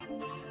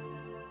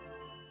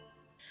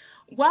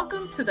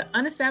Welcome to the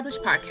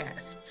Unestablished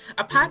Podcast,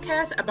 a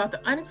podcast about the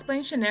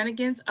unexplained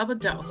shenanigans of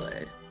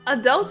adulthood.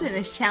 Adulting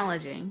is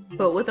challenging,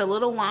 but with a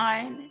little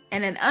wine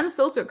and an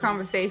unfiltered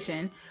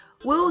conversation,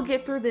 we'll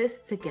get through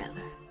this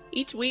together.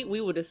 Each week,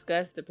 we will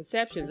discuss the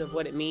perceptions of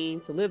what it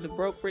means to live the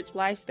broke-rich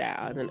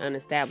lifestyle as an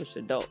unestablished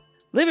adult.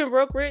 Living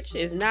broke-rich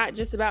is not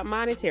just about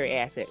monetary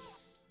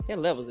assets. There are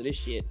levels of this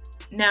shit.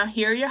 Now,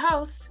 here are your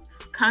hosts,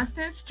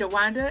 Constance,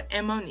 Jawanda,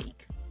 and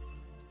Monique.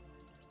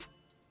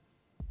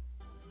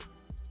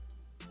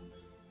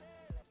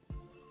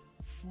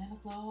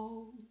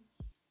 Go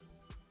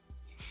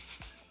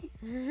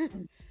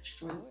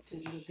straight to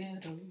the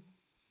ghetto.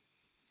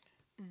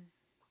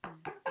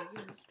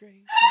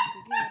 Straight to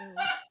the ghetto.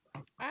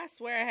 I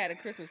swear I had a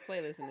Christmas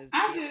playlist in this.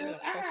 I bitch. do. Where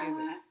the I fuck got is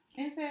one.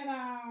 It said,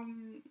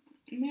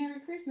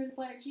 Merry Christmas,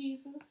 Black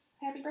Jesus.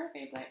 Happy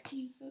birthday, Black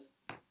Jesus.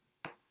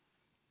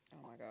 Oh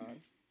my god.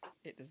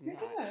 It does It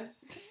not. does.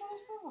 It's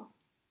so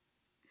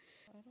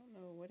I don't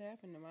know what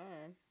happened to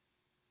mine.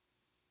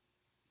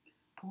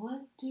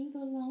 What do the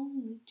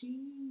lonely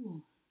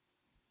do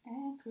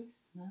at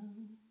Christmas?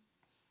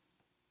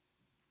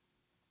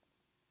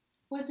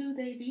 What do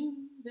they do?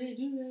 They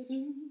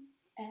do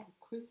at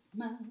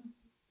Christmas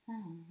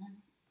time.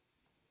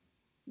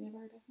 You ever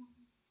heard that song?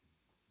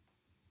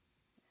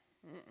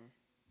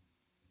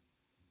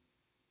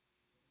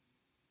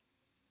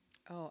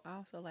 Oh, I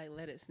also like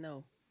Let It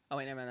Snow. Oh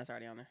wait, never mind. That's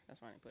already on there.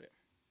 That's why I didn't put it.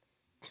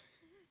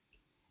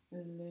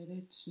 Let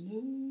it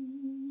snow.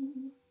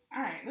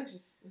 All right, let's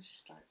just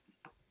start.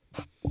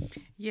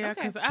 Yeah,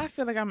 Okay. because I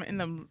feel like I'm in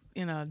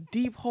a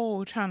deep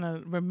hole trying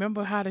to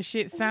remember how the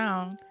shit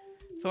sound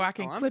so I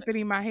can Oh, I'm clip it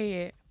in my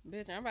head.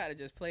 Bitch, I'm about to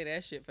just play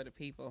that shit for the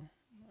people.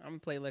 I'm gonna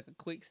play like a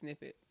quick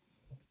snippet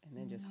and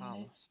then just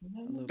holler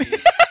a little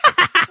bit.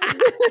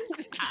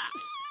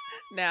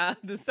 Now,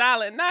 the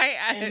Silent Night,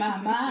 In my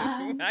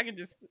mind. I can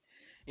just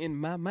in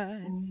my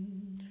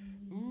mind.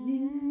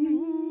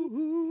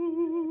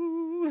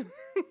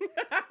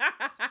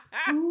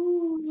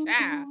 Ooh.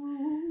 Child.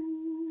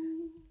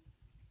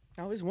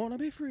 I always wanna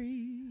be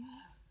free.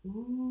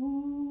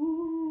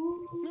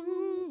 Ooh. Ooh.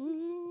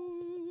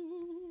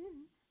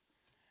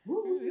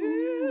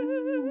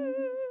 Ooh.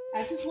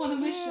 I just want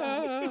to wish you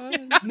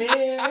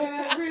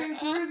Merry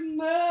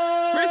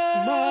Christmas.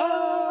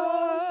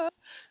 Christmas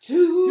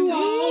To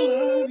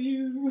all of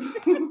you.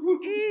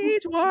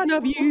 each one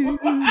of you.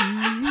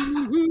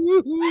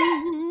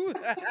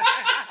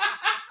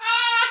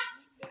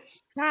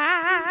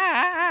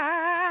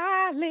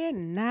 Silent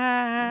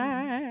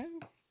night.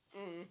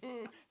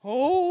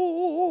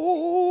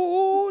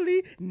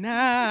 Holy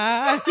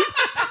night.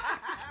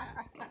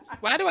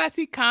 Why do I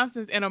see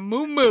Constance in a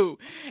moo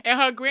and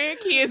her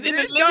grandkids in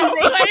the living Don't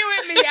room? play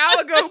with me. I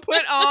will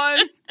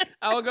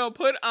go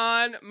put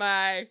on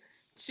my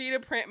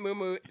cheetah print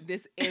moo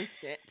this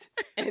instant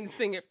and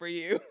sing it for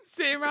you.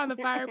 Sitting around the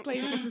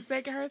fireplace just to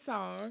sing her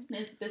song.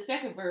 It's the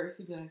second verse.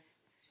 He's like,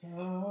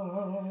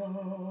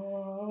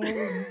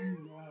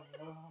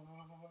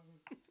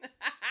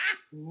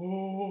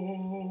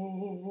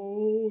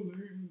 Holy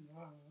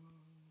night.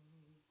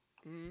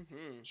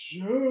 Mm-hmm.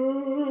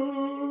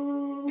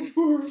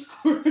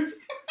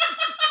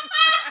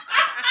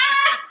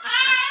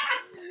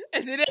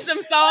 And see, there's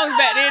some songs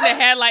back then that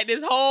had like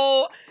this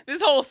whole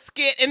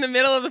skit in the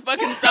middle of the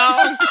fucking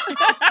song.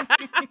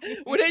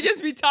 Would they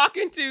just be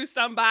talking to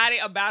somebody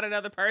about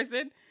another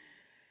person?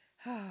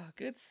 Oh,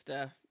 good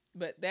stuff.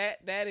 But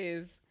that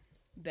is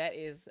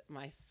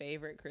my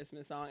favorite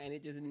Christmas song, and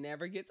it just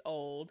never gets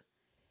old.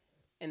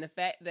 And the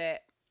fact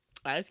that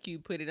Ice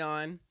Cube put it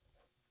on,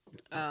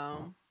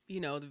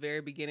 the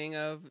very beginning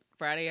of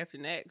Friday After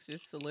Next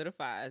just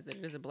solidifies that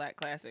it is a black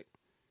classic.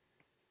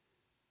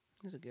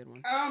 It's a good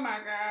one. Oh my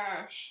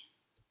gosh.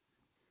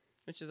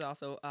 Which is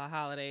also a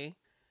holiday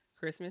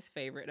Christmas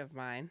favorite of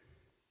mine,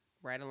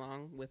 right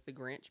along with The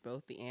Grinch,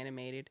 both the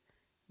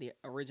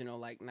original,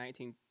 like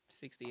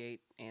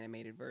 1968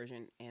 animated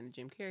version and the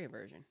Jim Carrey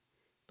version.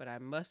 But I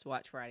must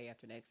watch Friday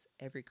After Next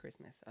every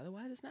Christmas.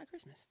 Otherwise, it's not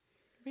Christmas.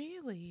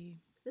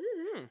 Really?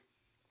 Mm-hmm.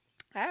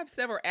 I have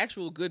several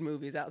actual good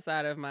movies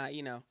outside of my,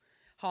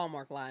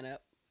 Hallmark lineup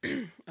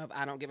of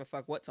I don't give a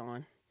fuck what's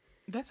on.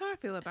 That's how I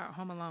feel about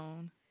Home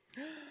Alone.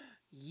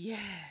 Yes.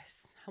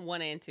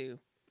 1 and 2.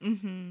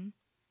 Mm-hmm. And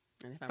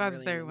if I'm By really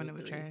the third in one, mood,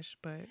 it was 3. trash,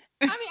 but...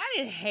 I mean, I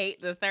didn't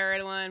hate the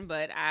third one,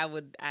 but I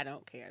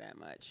don't care that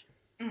much.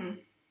 Mm.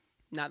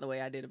 Not the way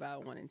I did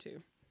about 1 and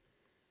 2.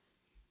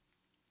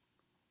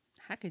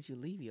 How could you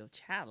leave your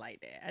child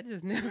like that? I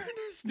just never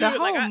understood. The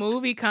whole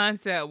movie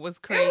concept was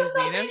crazy. There was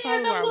so That's many of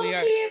probably them why little we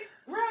are... kids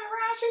running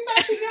around. She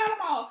thought she got them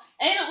all.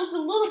 And it was the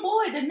little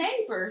boy, the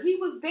neighbor. He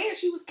was there.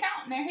 She was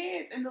counting their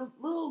heads. And the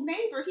little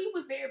neighbor, he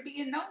was there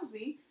being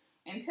nosy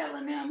and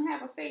telling them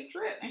have a safe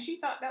trip. And she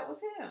thought that was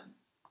him.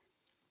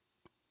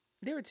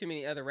 There were too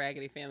many other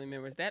Raggedy family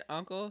members. That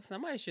uncle,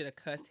 somebody should have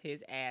cussed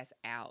his ass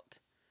out.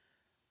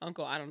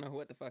 Uncle, I don't know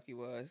what the fuck he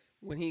was.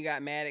 When he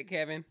got mad at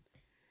Kevin,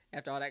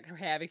 after all that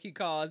havoc he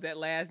caused that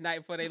last night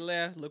before they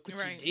left. Look what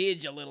Right. you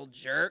did, you little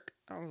jerk.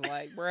 I was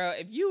like, bro,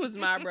 if you was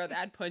my brother,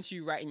 I'd punch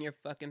you right in your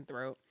fucking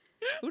throat.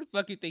 Who the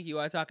fuck you think you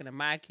are talking to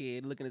my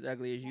kid looking as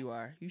ugly as you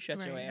are? You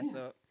shut your Right. ass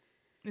up.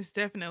 It's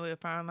definitely a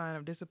fine line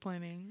of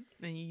disciplining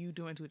and you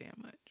doing too damn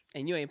much.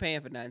 And you ain't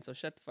paying for nothing, so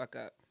shut the fuck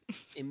up.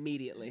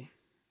 Immediately.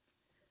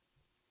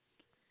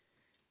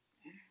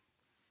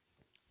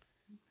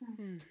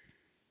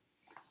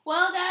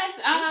 Well, guys,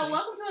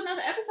 welcome to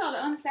another episode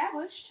of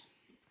Unestablished.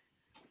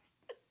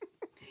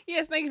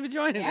 Yes, thank you for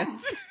joining Yeah.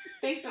 us.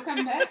 Thanks for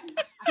coming back.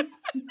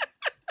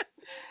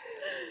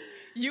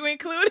 You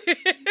included.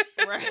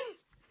 Right.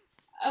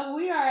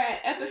 We are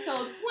at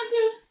episode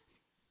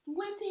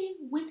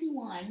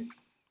 21.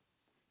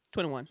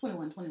 21.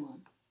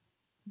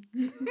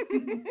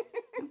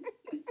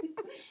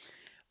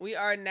 We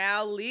are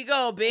now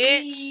legal,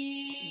 bitch.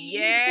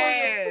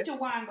 Yes. Put your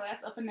wine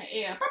glass up in the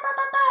air.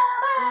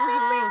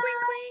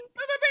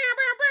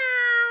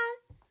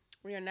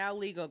 We are now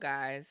legal,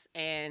 guys.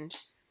 And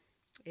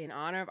in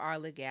honor of our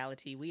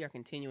legality, we are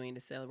continuing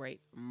to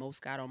celebrate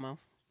Moscato Month.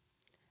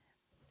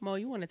 Mo,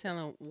 you want to tell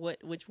them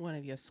which one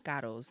of your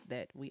Scatos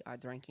that we are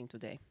drinking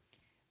today?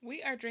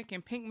 We are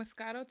drinking pink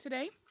Moscato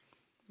today.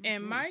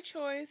 And my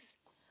choice,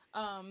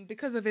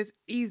 because of its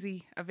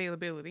easy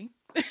availability,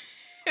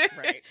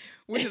 Right.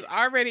 which is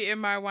already in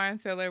my wine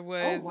cellar,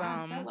 was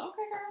wine cellar. Okay,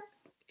 girl.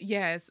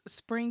 yes,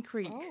 Spring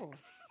Creek. Oh.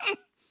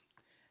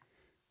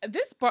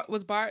 This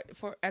was bought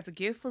as a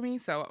gift for me,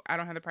 so I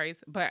don't have the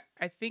price. But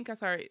I think I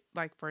saw it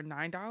like for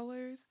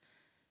 $9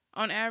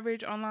 on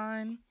average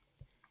online,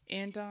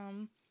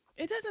 and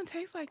it doesn't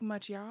taste like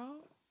much, y'all.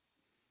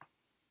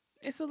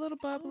 It's a little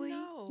bubbly,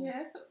 Oh, no.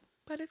 Yes.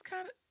 but it's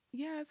kind of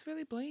it's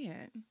really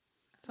bland.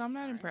 So I'm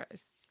not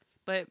impressed.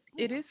 But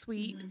it is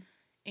sweet,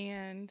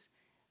 and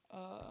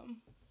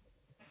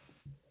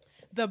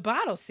the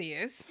bottle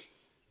says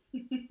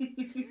Yes,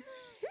 it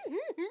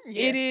please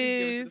give us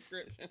a is.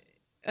 description.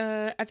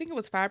 I think it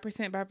was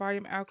 5% by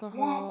volume Womp,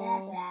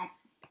 alcohol. womp,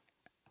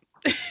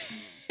 womp.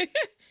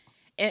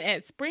 And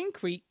at Spring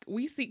Creek,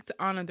 we seek to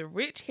honor the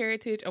rich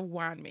heritage of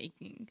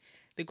winemaking.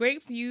 The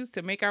grapes used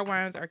to make our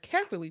wines are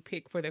carefully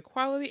picked for their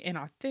quality and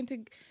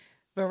authentic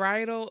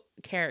varietal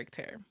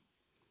character.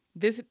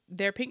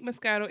 Their pink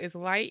Moscato is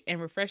light and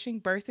refreshing,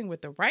 bursting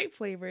with the right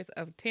flavors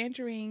of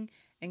tangerine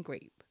and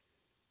grape.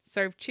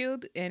 Serve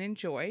chilled and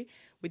enjoy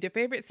with your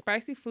favorite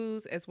spicy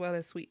foods as well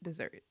as sweet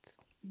desserts.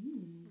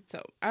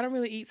 So I don't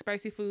really eat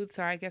spicy food,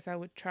 so I guess I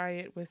would try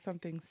it with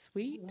something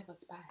sweet. Love a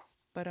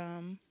spice. But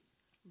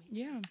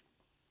yeah,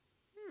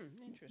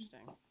 Interesting.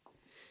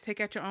 take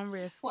at your own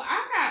risk. Well,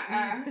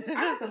 I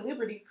got the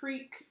Liberty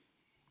Creek.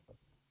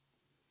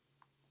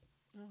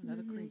 Oh,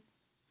 another creek.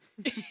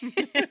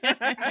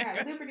 I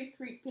got Liberty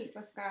Creek Pink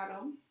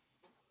Moscato.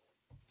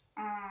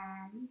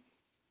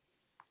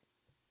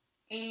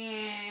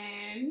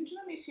 And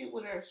let me see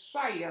what it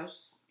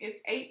says. It's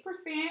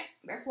 8%.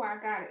 That's why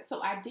I got it.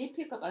 So I did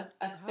pick up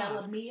a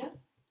Stella Mia.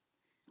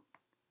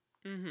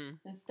 Mm-hmm.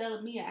 And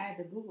Stella Mia, I had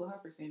to Google her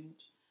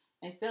percentage.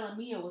 And Stella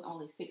Mia was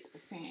only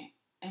 6%.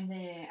 And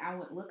then I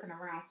went looking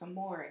around some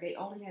more. They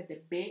only had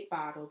the big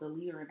bottle, the 1.5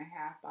 liter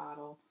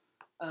bottle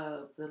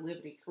of the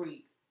Liberty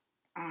Creek.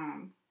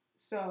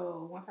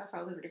 So once I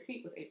saw Liberty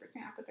Creek was 8%,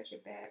 I put that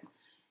shit back.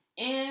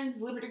 And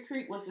Liberty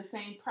Creek was the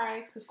same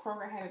price because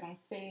Kroger had it on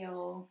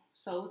sale.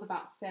 So it was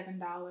about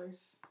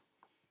 $7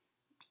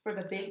 for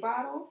the big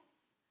bottle.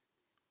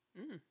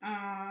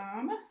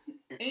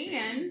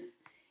 And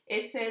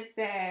it says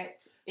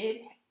that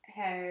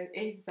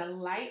it's a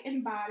light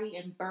in body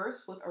and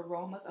bursts with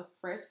aromas of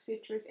fresh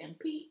citrus and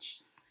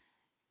peach.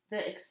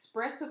 The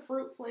expressive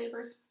fruit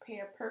flavors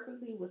pair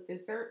perfectly with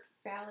desserts,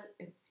 salad,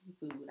 and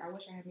seafood. I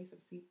wish I had me some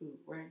seafood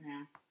right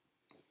now.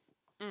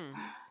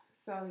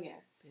 So,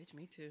 yes. Bitch,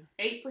 me too.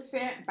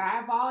 8%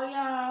 by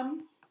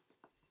volume.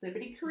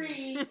 Liberty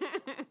Creek.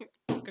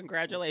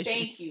 Congratulations.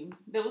 Thank you.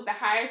 That was the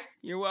highest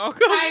You're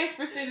welcome.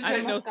 percentage I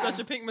didn't know of Moscato. such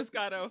a pink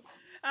Moscato.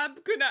 I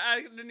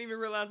didn't even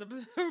realize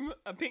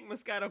a pink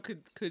Moscato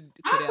could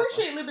I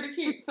appreciate Liberty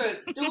Creek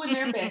for doing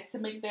their best to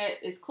make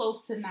that as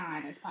close to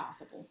 9 as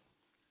possible.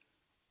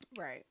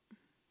 Right.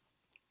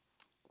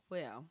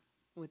 Well,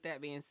 with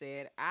that being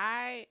said,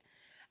 I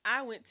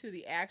went to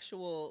the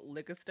actual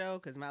liquor store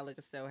because my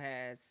liquor store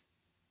has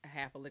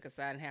half a liquor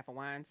side and half a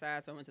wine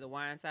side. So I went to the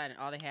wine side and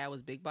all they had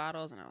was big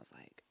bottles. And I was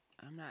like,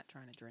 I'm not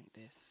trying to drink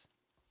this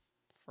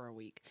for a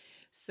week.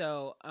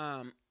 So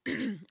I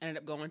ended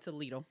up going to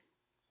Lidl.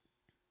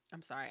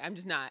 I'm sorry. I'm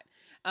just not.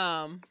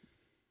 I'm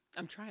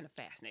trying to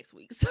fast next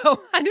week.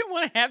 So I didn't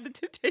want to have the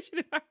temptation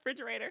in my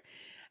refrigerator.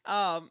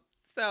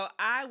 So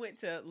I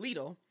went to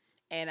Lidl.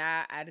 And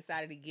I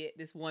decided to get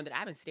this one that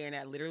I've been staring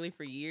at literally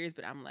for years.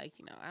 But I'm like,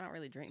 I don't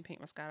really drink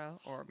pink Moscato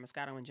or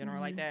Moscato in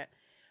general like that.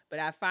 But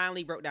I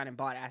finally broke down and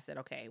bought it. I said,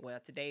 okay, well,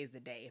 today's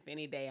the day. If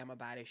any day I'm going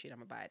to buy this shit, I'm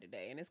going to buy it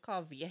today. And it's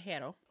called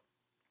Viajero.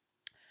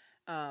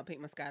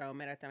 Pink Moscato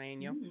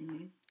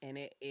Mediterráneo. And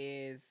it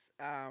is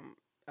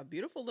a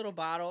beautiful little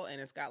bottle.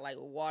 And it's got like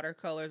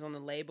watercolors on the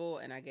label.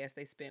 And I guess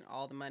they spent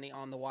all the money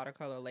on the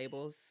watercolor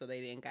labels. So they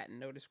didn't got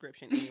no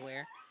description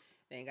anywhere.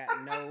 They ain't got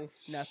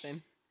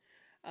nothing.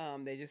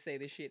 They just say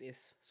this shit is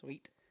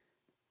sweet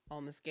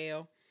on the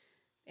scale.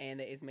 and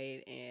that it's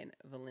made in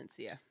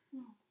Valencia.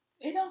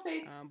 It don't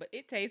say. But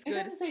it tastes It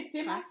good. doesn't say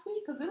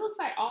semi-sweet because it looks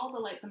like all the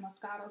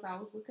Moscatos I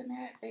was looking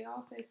at. They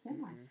all say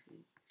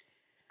semi-sweet.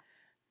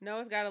 No,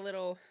 it's got a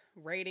little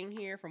rating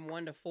here from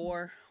 1 to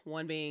 4.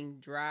 1 being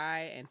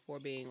dry and 4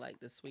 being like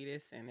the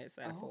sweetest, and it's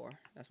at a 4.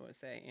 That's what it's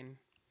saying.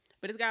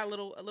 But it's got a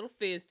little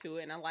fizz to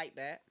it, and I like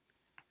that.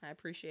 I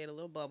appreciate a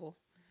little bubble,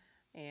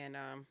 and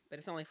but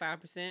it's only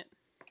 5%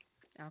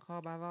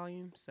 alcohol by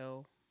volume,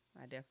 so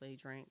I definitely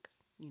drank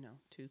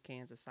 2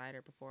 cans of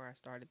cider before I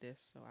started this,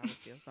 so I would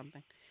feel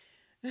something.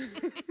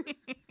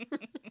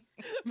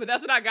 But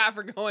that's what I got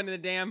for going to the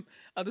damn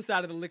other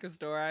side of the liquor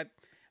store.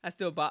 I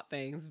still bought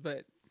things,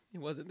 but it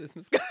wasn't this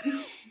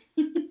Moscato.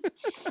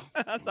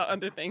 I saw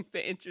other things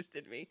that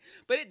interested me.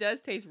 But it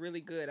does taste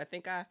really good. I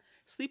think I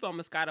sleep on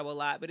Moscato a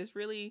lot, but it is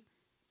really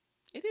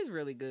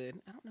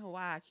good. I don't know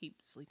why I keep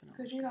sleeping on Moscato.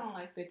 Because you don't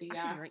like the I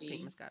can drink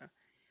pink Moscato.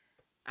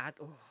 I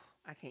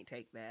can't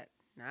take that.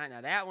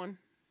 Now that one,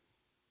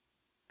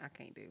 I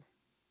can't do.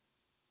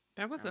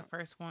 That was the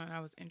first one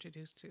I was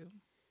introduced to.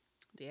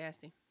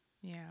 D'Asti.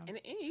 Yeah. And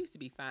it used to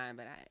be fine,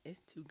 but it's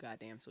too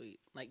goddamn sweet.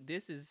 Like,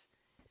 this is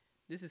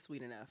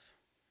sweet enough.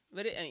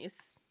 But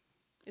it's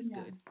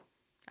good.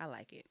 I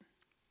like it.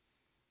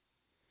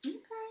 Okay.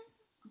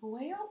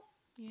 Well,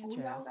 Yeah,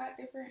 we all got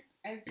different,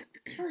 as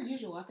per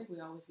usual, I think we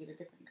always get a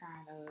different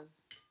kind of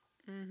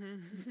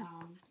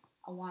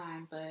a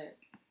wine, but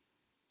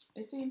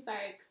it seems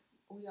like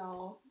we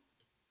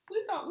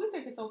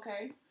think it's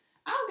okay.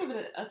 I'll give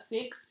it a 6.5.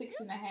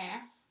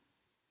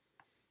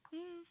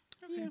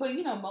 Okay. But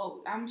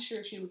Mo, I'm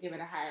sure she would give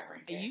it a higher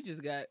ranking.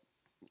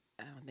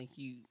 I don't think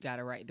you got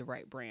the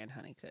right brand,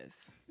 honey,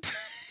 because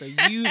for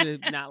you to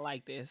not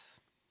like this.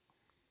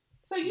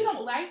 So you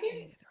don't like it?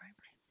 The right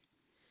brand.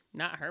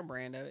 Not her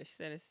brand of it. She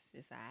said it's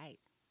all right.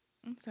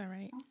 It's all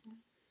right.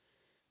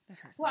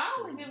 Okay. Well,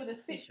 I only give it a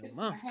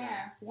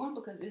 6.5. One,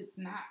 because it's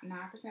not 9%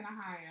 or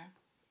higher.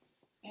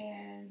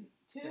 And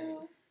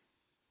 2,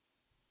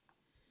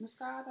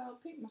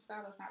 Moscato, pink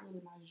Moscato is not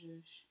really my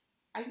juice.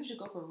 I usually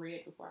go for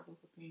red before I go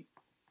for pink.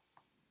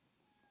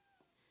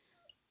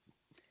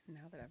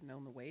 Now that I've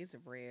known the ways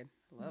of red,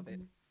 I love it.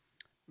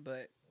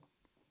 But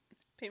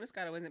pink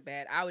Moscato isn't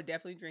bad. I would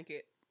definitely drink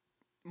it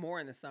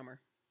more in the summer.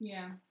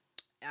 Yeah.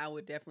 I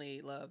would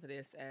definitely love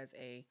this as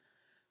a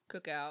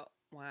cookout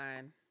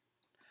wine.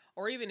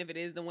 Or even if it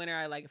is the winter,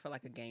 I like it for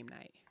like a game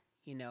night.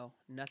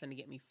 Nothing to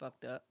get me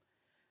fucked up.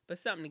 But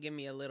something to give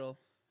me a little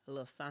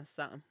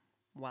something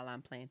while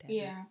I'm playing taboo.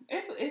 Yeah.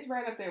 It's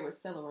right up there with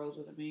Stella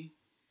Rosa to me.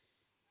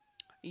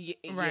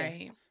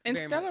 Right. Yes, and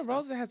Stella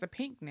Rosa has a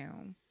pink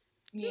now.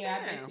 Yeah,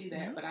 I did see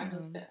that, but I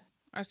know Stella.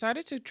 I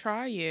started to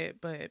try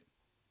it, but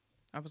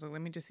I was like,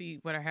 let me just see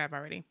what I have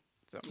already.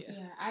 So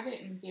yeah, I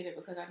didn't get it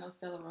because I know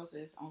Stella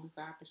Rosa is only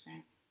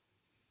 5%.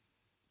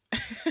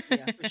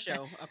 Yeah, for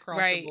sure.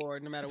 Across the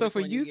board, no matter so which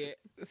for one you get.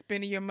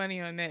 Spending your money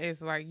on that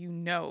is like, you're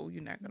not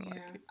going to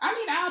like it. I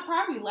mean, I'll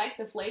probably like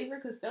the flavor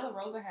because Stella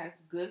Rosa has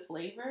good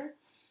flavor.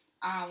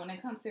 When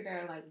it comes to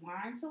their like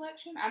wine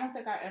selection, I don't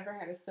think I ever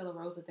had a Stella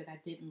Rosa that I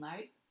didn't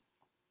like.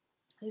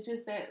 It's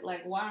just that,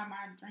 like, why am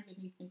I drinking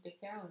these empty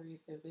calories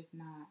if it's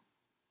not?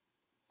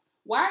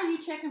 Why are you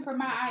checking for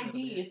my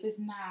ID if it's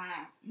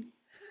not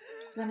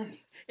gonna?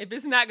 If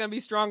it's not gonna be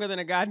stronger than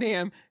a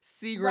goddamn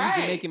Seagrams,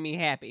 you're making me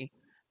happy.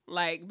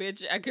 Like,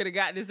 bitch, I could have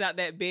got this out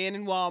that bin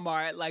in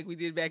Walmart like we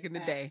did back in the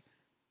day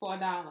for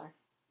 $1.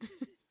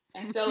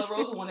 And Stella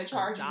Rosa want to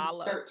charge you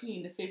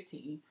 $13 to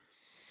 $15.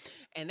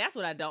 And that's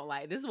what I don't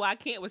like. This is why I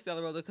can't with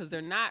Stella Rosa, because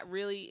they're not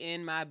really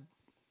in my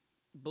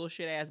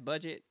bullshit ass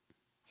budget.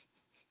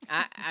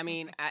 I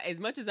mean, as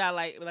much as I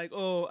like,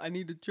 I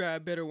need to try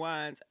better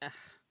wines.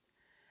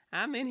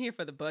 I'm in here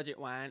for the budget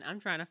wine.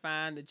 I'm trying to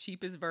find the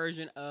cheapest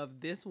version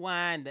of this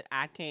wine that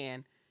I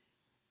can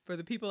for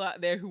the people out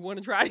there who want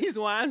to try these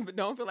wines but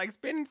don't feel like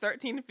spending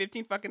 $13 to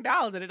 $15 fucking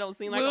dollars, and it don't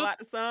seem like a lot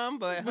to some.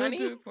 But honey,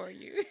 we'll do it for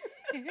you.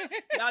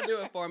 Y'all do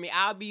it for me.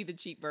 I'll be the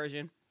cheap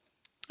version.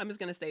 I'm just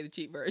gonna stay the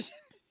cheap version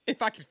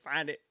if I can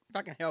find it, if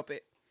I can help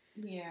it.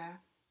 Yeah.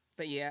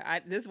 But yeah,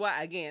 this is why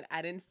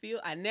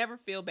I never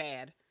feel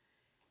bad.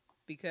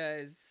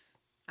 Because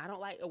I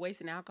don't like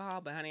wasting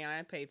alcohol, but honey,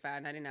 I paid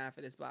 $5.99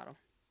 for this bottle.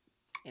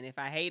 And if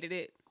I hated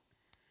it,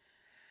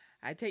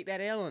 I'd take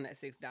that L on that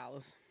 $6.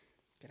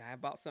 Could I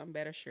have bought something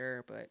better?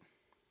 Sure, but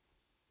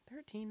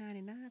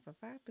 $13.99 for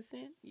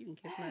 5%? You can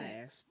kiss my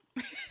ass.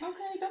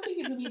 Okay, don't be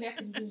giving me that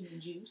convenient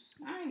juice.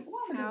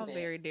 How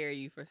very dare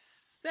you for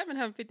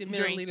 750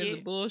 milliliters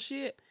of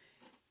bullshit?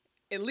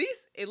 At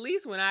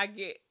least when I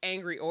get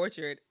Angry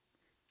Orchard,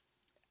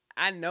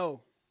 I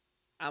know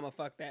I'm gonna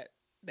fuck that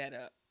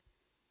up.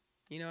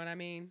 You know what I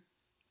mean?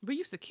 We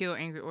used to kill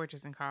Angry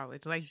Orchards in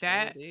college. Like,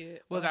 that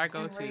was our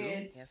go-to.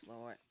 Yes,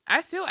 Lord.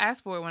 I still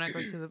ask for it when I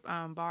go to the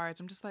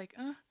bars. I'm just like,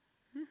 can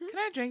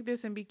I drink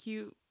this and be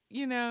cute?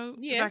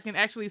 Yes. So I can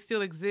actually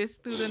still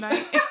exist through the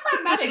night.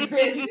 Not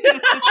exist.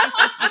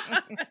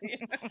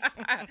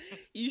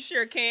 You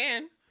sure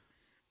can.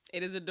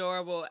 It is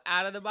adorable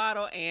out of the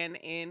bottle and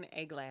in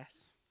a glass.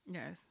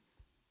 Yes.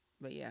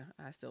 But yeah,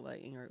 I still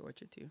like Angry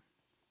Orchard too.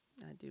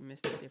 I do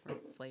miss the different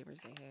flavors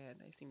they had.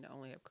 They seem to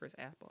only have crisp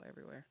apple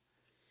everywhere.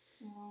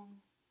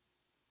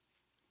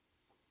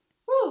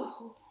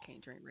 Whew.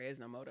 Can't drink reds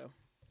no more though.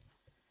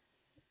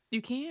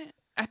 You can't?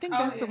 I think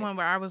Oh, that's the yeah. one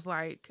where I was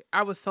like,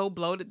 I was so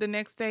bloated the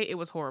next day. It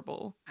was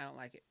horrible. I don't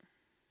like it.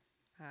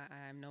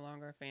 I'm no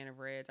longer a fan of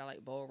reds. I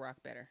like Bull Rock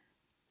better.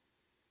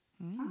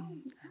 I Mm. don't I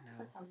think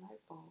know. I like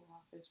Bull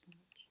Rock as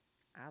much.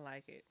 I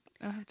like it.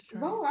 I'll have to try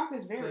Bull it. Rock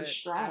is very But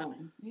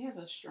strong. He has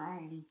a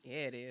strong.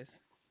 Yeah, it is.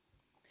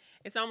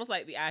 It's almost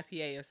like the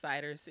IPA of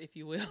ciders, if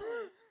you will.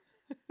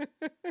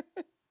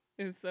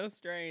 It's so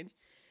strange.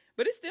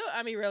 But it's still,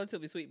 I mean,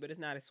 relatively sweet, but it's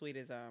not as sweet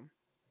as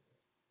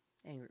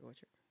Angry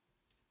Orchard.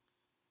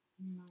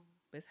 No.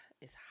 But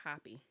it's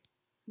hoppy.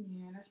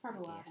 Yeah, that's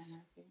probably why I guess. don't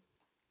like it.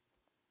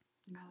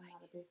 No, I I'm like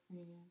not a big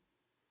fan.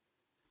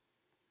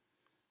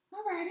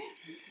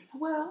 Alrighty.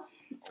 Well,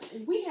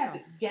 we have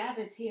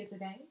gathered here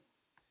today,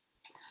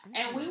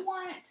 and we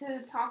want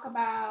to talk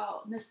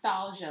about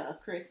nostalgia of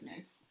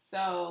Christmas.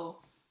 So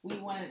we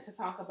wanted to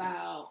talk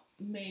about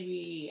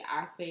maybe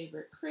our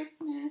favorite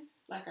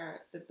Christmas, like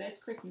the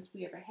best Christmas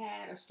we ever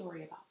had, a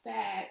story about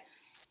that,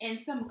 and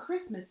some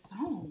Christmas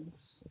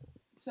songs.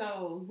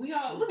 So we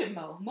all look at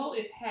Mo. Mo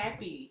is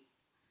happy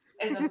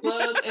as a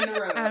bug in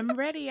the road. I'm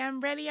ready. I'm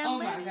ready. I'm Oh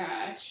ready. my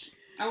gosh.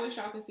 I wish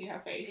y'all could see her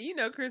face. You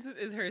know, Christmas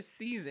is her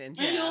season. And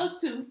child. yours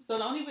too. So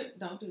don't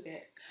do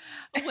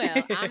that.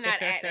 Well, I'm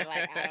not acting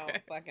like I don't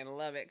fucking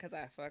love it, because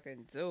I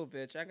fucking do,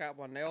 bitch. I got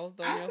my nails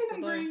done I see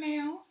them yesterday. green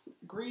nails.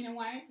 Green and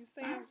white. You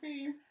see I 'em?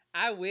 see you.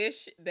 I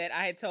wish that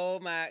I had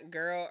told my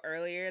girl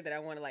earlier that I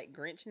wanted like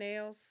Grinch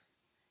nails,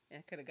 and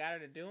I could have got her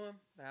to do them.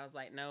 But I was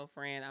like, no,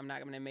 friend, I'm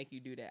not going to make you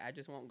do that. I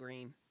just want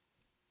green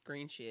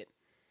shit.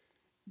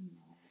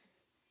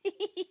 No.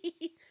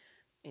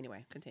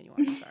 Anyway, continue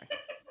on. I'm sorry.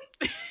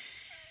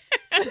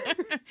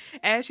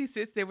 As she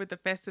sits there with the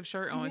festive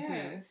shirt on too.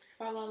 Yes.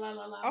 Fa la la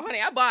la la. Oh,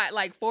 honey, I bought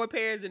like 4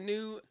 pairs of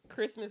new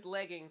Christmas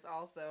leggings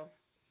also.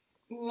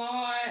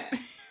 Lord.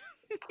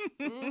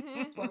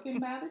 Mm-hmm. Twerking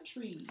by the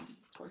tree.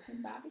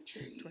 Twerking by the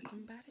tree.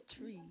 Twerking by the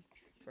tree.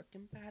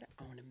 Twerking by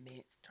the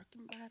ornaments.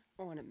 Twerking by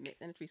the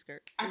ornaments. And a tree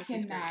skirt. I And a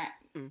tree skirt.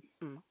 cannot.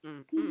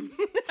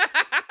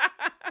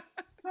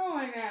 Oh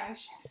my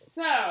gosh.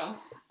 So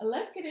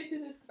let's get into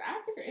this, because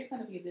I figure it's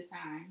going to be a good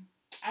time.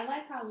 I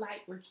like how light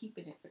we're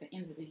keeping it for the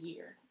end of the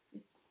year.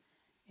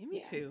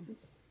 Me too.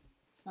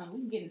 It's fun. We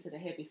can get into the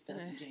heavy stuff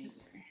in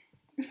January.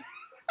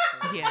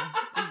 Yeah.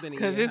 It's been a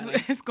Because year,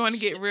 honey. it's going to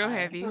get Shit, real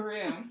honey. heavy. For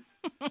real.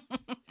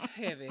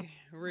 Heavy.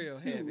 Real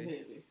Too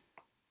heavy.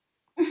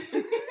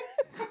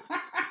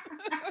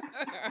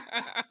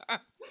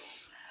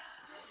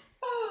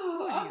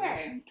 Oh,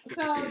 okay.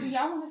 So, do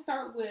y'all want to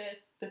start with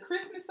the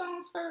Christmas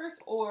songs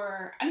first,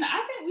 or I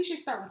think we should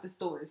start with the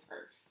stories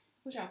first.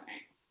 What y'all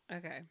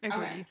think? Okay.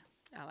 Agreed. Okay.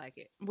 I like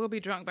it. We'll be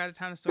drunk by the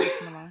time the stories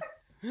come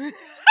along.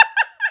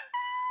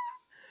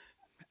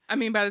 I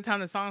mean, by the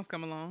time the songs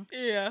come along.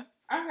 Yeah.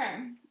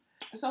 Okay.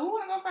 So, who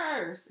want to go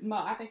first?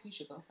 Mo, I think you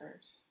should go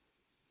first.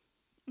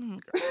 Oh,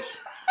 gosh.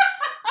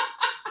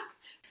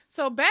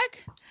 So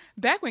back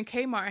when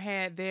Kmart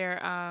had their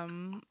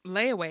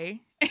layaway.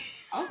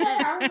 Okay,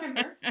 I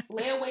remember.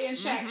 Layaway and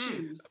Shaq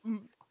shoes.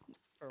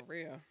 For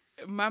real.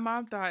 My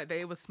mom thought that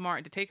it was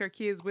smart to take her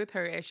kids with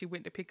her as she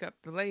went to pick up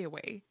the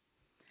layaway.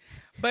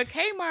 But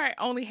Kmart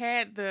only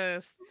had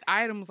the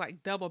items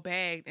like double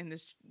bagged in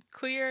this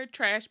clear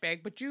trash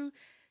bag. But you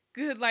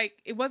could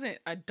it wasn't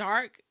a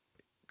dark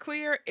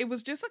clear. It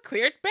was just a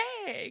clear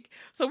bag.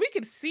 So we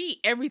could see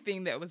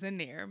everything that was in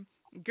there.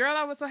 Girl,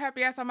 I was so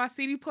happy I saw my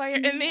CD player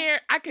in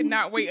there. I could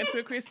not wait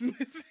until Christmas.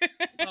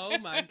 Oh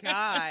my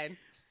God.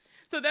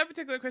 So that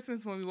particular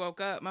Christmas when we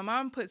woke up, my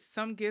mom put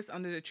some gifts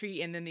under the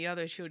tree and then the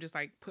others she'll just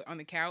put on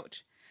the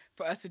couch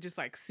for us to just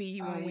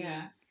see when we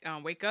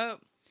wake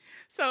up.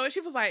 So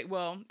she was like,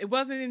 well, it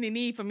wasn't any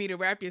need for me to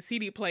wrap your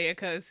CD player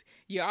because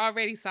you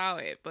already saw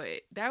it.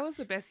 But that was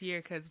the best year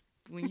because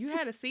when you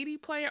had a CD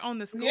player on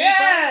the school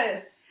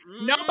Yes.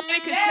 bus,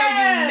 nobody could tell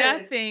you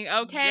nothing,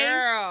 okay?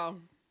 Girl.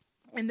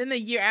 And then the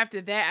year after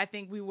that, I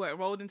think we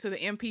rolled into the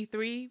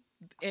MP3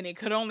 and it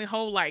could only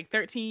hold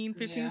 13,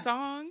 15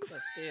 songs.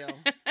 But still.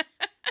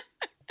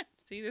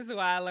 See, this is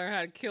why I learned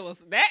how to kill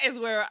us. That is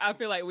where I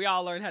feel like we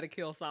all learned how to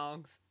kill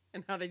songs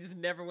and how they just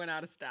never went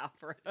out of style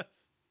for us.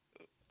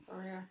 For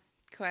real.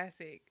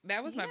 Classic.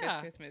 That was my Yeah.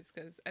 best Christmas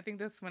because I think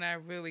that's when I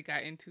really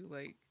got into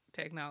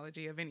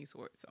technology of any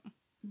sort. So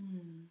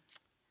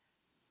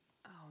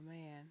Oh,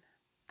 man.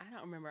 I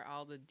don't remember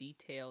all the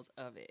details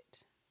of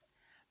it.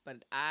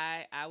 But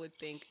I would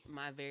think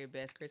my very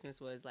best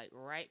Christmas was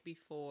right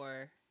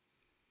before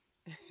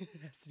it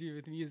has to do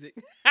with music.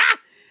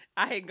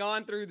 I had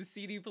gone through the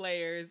CD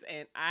players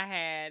and I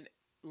had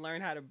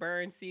learned how to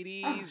burn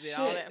CDs and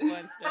all that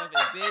fun stuff.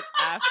 And bitch,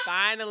 I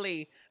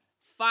finally,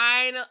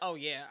 oh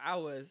yeah,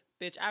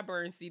 I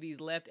burned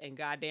CDs left and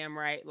goddamn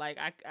right.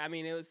 I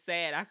mean, it was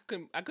sad. I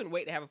couldn't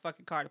wait to have a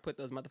fucking car to put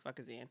those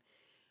motherfuckers in.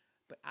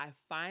 But I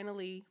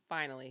finally,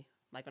 when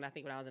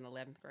I was in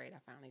 11th grade, I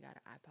finally got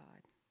an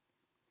iPod.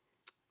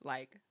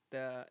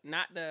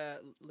 not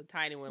the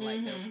tiny one,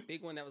 like the Mhm.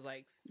 big one that was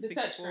like The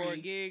 64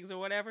 touchscreen. gigs or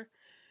whatever.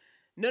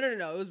 No.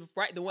 It was the one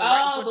right before the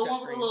one with the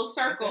touchscreen. little That's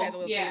what circle. had the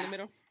little thing in Yeah. the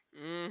middle.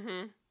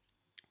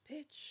 Mm-hmm.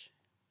 Bitch,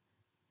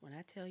 when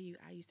I tell you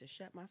I used to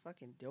shut my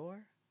fucking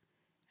door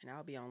and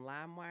I'll be on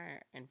LimeWire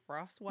and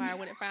FrostWire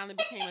when it finally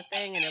became a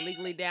thing and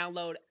illegally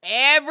download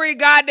every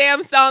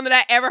goddamn song that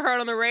I ever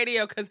heard on the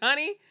radio. Because,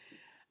 honey,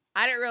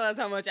 I didn't realize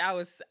how much I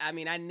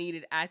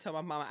told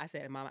my mama, I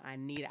said, Mama, I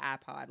need an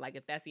iPod. Like,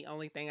 if that's the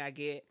only thing I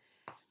get,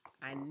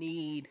 I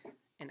need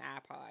an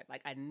iPod.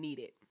 Like, I need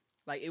it.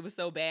 Like, it was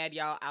so bad,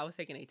 y'all. I was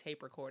taking a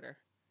tape recorder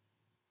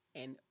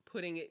and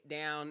putting it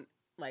down,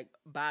 like,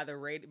 by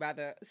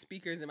the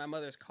speakers in my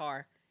mother's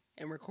car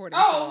and recording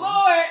songs. Oh,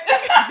 Lord.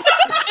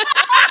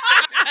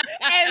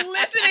 And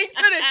listening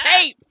to the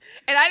tape.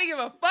 And I didn't give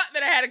a fuck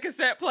that I had a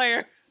cassette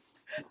player.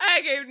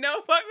 I gave no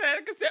fuck that I had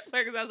a cassette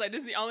player because I was like,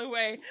 this is the only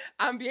way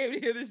I'm be able to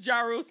hear this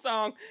Ja Rule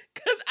song.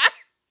 Because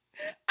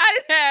I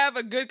didn't have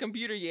a good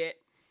computer yet.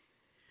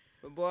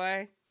 But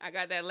boy, I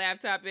got that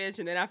laptop itch,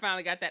 and then I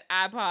finally got that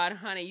iPod.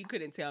 Honey, you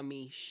couldn't tell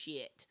me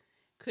shit.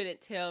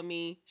 Couldn't tell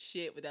me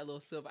shit with that little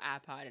silver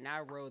iPod. And I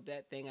rode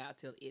that thing out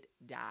till it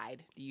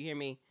died. Do you hear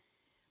me?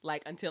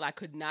 Like, until I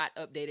could not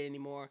update it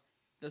anymore.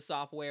 The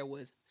software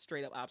was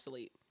straight up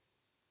obsolete.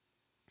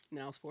 And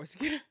then I was forced to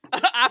get an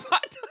iPod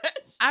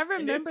Touch. I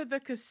remember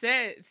the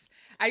cassettes.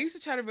 I used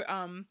to try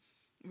to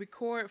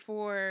record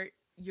for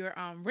your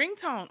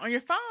ringtone on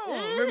your phone.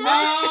 Remember?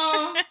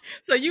 Oh.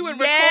 So you would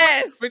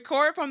Yes.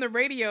 record from the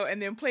radio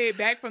and then play it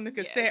back from the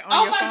cassette Yes. on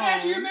Oh your my phone.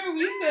 gosh, you remember we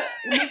used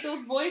to make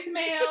those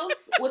voicemails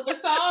with the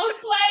songs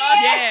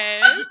playing?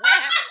 Yes.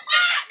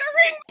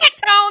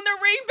 The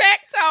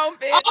ringback tone,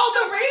 bitch.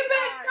 Oh, the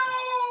ringback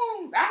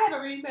tones. I had a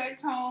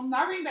ringback tone.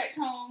 My ringback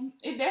tone,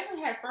 it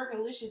definitely had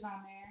Fergalicious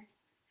on there.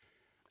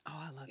 Oh,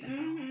 I love that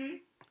song. Mm-hmm.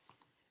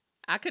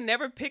 I could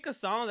never pick a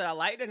song that I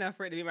liked enough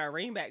for it to be my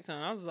ringback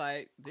tone. I was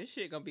like, this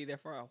shit gonna be there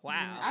for a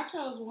while. I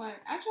chose one.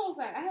 I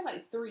had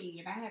like 3,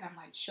 and I had them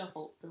like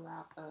shuffled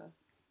throughout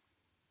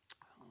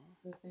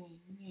the thing.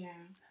 Yeah.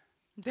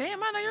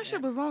 Damn, I know your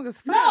shit was long as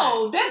fuck.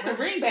 No, that's the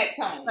ringback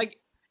tone. Like,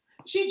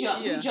 she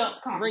jumped. yeah. We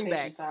jumped conversation.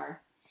 Ringback. Sorry.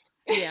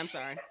 yeah, I'm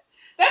sorry.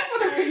 That's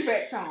for the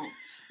ringback tone.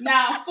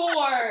 Now,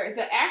 for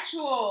the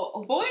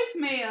actual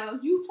voicemail,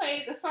 you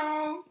played the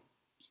song,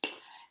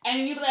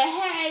 and you be like,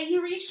 "Hey,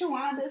 you reached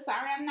Tawanda.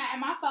 Sorry, I'm not at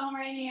my phone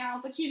right now,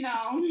 but you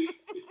know,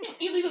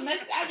 you leave a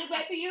message. I'll get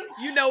back to you."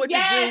 You know what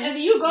Yes, to do. and then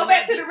you go when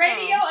back that to the beat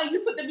radio comes. and you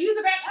put the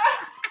music back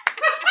up.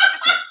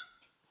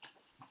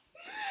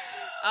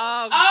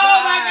 Oh, Oh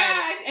God. my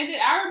gosh! And then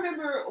I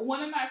remember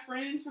one of my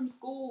friends from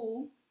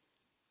school,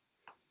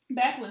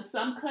 back when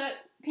Some Cut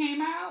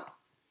came out.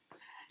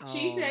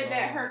 She Oh, said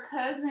that Lord. her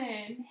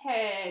cousin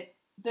had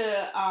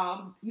the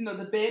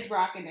the bed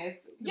rocking as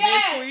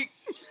This week.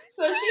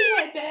 So she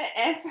had that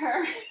as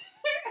her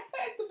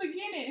at the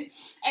beginning,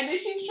 and then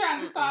she was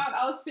trying to sound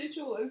all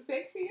sensual and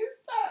sexy and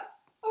stuff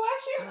while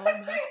she Oh was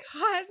my there.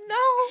 God,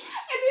 no.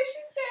 And then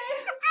she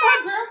said my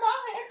grandma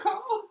had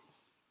colds.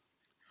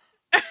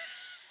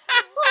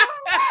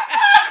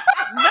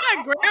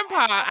 Not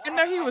grandpa. I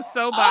know he was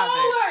so bothered.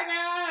 Oh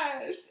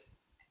my gosh!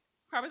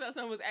 Probably thought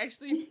someone was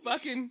actually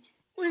fucking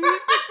when you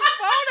picked the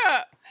phone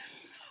up.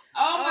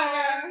 Oh my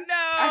gosh!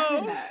 I No.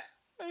 could not.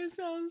 That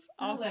sounds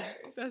awful. Hilarious.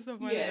 That's so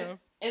funny Yes. though.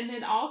 And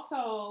then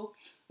also,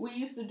 we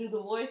used to do the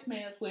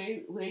voicemails where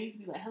they used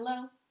to be like,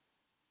 "Hello?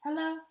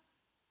 Hello?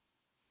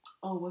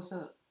 Oh, what's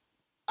up?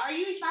 Are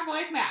you reached my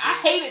voicemail?" I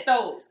hated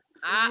those.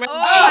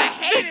 I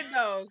hated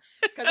those.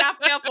 Because I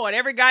fell for it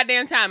every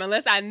goddamn time.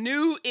 Unless I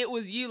knew it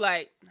was you,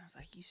 like, I was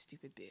like, you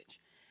stupid bitch.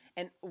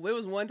 And it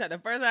was one time, the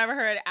first time I ever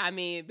heard it, I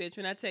mean, bitch,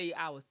 when I tell you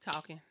I was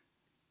talking,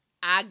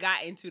 I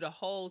got into the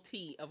whole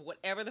tea of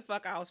whatever the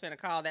fuck I was finna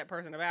call that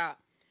person about.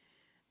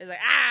 It's like,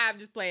 I'm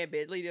just playing,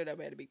 bitch. Leave it up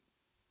at the beep.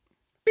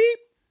 Beep.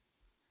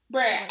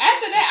 Bruh, after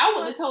that, I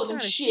wouldn't have told them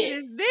What kind of shit.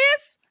 is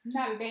this?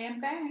 Not a damn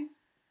thing.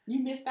 You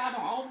missed out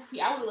on all the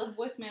tea. I would have left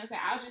voicemails and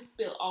I'll just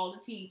spill all the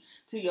tea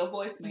to your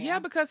voicemail. Yeah,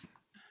 because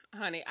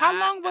Honey, how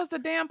long was the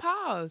damn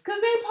pause? Because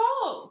they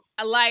pause.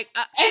 Like,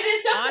 And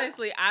then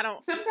honestly, I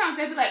don't. sometimes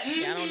they be like,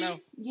 Yeah, I don't know.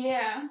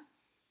 Yeah.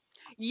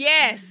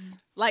 Yes.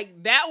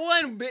 Like that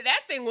one, that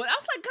thing was, I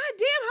was like, God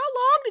damn, how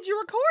long did you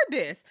record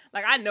this?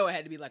 Like, I know it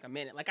had to be like a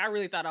minute. Like, I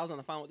really thought I was on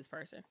the phone with this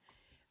person.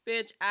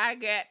 Bitch, I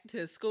got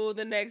to school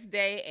the next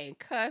day and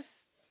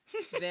cussed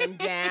them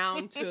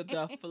down to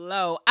the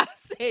flow. I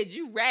said,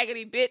 you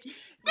raggedy bitch,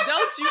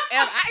 don't you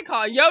ever, I ain't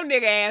call your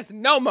nigga ass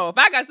no more. If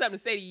I got something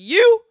to say to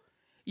you,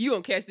 you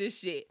gonna catch this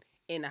shit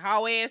in the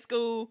hallway at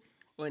school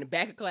or in the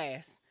back of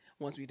class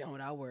once we done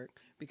with our work,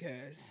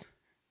 because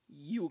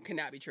you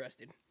cannot be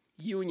trusted.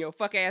 You and your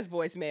fuck ass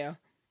voicemail.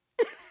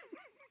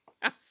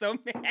 I'm so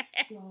mad.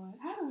 Lord,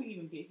 how do we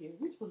even get here?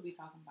 We're supposed to be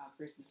talking about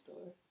Christmas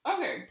stories.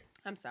 Okay.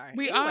 I'm sorry.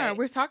 We Anyway, are.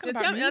 We're talking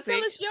about tell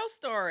music. us your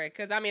story,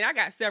 because I mean, I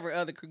got several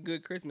other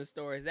good Christmas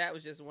stories. That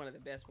was just one of the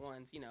best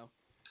ones, you know.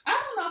 I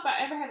don't know if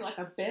I ever had like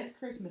a best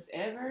Christmas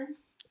ever,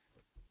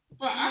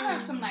 but I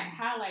have some like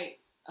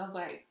highlights of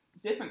like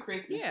different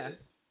Christmases. Yeah.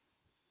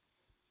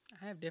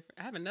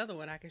 I have another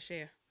one I can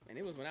share. And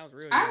it was when I was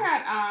real young.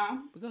 I got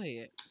But go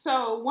ahead.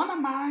 So one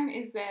of mine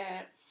is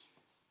that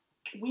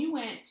we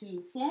went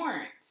to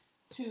Florence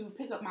to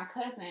pick up my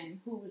cousin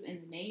who was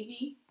in the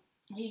Navy.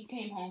 He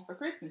came home for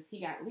Christmas.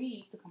 He got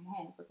leave to come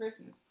home for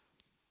Christmas.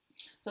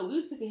 So we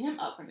was picking him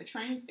up from the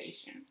train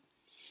station.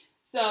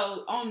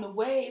 So on the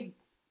way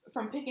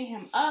from picking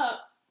him up,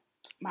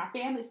 my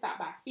family stopped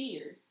by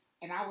Sears,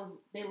 and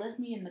they left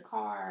me in the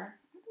car.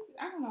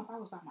 I don't know if I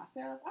was by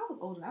myself. I was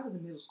older. I was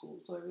in middle school,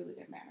 so it really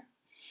didn't matter.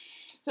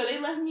 So they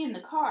left me in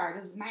the car.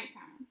 It was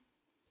nighttime.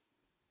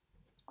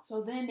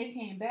 So then they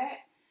came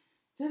back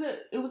to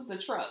it was the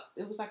truck.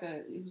 It was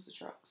the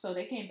truck. So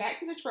they came back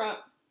to the truck,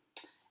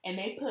 and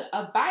they put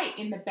a bike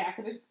in the back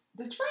of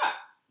the truck.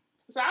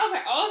 So I was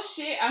like, oh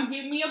shit, I'm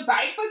getting me a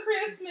bike for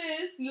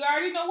Christmas. You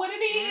already know what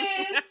it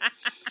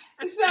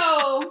is.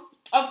 So,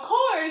 of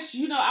course,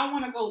 I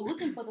want to go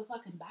looking for the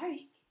fucking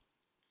bike.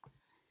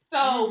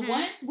 So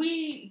once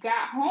we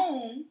got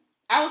home,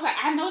 I was like,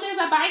 I know there's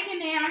a bike in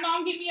there. I know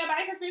I'm getting me a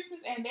bike for Christmas.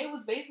 And they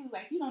was basically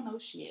like, you don't know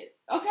shit.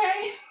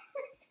 Okay?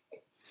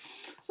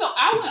 So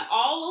I went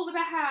all over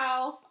the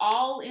house,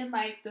 all in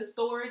like the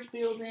storage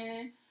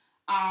building,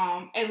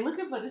 and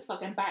looking for this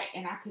fucking bike.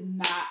 And I could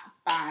not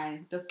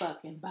find the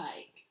fucking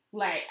bike.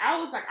 Like, I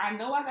was like, I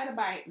know I got a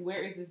bike.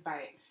 Where is this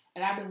bike?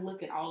 And I've been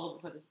looking all over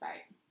for this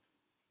bike.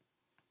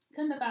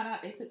 Couldn't have found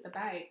out they took the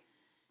bike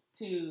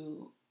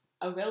to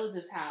a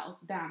relative's house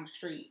down the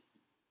street.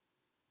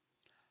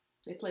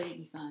 They played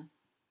me, son.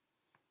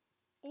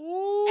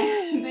 Ooh.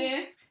 And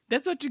then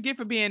That's what you get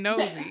for being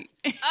nosy.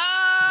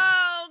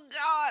 Oh,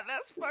 God,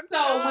 that's fucked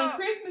up. so when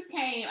Christmas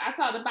came, I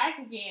saw the bike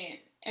again.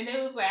 And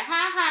it was like,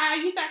 hi,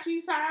 you thought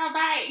you saw a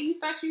bike. You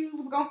thought you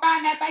was going to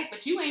find that bike,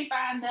 but you ain't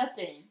find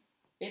nothing.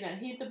 They done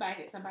hid the bike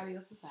at somebody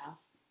else's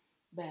house.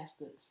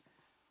 Bastards.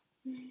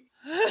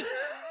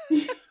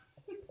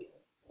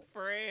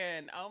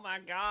 Friend, oh my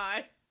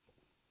God.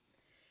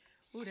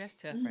 Ooh, that's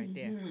tough right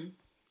there. Mm-hmm.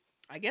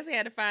 I guess they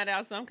had to find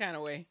out some kind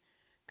of way.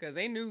 Because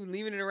they knew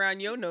leaving it around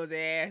your nosy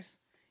ass,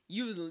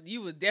 you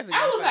was definitely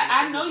I was like,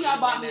 I know y'all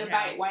bought me a that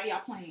bike. house. Why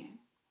y'all playing?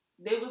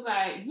 They was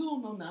like, you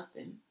don't know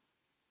nothing.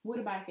 Where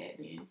the bike at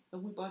then?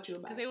 But we bought you a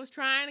bike. Because they was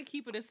trying to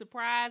keep it a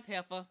surprise,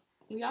 heifer.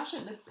 Well, y'all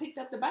shouldn't have picked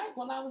up the bike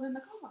while I was in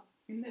the car,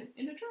 in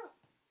the truck.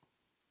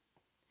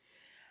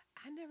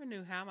 I never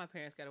knew how my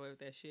parents got away with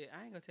that shit.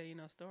 I ain't gonna tell you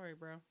no story,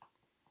 bro.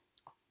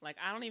 Like,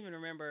 I don't even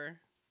remember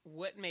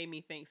what made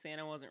me think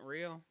Santa wasn't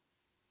real.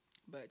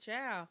 But,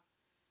 child,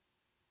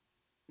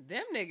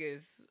 them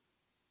niggas,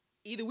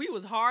 either we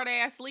was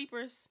hard-ass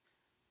sleepers.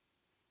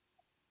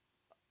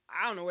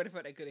 I don't know where the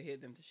fuck they could have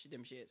hid them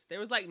shits. There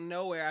was, like,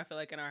 nowhere, I feel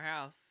like, in our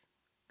house,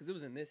 because it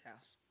was in this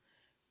house,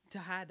 to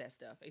hide that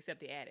stuff,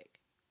 except the attic.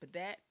 But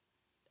that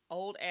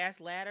old-ass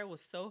ladder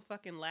was so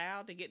fucking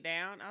loud to get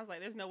down. I was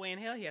like, there's no way in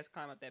hell he has to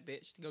climb up that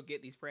bitch to go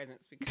get these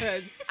presents,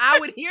 because I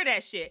would hear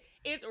that shit.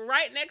 It's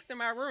right next to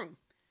my room.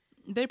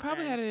 They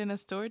probably had it in a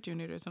storage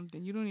unit or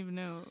something. You don't even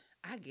know.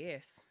 I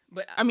guess.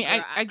 But I mean,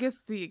 I guess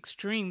the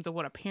extremes of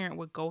what a parent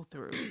would go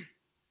through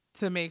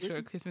to make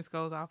sure Christmas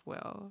goes off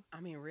well.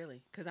 I mean,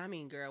 really. Because, I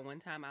mean, girl, one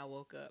time I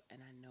woke up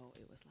and I know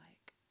it was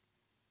like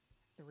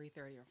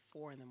 3:30 or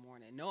 4 in the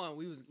morning. Knowing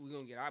we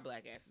going to get our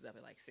black asses up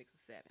at like 6 or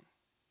 7.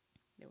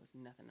 There was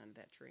nothing under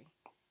that tree.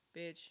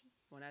 Bitch,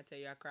 when I tell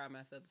you I cried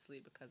myself to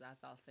sleep because I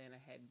thought Santa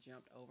had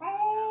jumped over my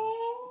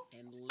house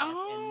and left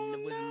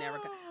and was never...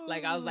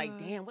 Like, I was like,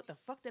 damn, what the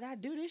fuck did I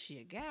do this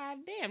year? God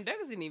damn,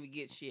 Douglas didn't even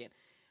get shit.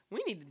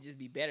 We need to just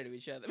be better to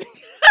each other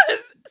because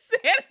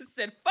Santa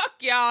said, fuck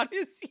y'all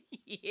this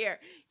year.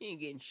 You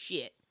ain't getting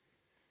shit.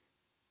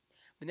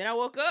 But then I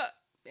woke up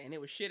and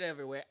it was shit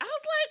everywhere. I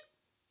was like,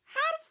 how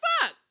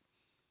the fuck?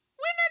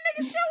 When that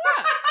nigga show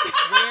up?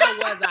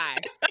 Where was I?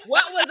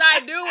 What was I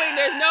doing?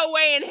 There's no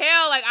way in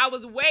hell. Like, I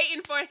was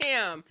waiting for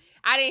him.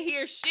 I didn't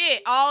hear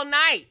shit all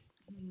night.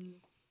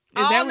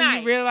 Is that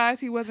when you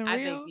realized he wasn't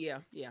real? I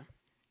think,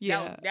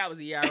 yeah. That was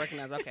the year I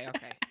recognized, okay.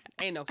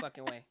 Ain't no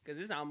fucking way. Because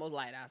it's almost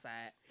light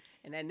outside.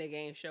 And that nigga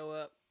ain't show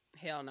up.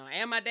 Hell no.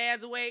 And my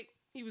dad's awake.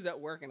 He was up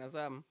working or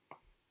something.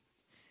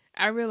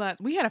 I realized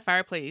we had a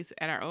fireplace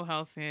at our old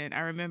house, and I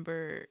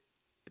remember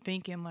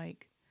thinking,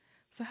 like,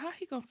 so how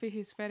he gonna fit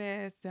his fat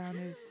ass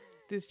down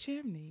this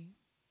chimney?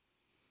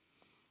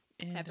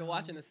 And, After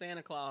watching the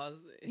Santa Claus.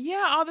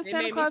 Yeah, all the it Santa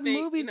made me Claus think,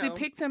 movies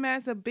depict him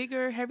as a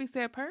bigger,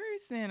 heavyset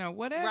person or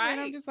whatever. Right.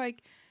 And I'm just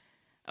like,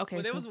 okay.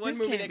 Well, there so was one this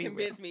movie can't that be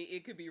convinced real. me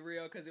it could be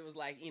real because it was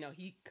like,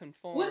 he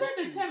conformed. Was that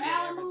the to Tim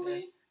Allen whatever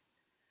movie?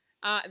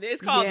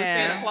 It's called The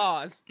Yeah. Santa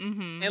Claus.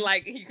 Mm-hmm. And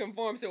like he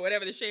conforms to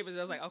whatever the shape is.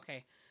 I was like,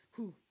 okay,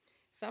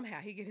 somehow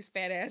he get his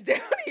fat ass down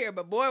here.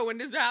 But boy, when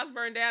this house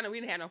burned down and we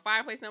didn't have no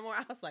fireplace no more,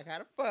 I was like, how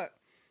the fuck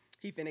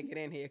he finna get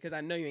in here? Because I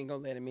know you ain't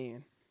gonna let him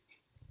in.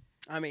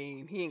 I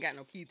mean, he ain't got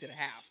no key to the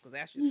house because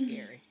that's just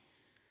scary.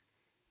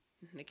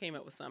 They came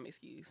up with some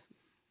excuse.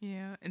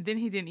 Yeah, and then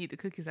he didn't eat the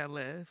cookies I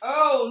left.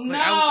 Oh, Like,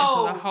 I was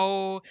into the no.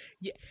 whole.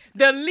 Yeah,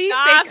 the least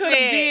Stop they could have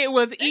it. did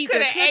was They eat the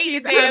coulda ate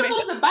cookies. the You're damn-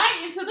 supposed to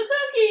bite into the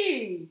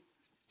cookie.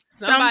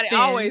 Somebody Something.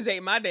 always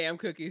ate my damn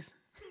cookies.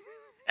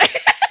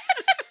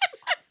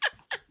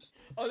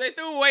 Or they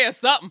threw away or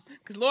something.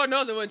 Because Lord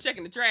knows they wasn't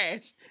checking the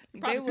trash.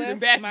 Probably threw the left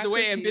baskets my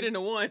away and bit cookies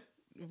into one.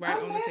 right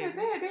I'm on the mad table. at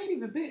that. They ain't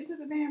even bit into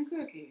the damn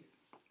cookies.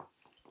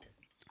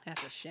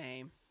 That's a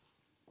shame.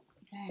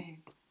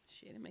 Dang.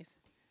 Shit, it makes...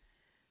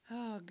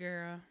 Oh,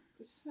 girl.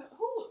 So,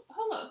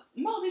 hold up.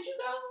 Mo, did you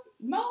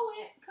go? Mo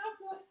went.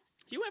 Constance?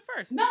 You went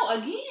first. No,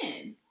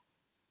 again.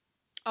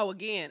 Oh,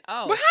 again.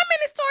 Oh. But how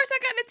many stories I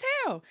got to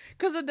tell?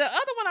 Because the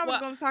other one I was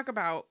What? going to talk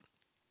about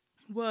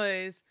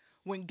was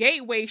when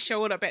Gateway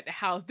showed up at the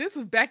house. This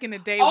was back in the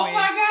day Oh when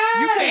my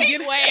God. you couldn't get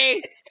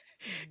Gateway.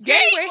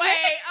 Gateway.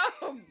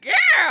 Oh,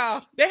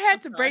 girl. They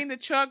had to I'm bring the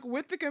truck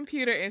with the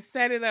computer and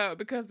set it up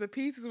because the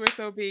pieces were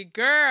so big.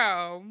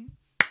 Girl.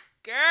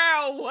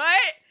 Girl, what?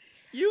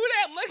 You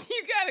that lucky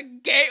you got a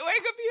Gateway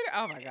computer?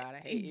 Oh, my God. I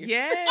hate you.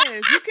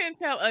 Yes. You couldn't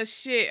tell us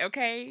shit,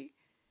 okay?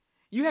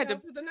 You had Hell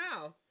to. to the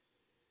now.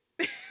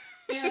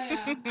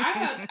 Yeah.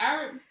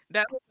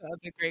 That was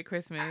a great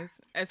Christmas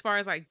as far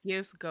as like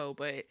gifts go.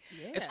 But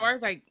Yeah. as far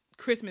as like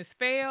Christmas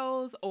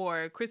fails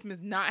or Christmas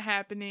not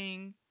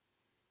happening,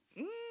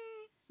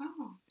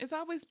 Oh. it's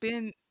always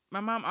been, my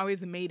mom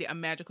always made it a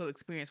magical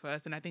experience for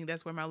us. And I think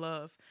that's where my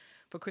love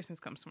for Christmas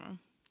comes from.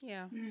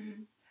 Yeah.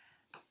 Mm.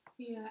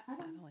 Yeah. I I've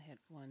don't. only had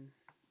one.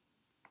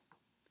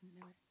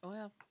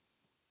 Well,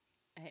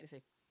 I hate to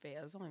say fail.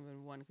 There's only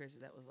been one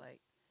Christmas that was like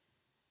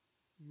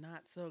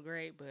not so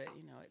great, but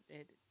you know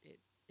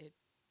it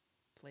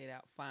played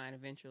out fine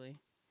eventually.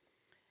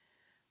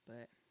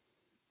 But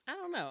I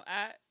don't know.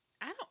 I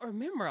don't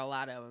remember a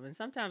lot of them, and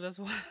sometimes that's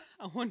why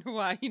I wonder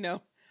why, you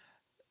know,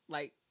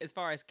 like as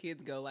far as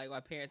kids go, like why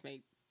parents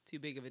make too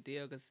big of a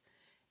deal, because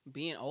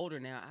being older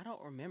now, I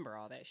don't remember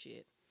all that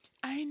shit.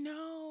 I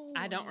know.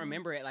 I don't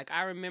remember it. Like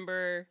I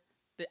remember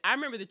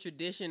the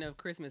tradition of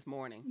Christmas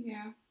morning.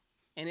 Yeah.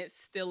 And it's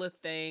still a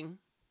thing,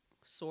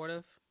 sort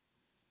of.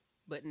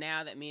 But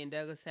now that me and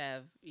Douglas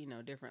have, you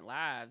know, different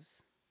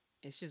lives,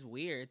 it's just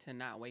weird to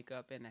not wake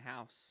up in the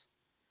house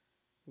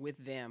with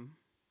them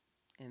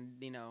and,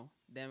 you know,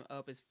 them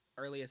up as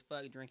early as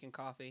fuck drinking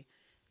coffee,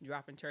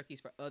 dropping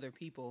turkeys for other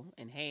people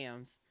and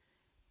hams.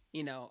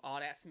 You know, all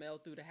that smell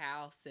through the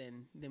house,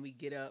 and then we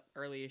get up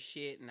early as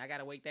shit, and I got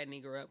to wake that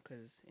nigger up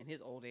because in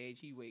his old age,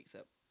 he wakes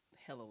up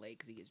hella late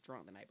because he gets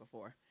drunk the night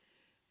before.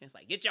 And it's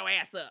like, get your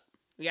ass up.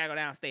 We got to go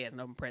downstairs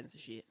and open presents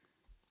and shit.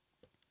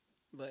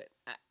 But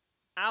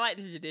I like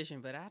the tradition,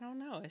 but I don't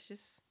know. It's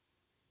just,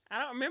 I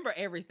don't remember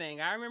everything.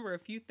 I remember a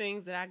few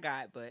things that I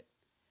got, but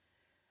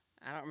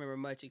I don't remember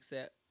much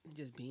except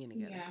just being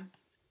together. Yeah.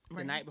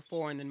 The night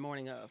before and the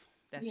morning of.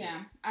 That's it.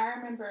 I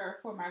remember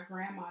before my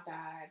grandma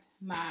died,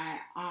 my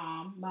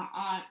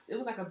aunt, it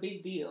was like a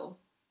big deal.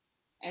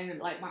 And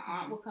like my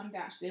aunt would come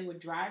down, they would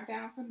drive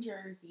down from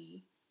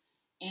Jersey,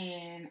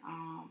 and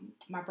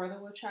my brother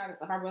was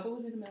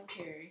in the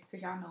military,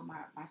 because y'all know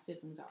my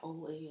siblings are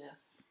old AF.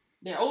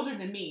 They're older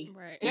than me.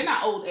 Right. They're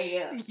not old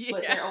AF, Yeah.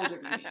 but they're older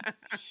than me.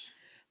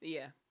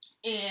 Yeah.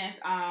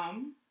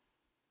 And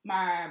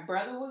my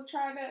brother would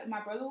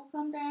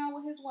come down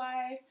with his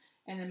wife.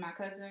 And then my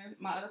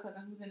other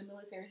cousin who's in the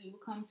military, he would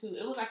come too.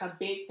 It was like a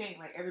big thing.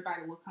 Like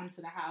everybody would come to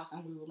the house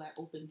and we would like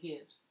open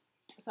gifts.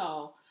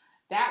 So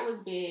that was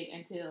big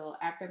until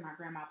after my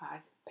grandma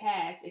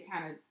passed.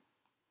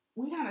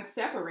 We kind of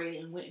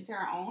separated and went into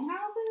our own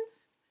houses.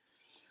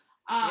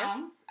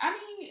 I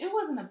mean, it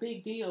wasn't a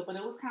big deal, but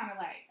it was kind of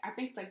like, I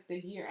think like the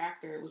year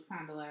after, it was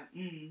kind of like,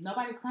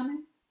 nobody's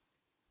coming.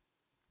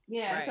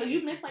 Yeah, Right, so you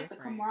it's miss just like the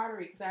different.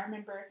 camaraderie, because I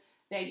remember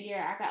that year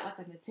I got like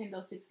a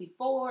Nintendo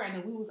 64, and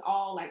then we was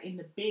all like in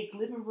the big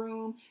living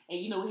room, and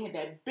you know we had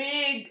that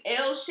big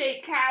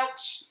L-shaped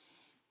couch,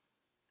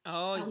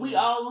 Oh, and we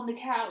all on the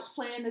couch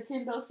playing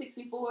Nintendo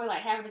 64,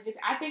 like having a good.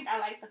 I think I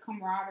like the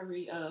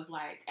camaraderie of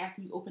like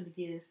after you open the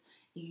gifts,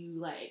 you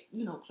like,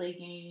 you know, play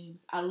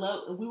games.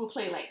 We would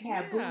play like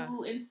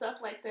Taboo and stuff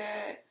like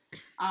that.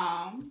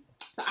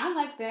 So I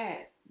like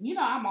that. You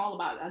know, I'm all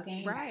about a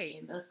game Right.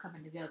 and us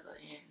coming together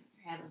and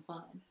having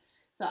fun.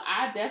 So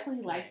I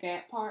definitely like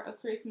that part of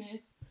Christmas.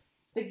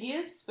 The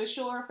gifts, for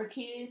sure, for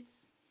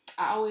kids.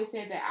 I always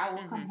said that I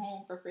will come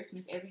home for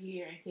Christmas every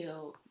year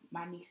until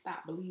my niece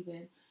stopped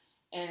believing.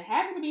 And it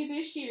happened to be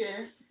this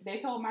year, they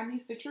told my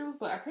niece the truth,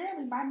 but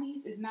apparently my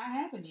niece is not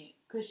having it,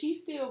 because she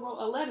still wrote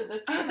a letter to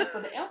Santa for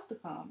the elf to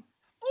come.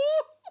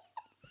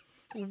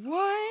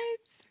 What?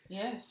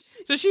 Yes.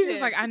 So she's just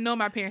Yeah. like, I know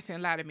my parents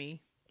didn't lie to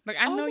me. Like,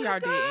 I Oh know my y'all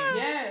God. didn't.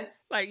 Yes.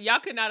 Like,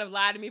 y'all could not have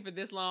lied to me for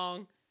this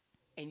long,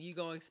 and you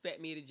gonna expect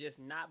me to just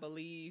not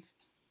believe?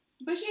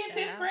 But she in Shout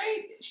fifth out.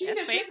 grade. She's That's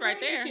in faith fifth right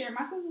grade this there. year.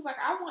 My sister was like,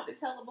 I want to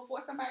tell her before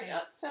somebody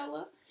else tell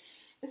her.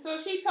 And so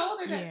she told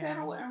her that Yeah.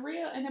 Santa wasn't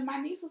real. And then my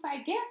niece was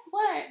like, guess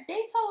what?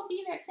 They told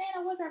me that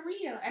Santa wasn't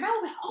real. And I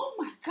was like, oh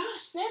my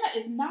gosh, Santa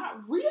is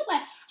not real.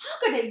 Like, how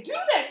could they do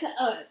that to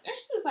us? And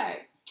she was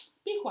like,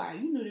 be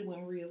quiet. You knew they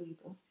weren't real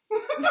either.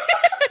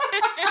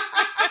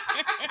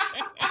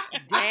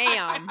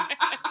 Damn.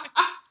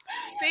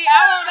 See, I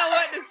don't know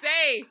what to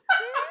say.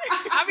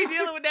 I be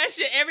dealing with that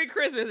shit every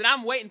Christmas, and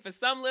I'm waiting for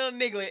some little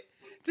niglet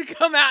to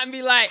come out and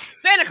be like,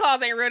 Santa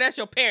Claus ain't real, that's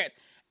your parents.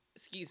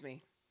 Excuse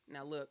me.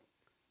 Now look,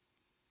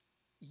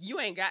 you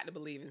ain't got to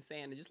believe in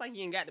Santa, just like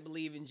you ain't got to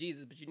believe in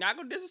Jesus, but you're not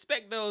gonna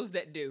disrespect those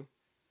that do.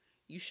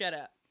 You shut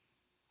up.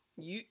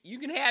 You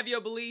can have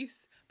your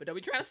beliefs, but don't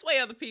be trying to sway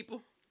other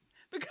people.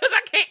 Because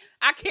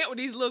I can't with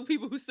these little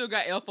people who still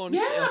got Elf on the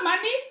shelf. Yeah, my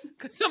niece.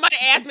 Cause somebody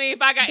asked me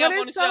if I got Elf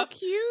on the it's so shelf.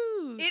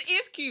 cute. It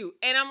is cute,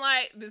 and I'm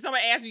like,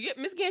 somebody asked me,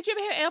 Miss Gant, you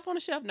ever had Elf on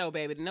the shelf? No,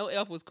 baby, no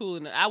Elf was cool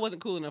enough. I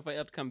wasn't cool enough for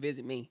Elf to come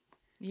visit me.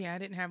 Yeah, I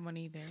didn't have one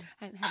either.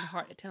 I didn't have the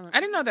heart to tell him.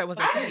 I didn't know that was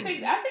a I thing.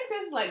 think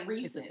that's like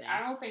recent. thing. I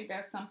don't think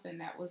that's something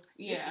that was.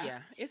 Yeah.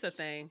 It's a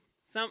thing.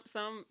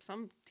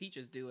 Some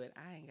teachers do it.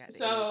 I ain't got that.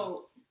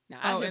 So.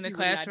 Now, in the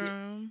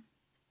classroom.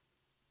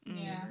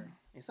 Yeah.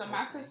 It's So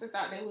my okay. sister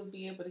thought they would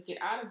be able to get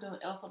out of doing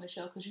Elf on the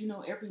Shelf because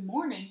every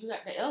morning you got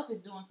the elf is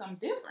doing something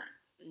different.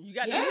 You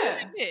got to Yeah. move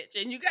that bitch,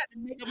 and you got to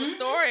make up a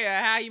story of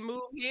how you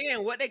move here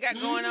and what they got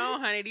going on,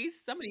 honey.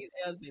 Some of these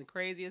elves been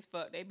crazy as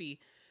fuck. They be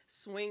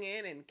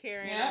swinging and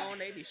carrying on.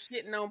 They be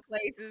shitting on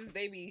places.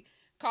 They be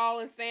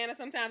calling Santa.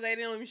 Sometimes they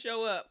don't even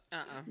show up.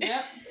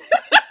 Yep.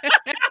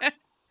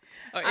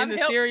 Or I'm in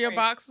the cereal helping.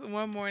 box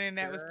one morning,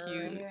 that was Girl.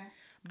 cute. Yeah.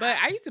 But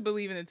I used to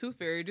believe in the Tooth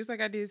Fairy, just like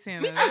I did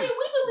Santa. I mean,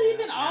 we believe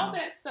in Yeah. all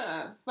that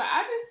stuff, but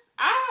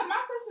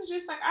my sister's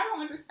just like, I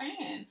don't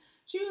understand.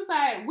 She was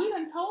like, we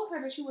done told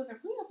her that she wasn't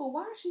real, but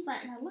why is she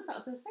writing a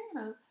letter to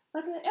Santa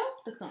for the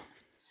elf to come?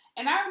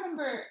 And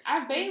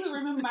I vaguely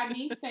remember my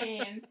niece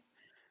saying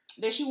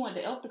that she wanted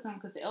the elf to come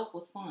because the elf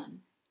was fun.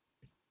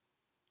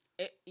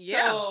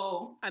 Yeah.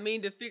 So, I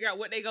mean, to figure out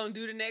what they gonna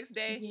do the next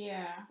day.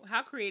 yeah.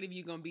 How creative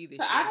you gonna be this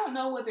So year? I don't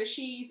know whether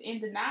she's in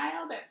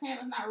denial that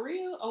Santa's not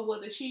real or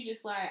whether she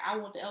just like, I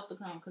want the elf to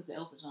come because the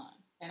elf is fun.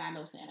 And I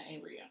know Santa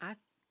ain't real.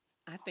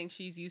 I think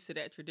she's used to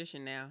that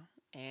tradition now,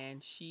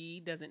 and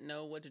she doesn't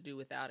know what to do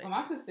without it. Well,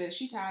 my sister said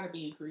she tired of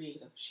being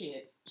creative.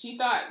 Shit. She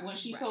thought when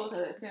she Right. told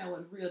her that Santa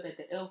wasn't real that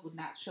the elf would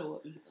not show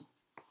up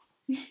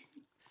either.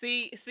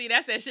 See,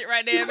 that's that shit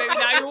right there, baby.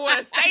 Now you want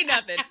to say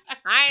nothing.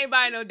 I ain't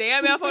buying no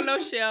damn elf on no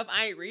shelf.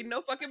 I ain't reading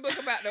no fucking book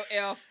about no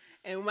elf.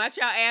 And when my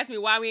child asked me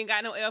why we ain't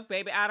got no elf,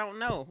 baby, I don't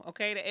know.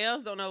 Okay, the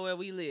elves don't know where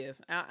we live.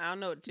 I don't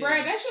know what to tell Bruh,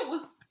 you. that shit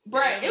was...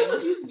 Bruh, it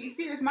was used to be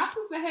serious. My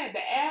sister had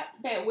the app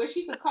that where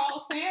she could call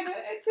Santa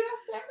and tell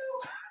Santa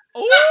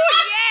Oh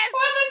yes,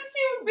 whether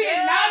she was being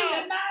Girl.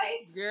 naughty or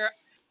nice.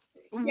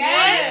 girl.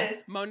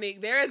 Yes.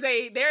 Monique, there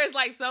is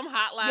like some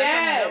hotline,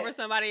 Yes. some number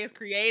somebody has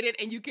created,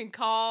 and you can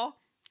call.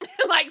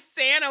 Like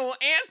Santa will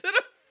answer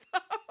the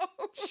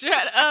phone.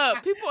 Shut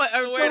up. People are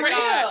Swear to For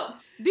God. real.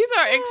 These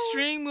are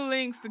extreme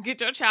links to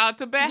get your child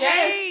to behave.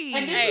 Yes.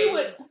 And then Hey, she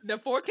would... the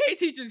 4K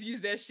teachers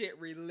use that shit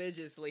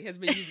religiously. Has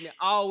been using it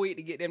all week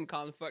to get them to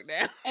calm the fuck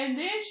down. And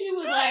then she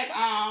would like,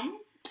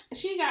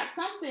 she got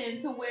something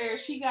to where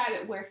she got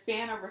it where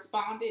Santa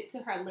responded to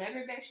her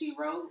letter that she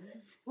wrote.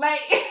 Like,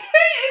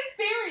 it's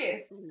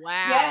serious.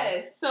 Wow.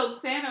 Yes. So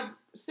Santa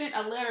sent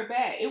a letter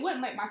back. It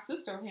wasn't like my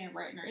sister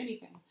handwriting or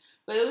anything.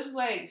 But it was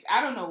like, I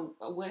don't know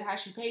how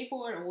she paid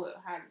for it or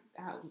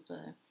how it was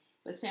done.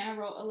 But Santa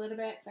wrote a letter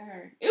back to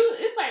her.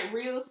 It's like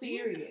real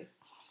serious.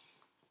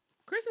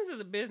 Christmas is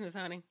a business,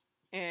 honey.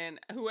 And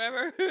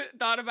whoever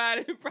thought about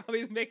it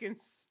probably is making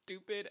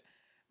stupid,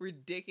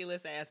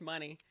 ridiculous ass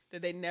money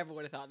that they never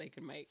would have thought they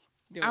could make.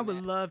 doing I would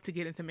that. love to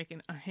get into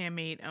making a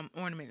handmade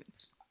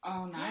ornaments.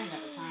 Oh no, I ain't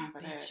got the time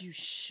for Bet that. you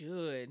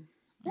should.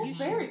 That's You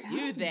very should do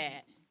time-consuming.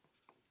 that.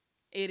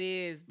 It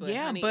is, but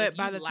yeah, honey, but if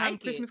by you the time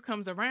like Christmas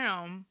comes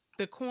around,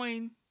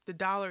 the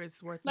dollar is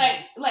worth Like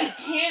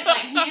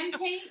hand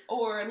paint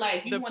or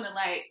like you The- want to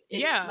like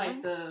yeah.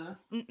 like the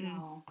Mm-mm.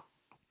 no.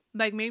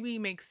 Like maybe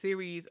make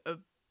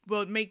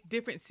make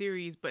different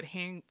series, but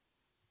hand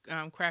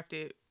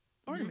crafted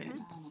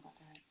ornaments. I don't know about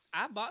that.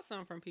 I bought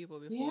some from people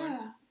before.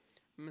 Yeah.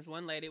 And this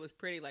one lady, it was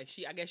pretty. Like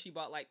I guess she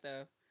bought like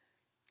I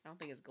don't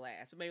think it's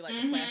glass, but maybe like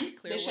Mhm. the plastic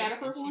clear The ones.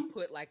 shatterproof And ones?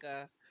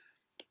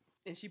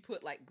 she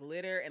put like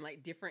glitter and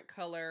like different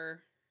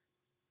color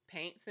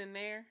paints in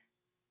there,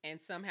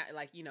 and somehow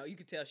like you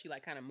could tell she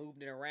like kind of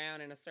moved it around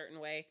in a certain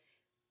way,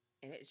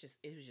 and it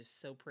was just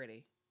so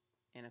pretty.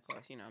 And of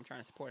course, I'm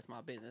trying to support a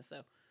small business, so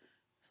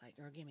it's like,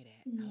 girl, give me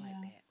that. I like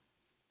Yeah. that.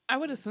 I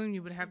would assume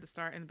you would have to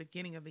start in the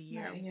beginning of the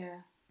year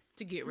Yeah.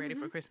 to get ready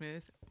for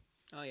Christmas.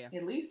 Oh yeah,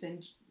 At least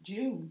in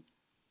June.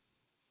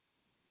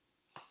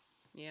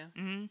 yeah.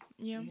 Mm-hmm.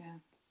 Yeah. Yeah.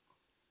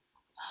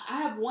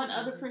 I have one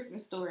other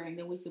Christmas story and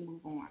then we can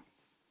move on.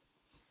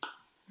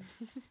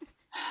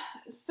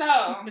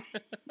 So,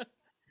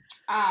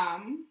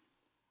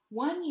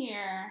 one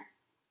year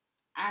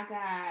I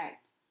got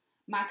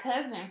my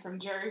cousin from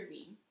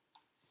Jersey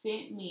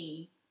sent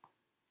me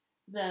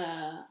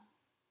the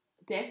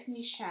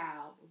Destiny's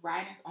Child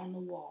Writings on the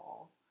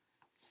Wall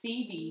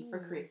CD for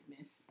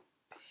Christmas.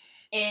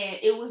 And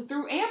it was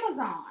through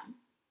Amazon.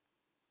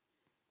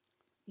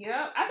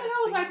 Yep. I think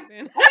I was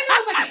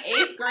like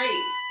in 8th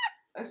grade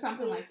or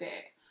something like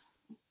that.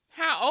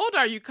 How old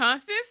are you,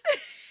 Constance?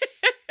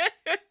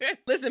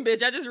 Listen,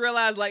 bitch, I just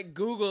realized like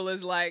Google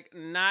is like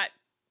not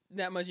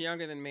that much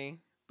younger than me,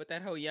 but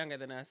that whole younger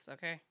than us,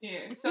 okay?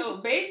 Yeah. So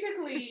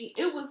basically,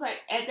 it was like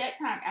at that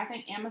time, I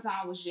think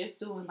Amazon was just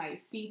doing like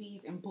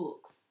CDs and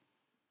books.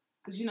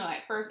 Because, you know,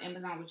 at first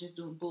Amazon was just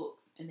doing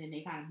books, and then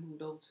they kind of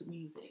moved over to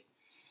music.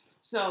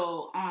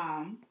 So,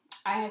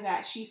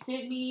 she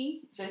sent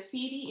me the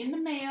CD in the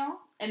mail,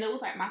 and it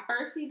was like my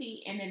first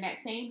CD. And then that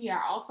same year,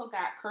 I also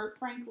got Kirk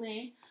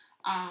Franklin.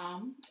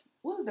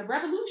 What was the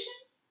Revolution?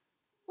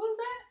 What was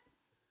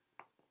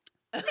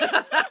that?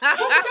 What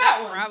was that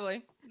one?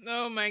 Probably.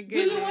 Oh my Do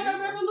goodness. you want a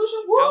Revolution?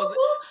 Woo, woo.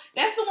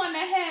 That's the one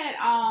that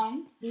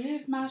had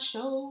here's my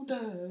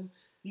shoulder,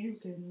 you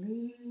can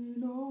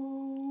lean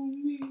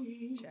on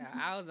me. Yeah,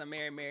 I was a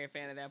Mary Mary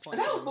fan at that point.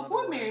 But that was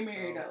before Mary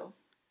Mary though.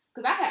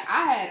 Cause I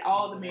had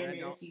all the Mary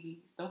Mary CDs.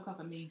 Don't come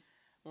for me.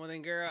 Well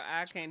then, girl,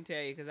 I can't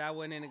tell you because I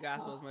wasn't in the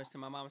gospel as much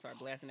till my mama started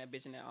blasting that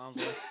bitch in that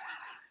envelope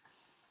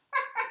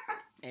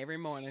every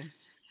morning.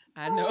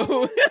 I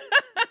know.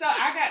 So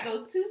I got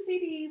those 2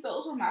 CDs.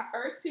 Those were my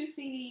first 2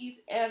 CDs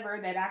ever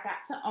that I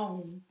got to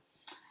own,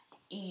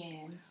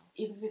 and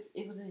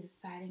it was an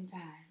exciting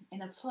time.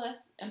 And plus,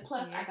 yes,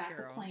 I got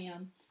girl. to play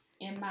them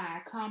in my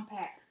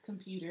compact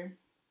computer.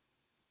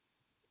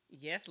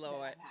 Yes,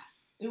 Lord.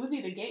 It was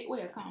either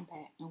Gateway or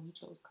Compact, and we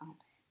chose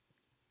Compact.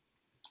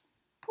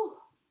 Whew.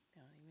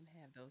 They don't even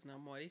have those no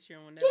more. These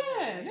children will never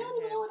Yeah, have they don't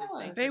even know what the that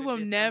was. thing They for the will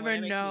disc no never more.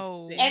 That makes me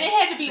know. sick. And it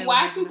had to be They will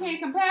never Y2K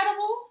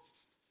compatible.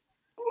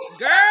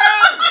 Girl!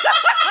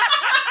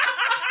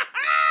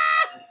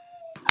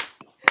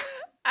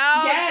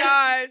 Oh, Yes.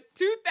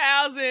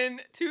 God.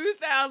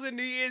 2000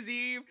 New Year's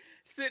Eve,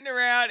 sitting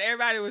around.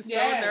 Everybody was so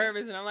Yes.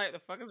 nervous. And I'm like, the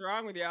fuck is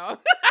wrong with y'all?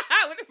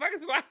 What the fuck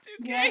is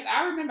Y2K? Yes,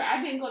 I remember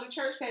I didn't go to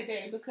church that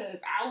day because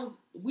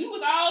we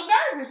was all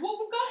nervous. What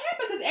was going to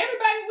happen? Because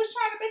everybody was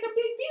trying to make a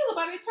big deal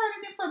about it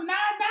turning it from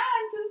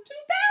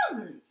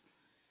 99 to 2000s.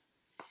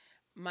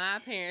 My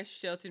parents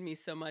sheltered me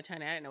so much,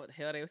 honey. I didn't know what the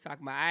hell they was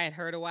talking about. I had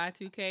heard of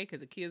Y2K because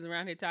the kids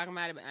around here talking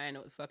about it, but I didn't know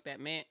what the fuck that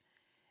meant.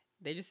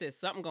 They just said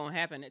something gonna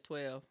happen at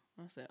 12.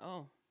 I said,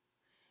 oh.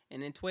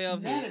 And then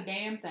 12 Not hit. a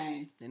damn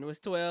thing. Then it was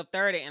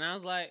 12:30, and I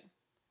was like,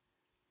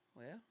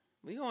 well,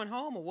 we going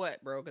home or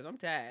what, bro? Because I'm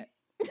tired.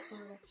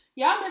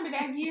 Y'all remember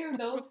that year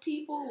those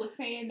people was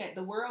saying that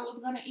the world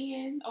was going to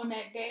end on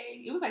that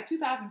day? It was like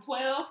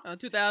 2012. Oh,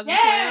 2012?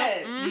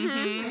 Yes. Mm-hmm.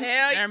 Mhm.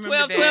 Hell, I remember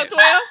 12, that. 12,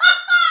 12.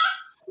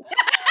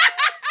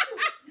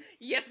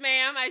 Yes,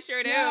 ma'am. I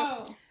sure do.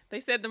 Yo. They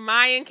said the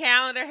Mayan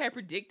calendar had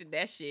predicted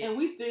that shit. And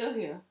we still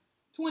here.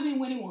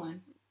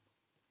 2021.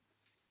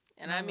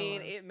 And I My mean,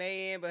 Lord. it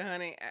may end, but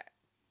honey,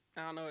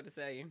 I don't know what to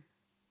tell you.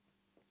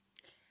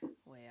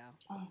 Well,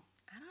 Oh.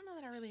 I don't know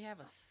that I really have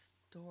a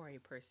story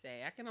per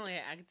se. I can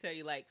tell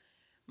you like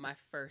my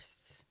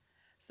firsts.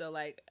 So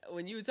like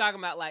when you were talking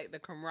about like the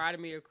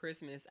camaraderie of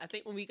Christmas, I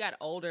think when we got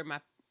older,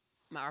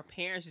 our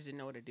parents just didn't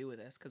know what to do with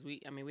us because we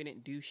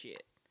didn't do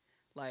shit.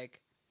 Like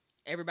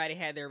everybody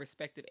had their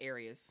respective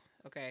areas,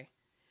 okay?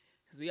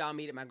 Because we all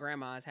meet at my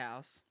grandma's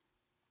house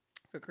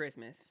for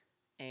Christmas.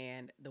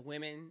 And the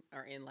women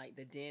are in like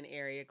the den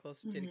area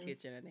closer to the Mhm.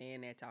 kitchen, and they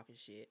in there talking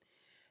shit.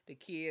 The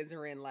kids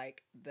are in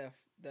like the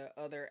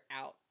other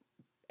out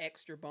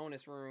extra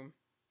bonus room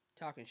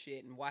talking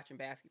shit and watching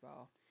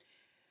basketball.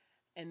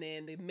 And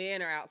then the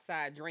men are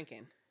outside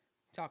drinking,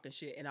 talking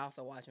shit, and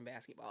also watching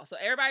basketball. So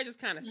everybody just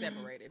kind of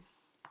separated.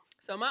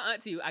 So my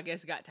auntie, I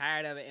guess, got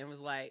tired of it and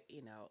was like,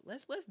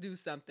 let's do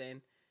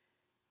something.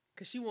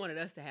 Because she wanted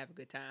us to have a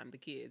good time, the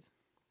kids.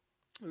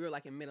 We were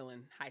like in middle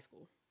and high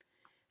school.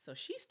 So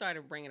she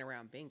started bringing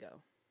around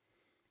bingo.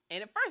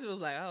 And at first it was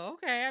like, oh,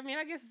 okay. I mean,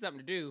 I guess it's something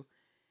to do.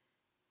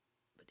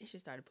 But then she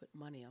started putting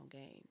money on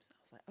games. I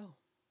was like, oh,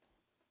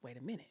 wait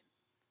a minute.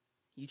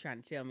 You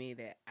trying to tell me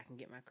that I can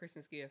get my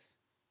Christmas gifts,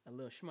 a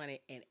little shmoney,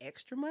 and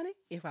extra money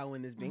if I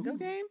win this bingo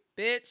game?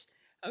 Bitch.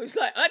 I was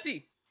like,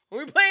 auntie,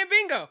 we playing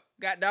bingo.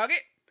 God dog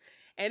it.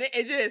 And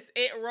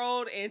it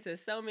rolled into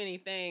so many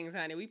things,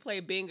 honey. We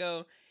played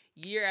bingo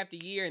year after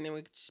year. And then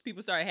when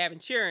people started having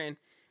cheering,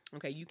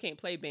 okay, you can't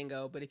play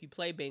bingo, but if you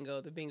play bingo,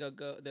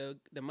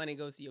 the money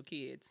goes to your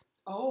kids,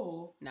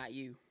 Oh. not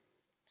you.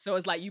 So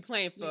it's like you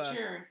playing for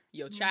Sure.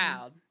 your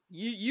child.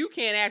 You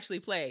can't actually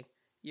play.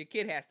 Your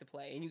kid has to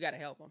play, and you got to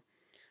help them.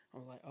 I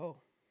was like, oh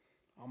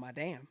my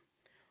damn.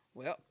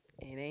 Well,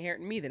 it ain't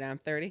hurting me that I'm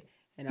 30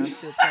 and I'm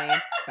still playing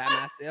by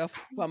myself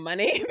for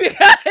money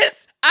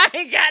because I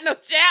ain't got no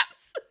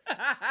chaps.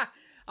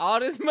 All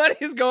this money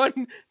is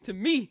going to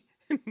me.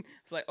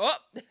 It's like, oh.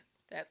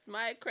 That's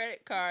my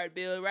credit card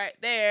bill right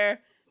there.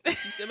 Thank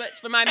you so much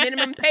for my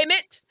minimum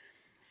payment.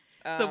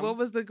 So what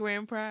was the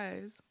grand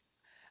prize?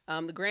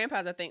 The grand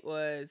prize, I think,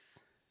 was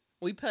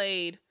we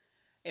played.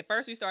 At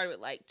first, we started with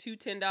like two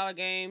 $10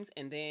 games,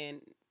 and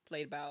then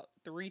played about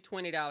three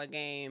 $20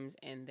 games,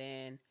 and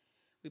then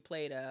we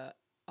played a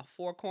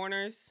Four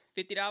Corners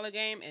 $50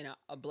 game and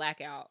a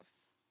blackout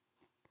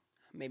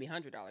maybe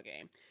 $100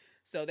 game.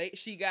 So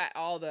she got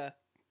all the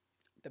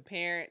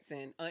parents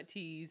and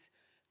aunties,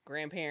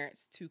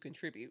 grandparents to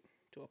contribute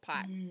to a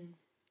pot,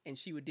 and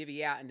she would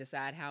divvy out and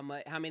decide how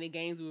many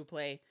games we would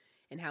play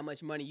and how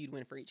much money you'd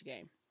win for each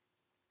game.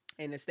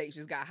 And the stakes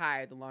just got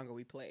higher the longer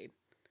we played.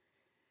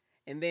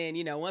 And then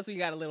once we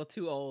got a little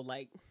too old,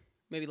 like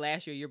maybe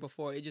last year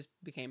before, it just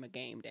became a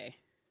game day.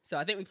 So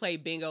I think we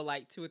played bingo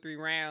like 2 or 3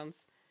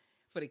 rounds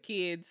for the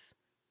kids,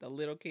 the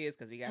little kids,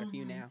 because we got a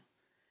few now.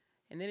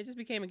 And then it just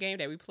became a game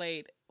that we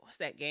played. What's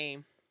that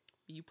game?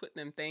 You put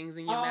them things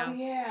in your mouth. Oh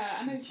yeah,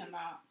 I know what you're talking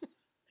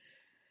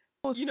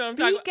about. You know what I'm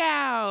talking Speak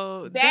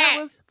Out. That- That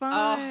was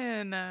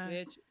fun.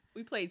 Bitch.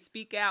 We played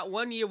Speak Out.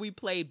 One year we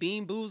played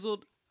Bean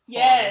Boozled.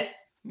 Yes,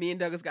 Me and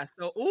Douglas got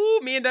so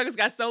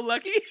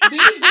lucky. Bean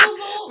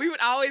Boozled We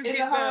would always is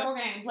get a horrible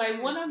game.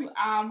 Like one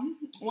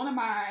of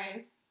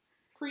my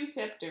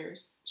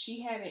preceptors,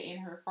 she had it in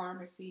her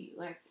pharmacy,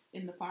 like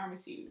in the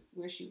pharmacy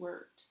where she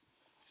worked.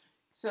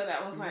 So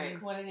that was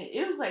like what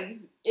it was like,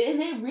 and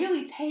it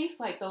really tastes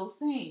like those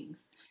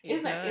things.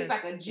 It's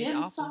like a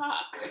gym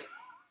sock.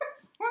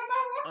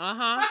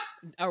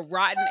 A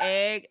rotten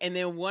egg, and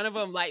then one of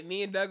them, like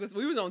me and Douglas,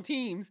 we was on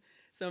teams,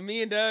 so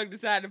me and Doug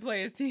decided to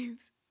play as teams,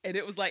 and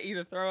it was like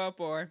either throw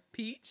up or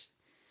peach.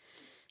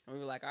 And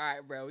we were like, all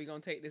right, bro, we gonna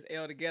take this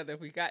L together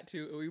if we got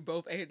to. And we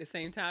both ate at the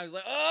same time. It was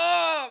like,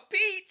 oh,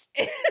 peach.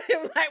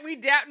 It was like we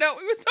dapped up.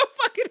 We were so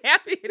fucking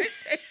happy, and it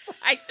tastes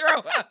like throw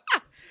up.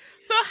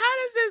 So how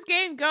does this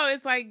game go?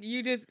 It's like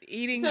you just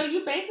eating So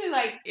you basically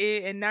like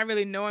it and not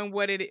really knowing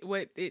what it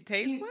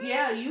tastes like?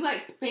 Yeah, you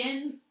like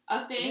spin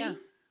a thing. Yeah.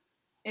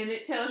 And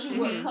it tells you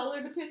what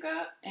color to pick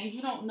up, and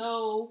you don't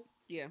know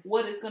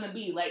what it's going to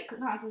be. Like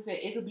Constance said,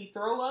 it could be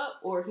throw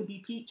up or it could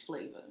be peach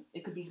flavor.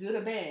 It could be good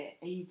or bad,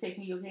 and you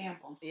taking your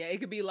gamble. Yeah,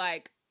 it could be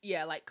like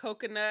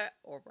coconut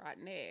or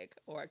rotten egg,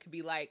 or it could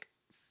be like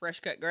fresh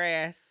cut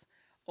grass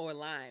or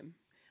lime.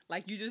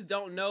 Like you just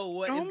don't know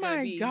what it's going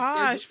to be. Oh my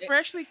gosh,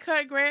 freshly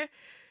cut grass.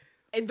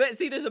 But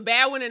see, there's a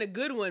bad one and a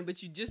good one,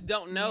 but you just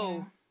don't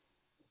know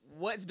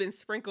what's been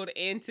sprinkled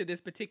into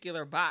this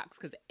particular box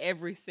because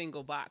every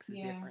single box is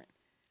different.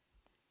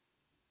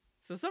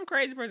 So some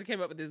crazy person came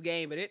up with this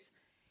game, but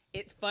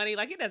it's funny.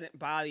 Like, it doesn't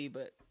bother you,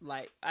 but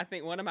like I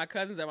think one of my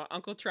cousins and my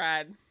uncle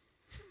tried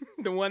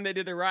the one that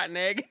did the rotten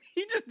egg.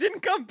 He just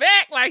didn't come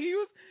back. Like he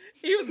was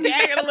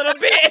gagging a little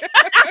bit.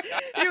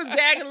 He was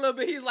gagging a little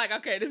bit. He's like,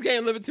 okay, this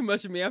game a little bit too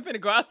much for me. I'm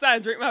finna go outside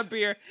and drink my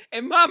beer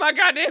and mind my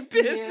goddamn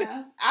business.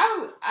 Yeah,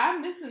 I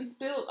missed and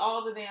spilled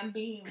all the damn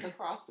beans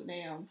across the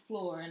damn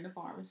floor in the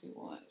pharmacy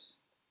once.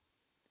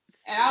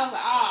 And I was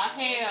like, oh,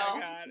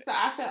 hell. So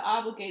I felt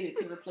obligated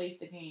to replace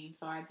the game.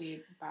 So I did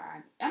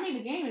buy. I mean,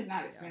 the game is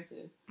not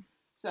expensive.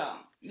 So,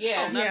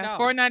 yeah.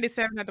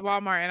 $4.97 at the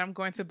Walmart, and I'm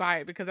going to buy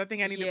it because I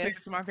think I need to play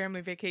this for my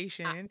family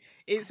vacation.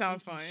 It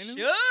sounds fun. Should.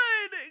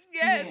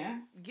 Yes. Yeah.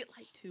 Get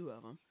like 2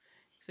 of them.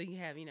 So you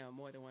have,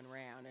 more than one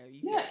round.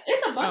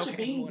 It's a bunch of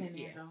beans in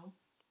there, though.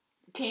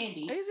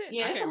 Candies. Is it?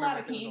 Yeah, it's a lot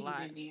of candies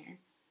in there.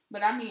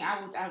 But I mean,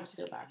 I would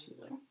still buy 2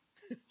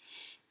 though.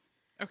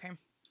 Okay.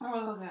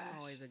 Oh gosh.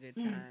 Always a good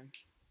time.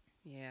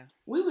 Yeah.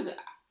 We would.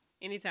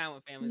 Anytime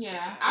with family.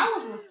 Yeah,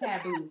 ours was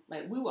Taboo.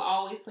 Like we would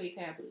always play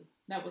Taboo.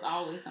 That was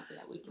always something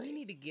that we played. We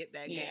need to get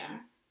that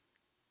game.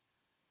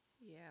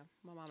 Yeah,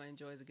 my mama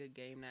enjoys a good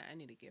game night. I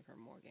need to give her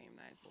more game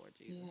nights, Lord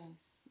Jesus.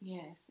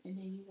 Yes. And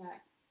then you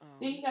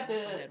got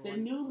the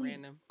newly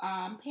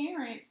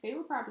parents. They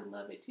would probably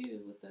love it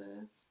too. With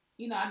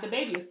the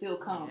baby will still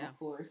come, of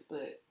course,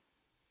 but.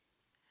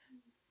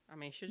 I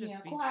mean, she'll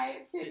just be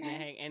quiet, sitting there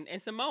hanging.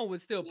 And Simone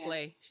would still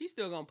play. She's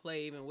still gonna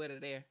play even with her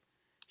there.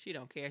 She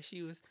don't care.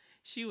 She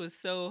was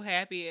so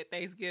happy at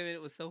Thanksgiving.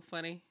 It was so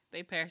funny.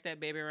 They passed that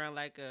baby around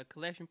like a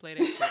collection plate.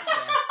 She was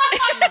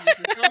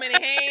in so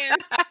many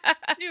hands.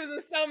 She was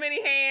in so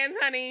many hands,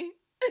 honey.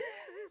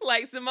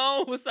 Like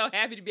Simone was so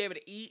happy to be able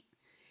to eat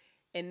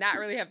and not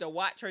really have to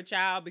watch her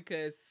child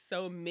because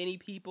so many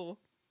people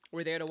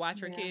were there to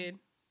watch her kid.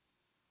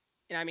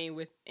 And I mean,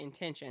 with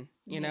intention,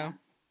 you know.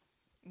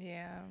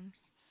 Yeah.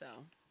 So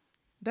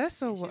that's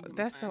so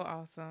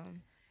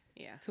awesome.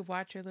 Yeah. To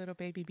watch your little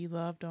baby be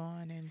loved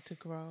on and to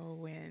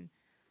grow and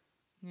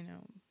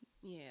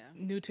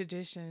new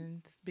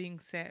traditions being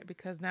set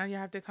because now you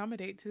have to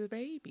accommodate to the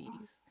babies.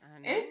 I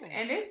know.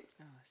 It's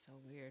so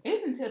weird.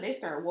 It's until they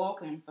start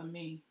walking for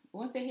me.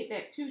 Once they hit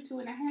that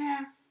 2.5,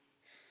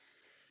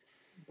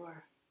 boy.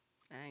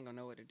 I ain't gonna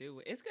know what to do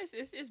with it.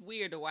 It's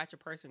weird to watch a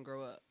person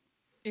grow up.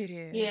 It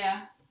is.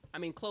 Yeah. I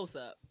mean, close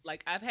up.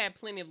 Like I've had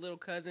plenty of little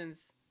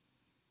cousins,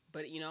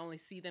 but only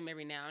see them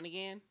every now and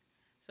again.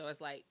 So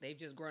it's like they've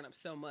just grown up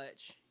so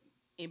much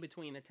in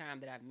between the time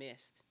that I've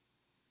missed.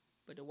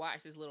 But to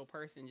watch this little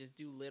person just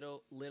do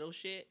little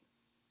shit,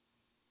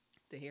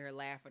 to hear her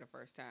laugh for the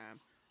first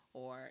time,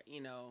 or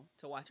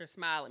to watch her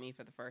smile at me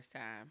for the first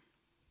time,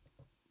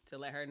 to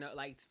let her know,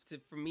 like,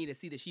 for me to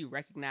see that she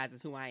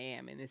recognizes who I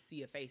am and to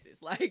see her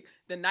faces. Like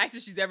the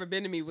nicest she's ever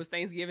been to me was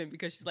Thanksgiving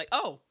because she's like,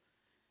 "Oh,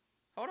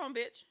 hold on,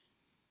 bitch,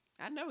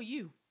 I know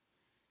you.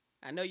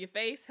 I know your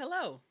face.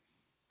 Hello,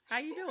 how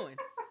you doing?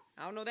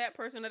 I don't know that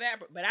person or that,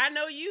 but I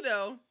know you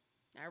though.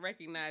 I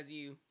recognize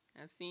you.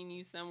 I've seen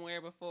you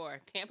somewhere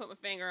before. Can't put my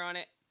finger on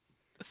it.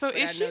 So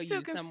is she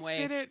still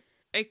considered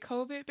a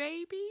COVID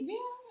baby? Yeah,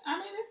 I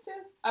mean it's still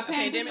a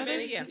pandemic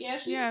baby. Yeah,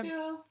 she's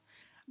still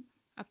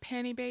a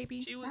penny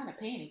baby. She was not a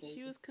penny baby.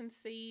 She was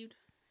conceived.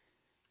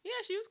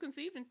 Yeah, she was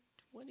conceived in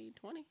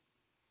 2020,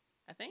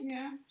 I think.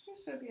 Yeah, she'll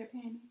still be a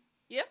penny.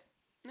 Yep.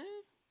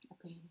 A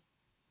penny.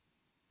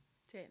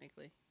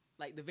 Technically.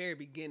 like the very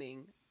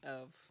beginning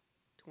of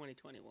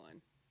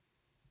 2021.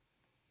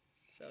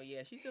 So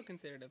yeah, she's still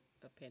considered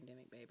a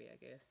pandemic baby, I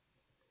guess.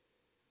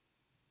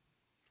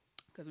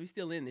 Because we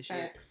still in this shit.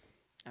 Facts.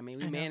 I mean,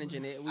 we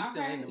managing it. We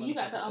still in the You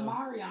got the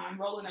motherfucker, so- Omarion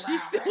rolling around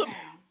She's still right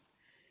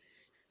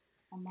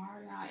now.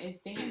 Omarion is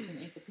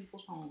dancing into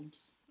people's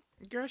homes.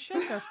 Girl, shut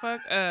the fuck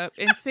up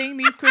and sing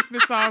these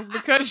Christmas songs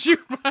because you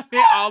run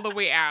it all the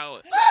way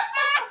out.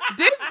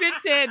 This bitch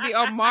said the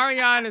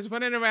Omarion is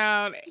running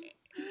around.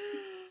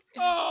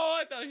 Oh,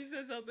 I thought she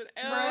said something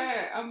else.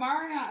 Bruh,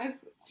 Omarion is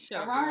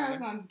Shut up, Omarion's Mariah.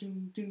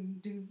 going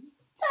do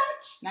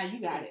touch. Now you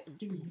got it.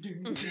 Do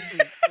touch.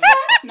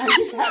 Now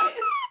you got it.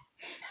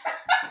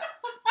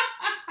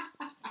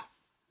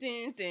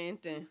 Dun, dun,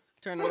 dun.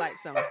 Turn the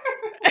lights on.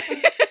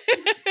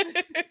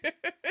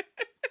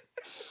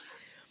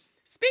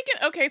 Speaking,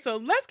 okay, so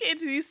let's get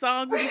into these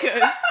songs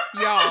because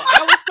y'all,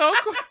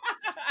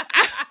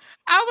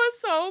 I was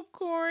so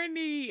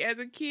corny as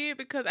a kid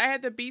because I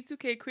had the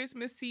B2K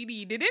Christmas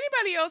CD. Did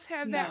anybody else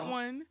have that No.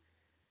 one?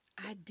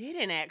 I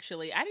didn't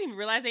actually. I didn't even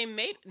realize they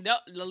made. No,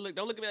 look,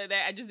 don't look at me like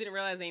that. I just didn't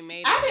realize they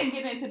made. I it. didn't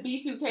get into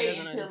B2K It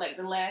doesn't until end. like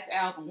the last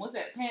album. What's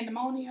that?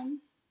 Pandemonium.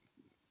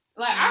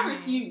 Like I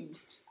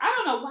refused. I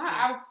don't know why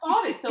I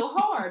fought it so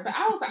hard, but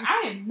I was like,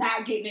 I am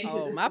not getting into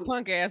Oh, this. my movie.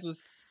 punk ass was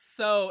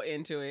so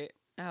into it.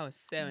 I was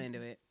so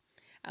into it.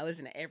 I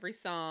listened to every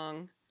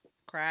song,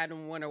 cried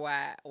and wonder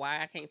why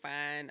I can't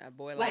find a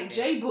boy like that.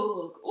 J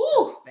Boog.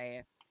 Ooh,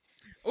 Sad.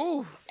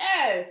 Ooh,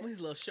 yes. He's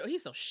a little short.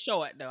 He's so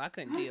short though. I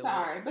couldn't I'm deal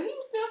sorry, but he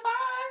was still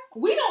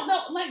fine. We don't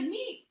know, like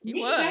me He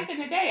me was. back in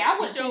the day, I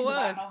wasn't sure thinking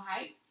was. about no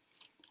height.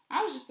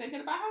 I was just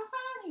thinking about how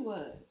fine he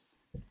was.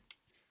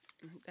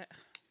 with it.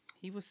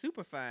 He was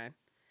super fine.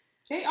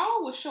 They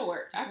all were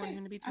short. Just I wanted think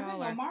him to be I think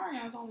taller.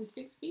 Omarion's only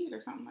 6 feet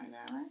or something like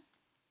that, right?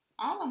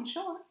 All of them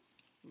short.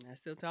 That's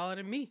still taller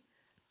than me.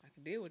 I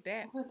can deal with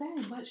that. But that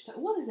ain't much.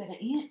 What is that? An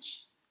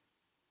inch?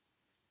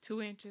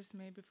 2 inches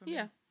maybe for me.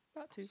 Yeah,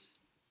 about 2.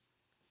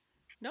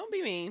 Don't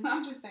be mean.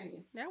 I'm just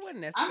saying. That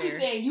wasn't necessary. I'm just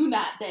saying you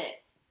not that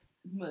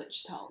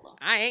much taller.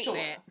 I ain't Sure.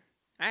 that.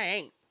 I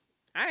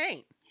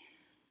ain't.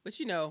 But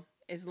you know,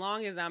 as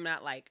long as I'm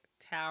not like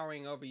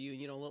towering over you and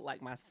you don't look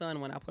like my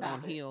son when I put Stop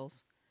on it.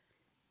 heels,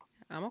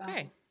 I'm Stop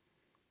okay. it.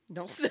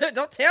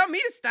 Don't tell me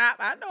to stop.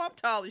 I know I'm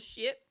tall as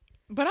shit.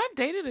 But I've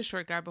dated a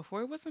short guy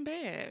before. It wasn't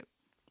bad.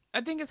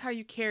 I think it's how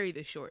you carry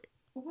the short.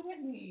 What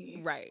that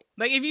mean? Right.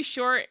 Like if you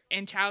short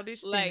and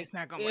childish, then Like it's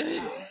not gonna work.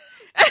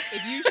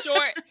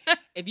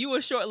 if you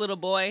a short little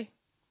boy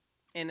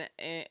and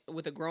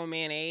with a grown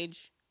man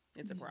age,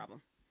 it's a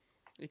problem.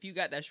 If you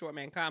got that short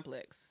man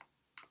complex,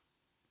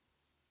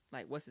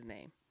 like what's his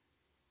name?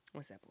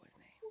 What's that boy's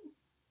name?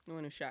 The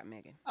one who shot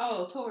Megan.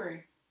 Oh,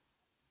 Tori.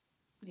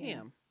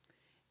 Him.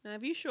 Now,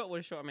 if you short with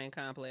a short man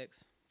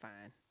complex,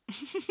 fine.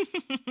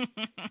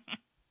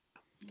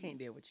 Can't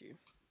deal with you.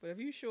 But if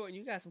you short and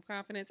you got some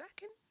confidence, I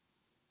can.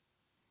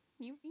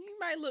 You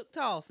might look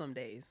tall some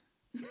days.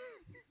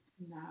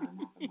 Nah,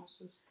 not for my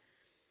sister.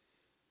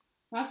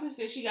 My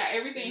sister, she got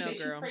everything No, that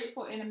girl. she prayed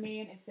for in a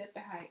man except the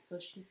height. So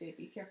she said,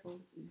 be careful,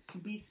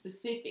 be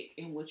specific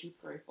in what you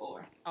pray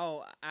for.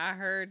 Oh, I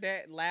heard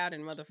that loud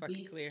and Be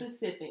motherfucking clear.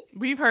 specific.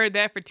 We've heard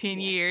that for 10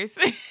 Yes. years.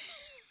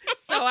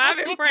 So I've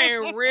been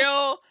praying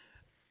real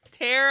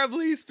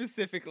terribly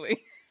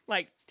specifically.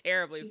 Like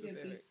terribly She can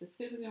be specific.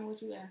 specific in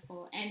what you ask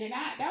for. And then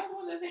that was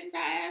one of the things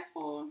I asked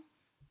for.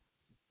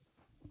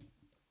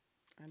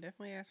 I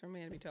definitely asked for a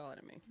man to be taller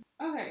than me.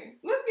 Okay,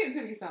 let's get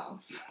into these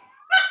songs.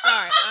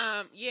 Sorry.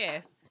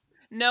 Yes.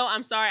 No,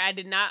 I'm sorry. I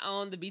did not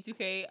own the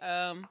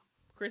B2K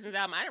Christmas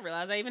album. I didn't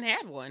realize I even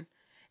had one.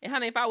 And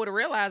honey, if I would have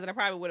realized it, I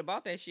probably would have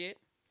bought that shit.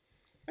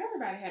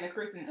 Everybody had a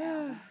Christmas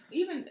album.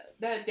 Even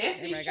the Destiny's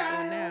Everybody got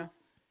one now. Child.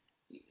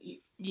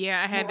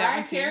 Yeah, I had that Mariah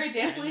one too. Carey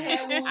definitely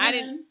had one. I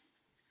didn't-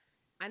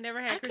 I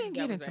never had I Christmas couldn't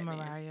get albums into back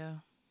then. Mariah.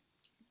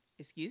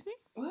 Excuse me?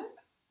 What?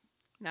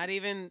 Not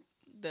even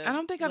the. I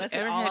don't think I've Less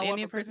Than ever All had I Want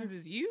any for Christmas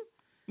is you.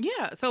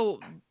 Yeah, so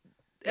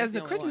That's as the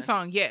a only Christmas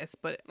one. song, yes,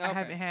 but I Okay.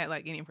 haven't had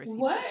like any Christmas.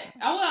 What?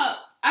 Oh, well,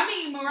 I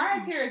mean,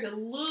 Mariah Carey is a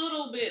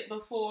little bit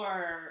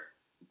before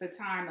the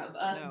time of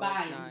us No, it's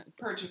buying, not.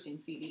 purchasing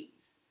CDs.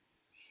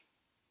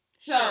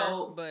 Sure,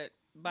 So, but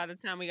by the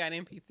time we got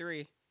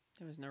MP3,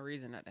 there was no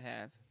reason not to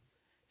have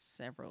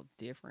several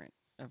different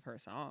of her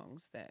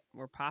songs that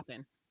were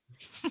popping.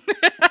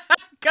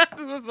 Gus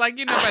was like,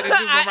 you know, about to do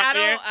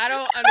Mariah. I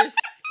don't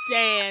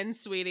understand,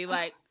 sweetie.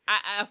 Like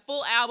a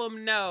full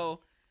album, no,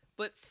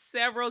 but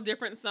several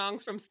different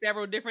songs from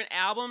several different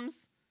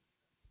albums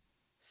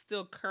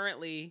still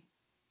currently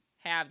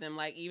have them.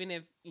 Like even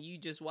if you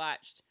just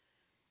watched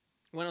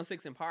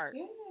 106 in Park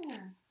yeah.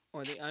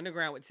 or The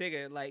Underground with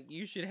Tigger, like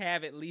you should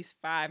have at least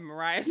 5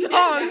 Mariah You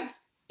definitely songs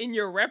in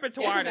your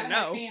repertoire to Definitely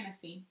gotta have know.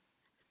 Fantasy.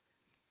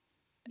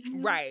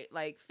 Mhm. Right,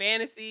 like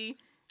Fantasy.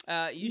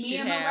 You Me should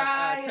and have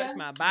Mariah, Touch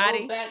My Body,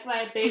 Roll Back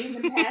Like Babies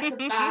and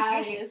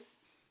Pacifiers.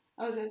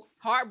 I was just,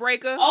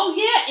 Heartbreaker. oh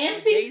yeah,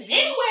 MC Jay-Z.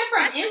 anywhere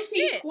from That's the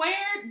MC shit.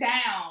 Squared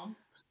down.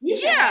 You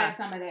should Yeah. have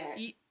some of that.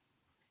 Y-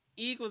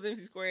 E equals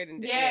MC squared.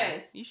 And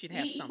Yes. you should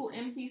have E equal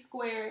something. MC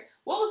squared.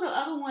 What was the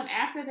other one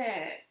after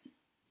that?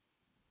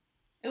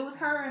 It was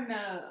her in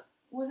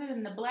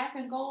the black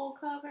and gold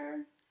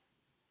cover?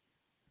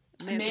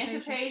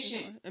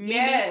 Emancipation. Mimi?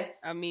 Yes.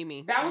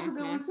 Mimi. That was a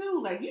good one too.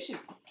 Like, you should.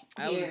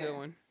 That was a good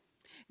one.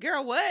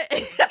 Girl, what?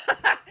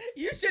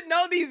 You should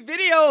know these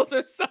videos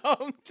or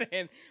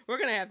something. We're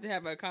going to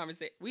have a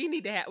conversation. We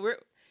need to have,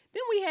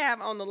 didn't we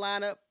have on the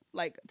lineup,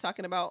 like,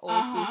 talking about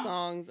old school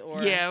songs?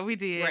 Or Yeah, we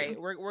did. Right.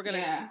 We're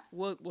going to,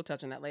 we'll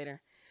touch on that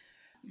later.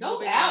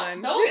 Those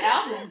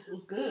albums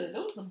was good.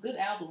 Those were some good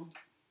albums.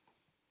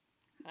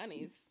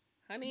 Honeys.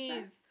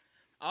 Okay.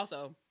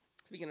 Also,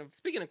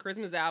 speaking of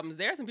Christmas albums,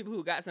 there are some people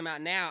who got some out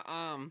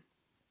now.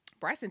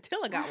 Bryson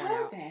Tiller got one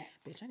out.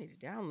 Bitch, I need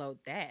to download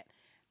that.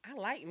 I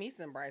like me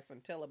some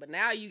Bryson Tiller, but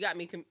now you got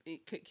me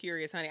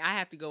curious, honey. I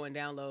have to go and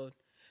download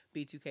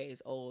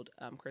B2K's old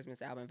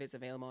Christmas album if it's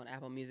available on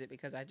Apple Music,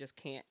 because I just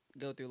can't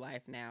go through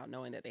life now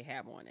knowing that they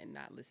have one and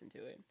not listen to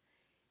it,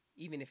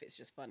 even if it's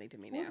just funny to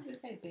me now. What does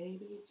it say,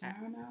 baby?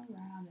 Turn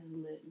around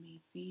and let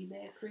me see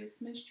that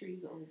Christmas tree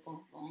go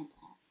bump, bump,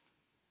 bump.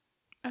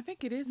 I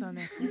think it is on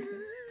that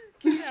season.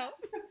 Get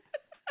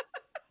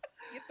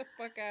the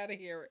fuck out of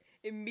here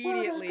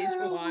immediately,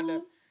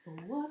 Jawanda.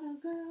 What a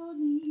girl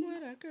needs.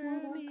 What a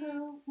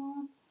girl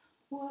wants.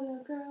 What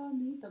a girl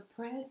needs. A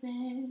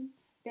present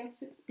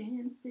that's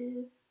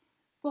expensive.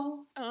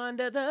 For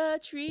under the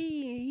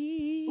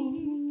tree.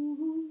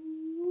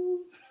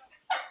 Ooh.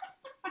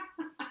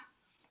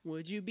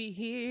 Would you be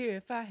here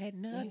if I had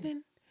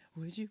nothing? Yeah.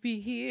 Would you be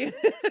here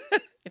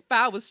if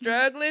I was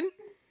struggling?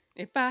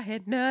 If I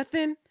had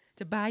nothing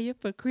to buy you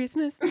for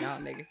Christmas? No,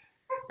 nigga.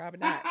 Probably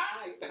not.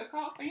 You better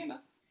call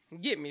Santa.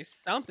 Get me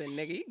something,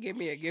 nigga. You give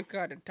me a gift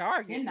card to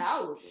Target.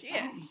 $10. Shit.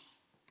 $5.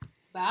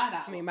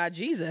 I mean, my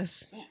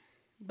Jesus. Yeah.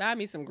 Buy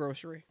me some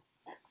grocery.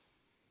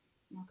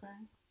 Okay.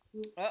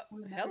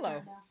 We'll hello.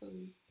 turn down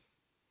food.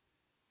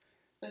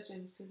 Especially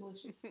if it's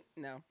delicious.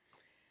 No.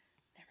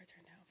 Never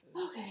turn down food.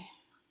 Okay.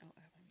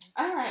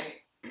 All right.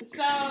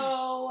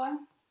 So,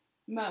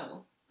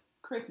 Mo,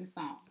 Christmas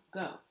song.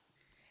 Go.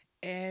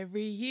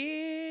 Every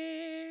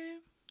year,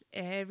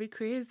 every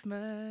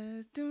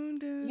Christmas. Doom,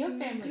 doom, Your doom,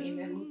 family in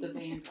doom. that Luther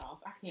Vandross.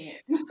 I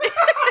can't.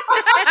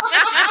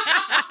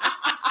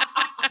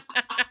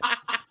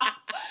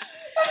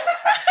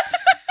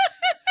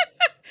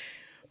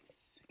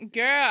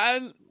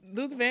 Girl,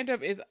 Luther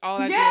Vandross is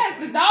all I Yes,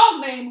 the dog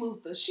named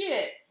Luther.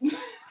 Shit.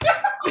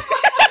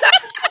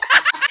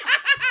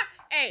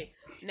 Hey,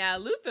 now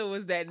Luther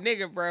was that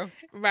nigga, bro.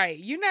 Right.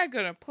 You're not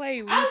going to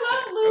play Luther. I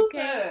love Luther.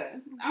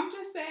 Okay? I'm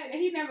just saying that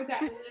he never got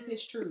to live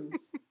his truth.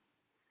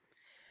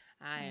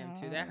 I am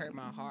too. That hurt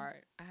my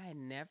heart. I had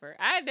never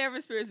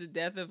experienced the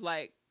death of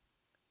like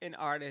an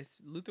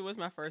artist. Luther was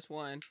my first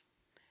one.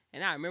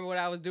 And I remember what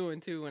I was doing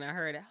too when I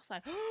heard it. I was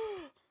like,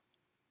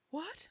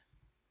 what?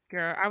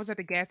 Girl, I was at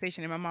the gas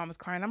station and my mom was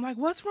crying. I'm like,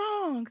 what's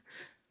wrong?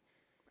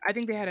 I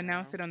think they had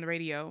announced it on the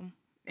radio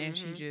and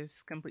she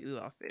just completely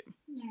lost it.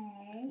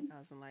 I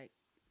was in like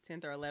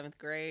 10th or 11th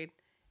grade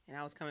and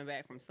I was coming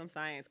back from some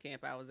science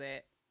camp I was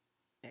at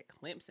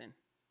Clemson.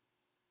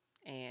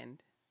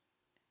 And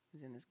I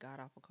was in this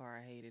god-awful car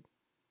I hated.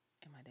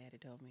 And my dad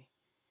had told me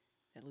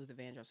that Luther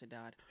Vandross had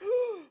died.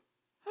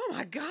 Oh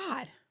my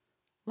God.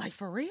 Like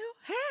for real?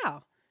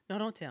 How? No,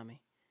 don't tell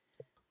me.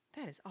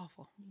 That is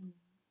awful.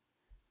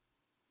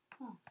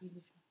 Oh,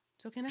 beautiful.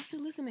 So can I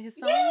still listen to his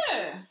songs?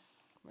 Yeah.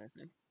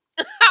 Listen.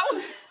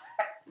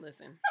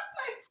 Listen.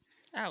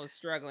 I was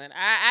struggling.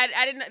 I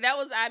didn't. That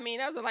was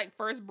like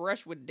first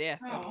brush with death.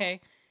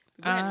 Okay,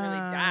 people hadn't really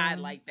died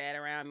like that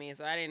around me,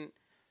 so I didn't.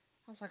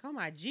 I was like, oh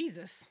my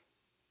Jesus.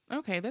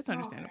 Okay, that's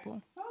understandable.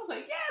 Okay. I was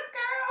like, yes,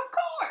 girl, of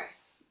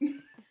course.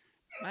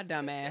 My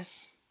dumb ass.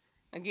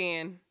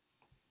 Again,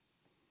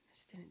 I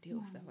just didn't deal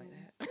with stuff like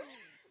that.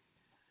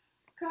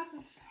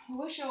 Cause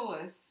what's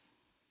yours?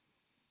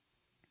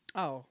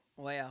 Oh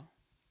well,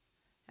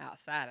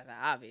 outside of the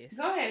obvious.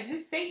 Go ahead,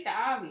 just state the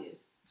obvious.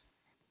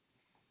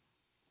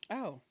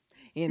 Oh,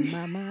 in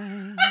my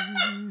mind.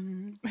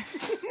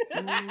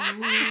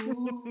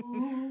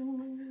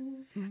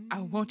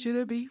 I want you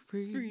to be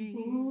free.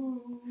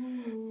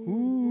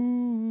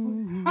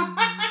 Ooh.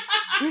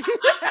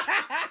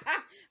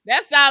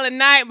 That's Silent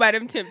Night by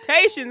them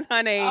Temptations,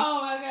 honey.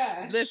 Oh my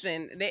gosh.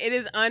 Listen, it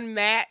is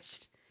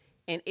unmatched,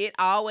 and it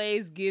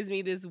always gives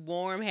me this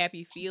warm,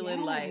 happy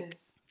feeling like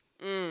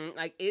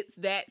it's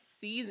that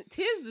season.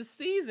 'Tis the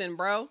season,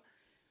 bro.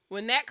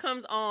 When that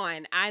comes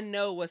on, I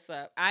know what's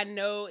up. I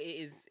know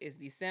it's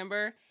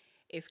December.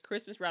 It's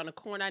Christmas around the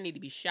corner. I need to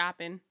be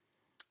shopping.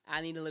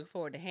 I need to look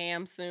forward to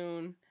ham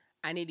soon.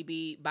 I need to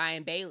be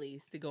buying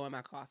Baileys to go in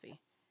my coffee.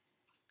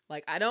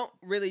 Like, I don't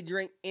really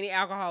drink any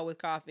alcohol with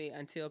coffee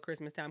until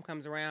Christmas time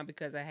comes around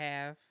because I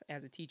have,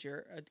 as a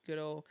teacher, a good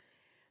old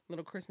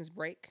little Christmas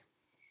break.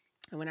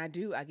 And when I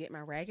do, I get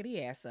my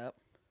raggedy ass up,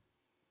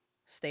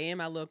 stay in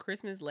my little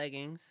Christmas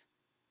leggings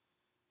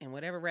and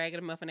whatever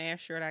raggedy muffin ass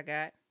shirt I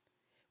got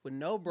with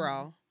no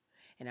bra,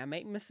 and I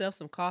make myself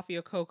some coffee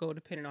or cocoa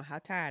depending on how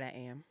tired I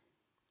am.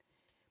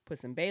 Put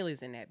some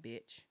Baileys in that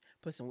bitch.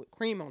 put some whipped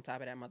cream on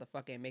top of that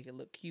motherfucker and make it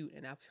look cute.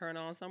 And I turn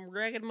on some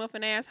ragged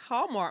muffin ass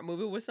Hallmark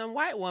movie with some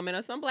white woman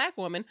or some black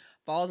woman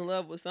falls in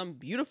love with some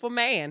beautiful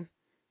man.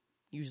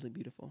 Usually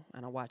beautiful. I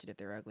don't watch it if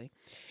they're ugly.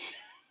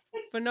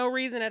 For no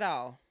reason at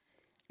all.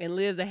 And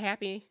lives a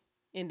happy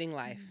ending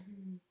life.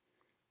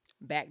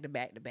 Back to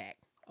back to back.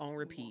 On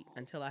repeat.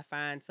 Until I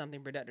find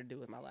something productive to do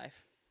with my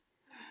life.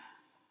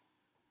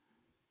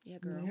 Yeah,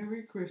 girl.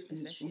 Merry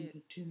Christmas that from shit.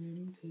 the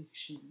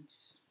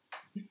Temptations.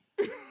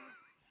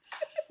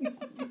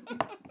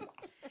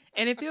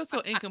 And it feels so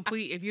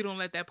incomplete if you don't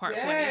let that part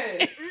play.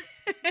 Yes.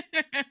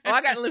 Oh,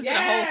 I got to listen to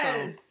the whole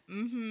song.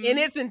 Mm-hmm. In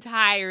its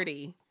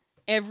entirety.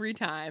 Every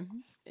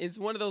time. It's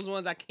one of those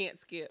ones I can't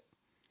skip.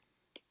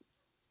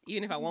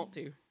 Even if I want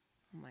to.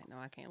 I'm like, no,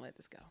 I can't let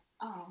this go.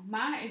 Oh,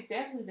 mine is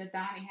definitely the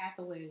Donny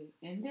Hathaway.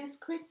 And this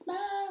Christmas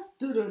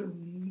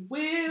doo-doo-doo,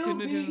 will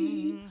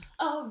be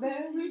a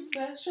very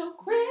special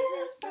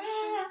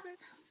Christmas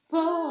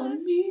for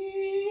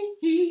me.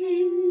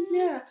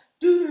 Yeah.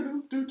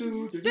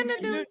 Doo-doo-doo-doo-doo.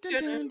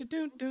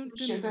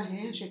 Shake a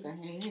hand,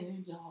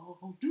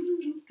 y'all.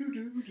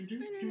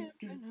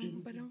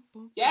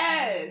 Doo-doo-doo-doo-doo-doo-doo.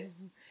 Yes.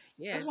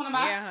 Yeah, That's one of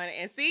my- yeah, honey.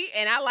 And see,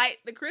 and I like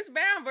the Chris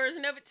Brown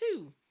version of it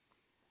too.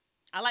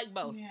 I like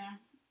both. Yeah.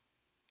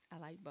 I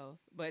like both.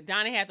 But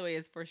Donny Hathaway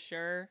is for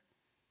sure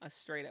a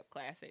straight up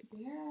classic.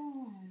 Yes.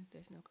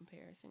 There's no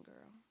comparison,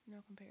 girl. No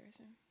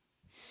comparison.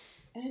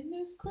 And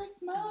this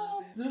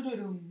Christmas it.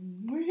 doo-doo-doo,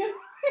 will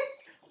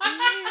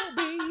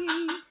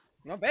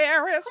Will be a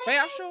very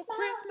special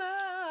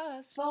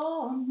Christmas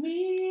for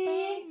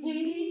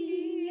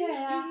me.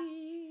 Yeah.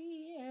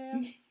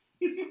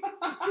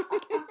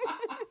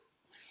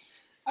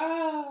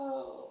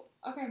 Oh,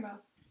 okay, Mo.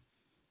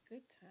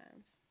 Good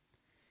times.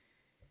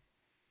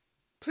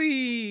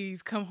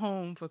 Please come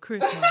home for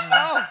Christmas.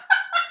 Oh,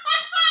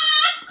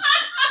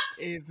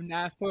 If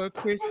not for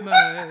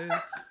Christmas,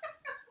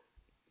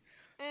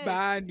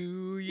 by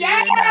New Year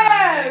Yes!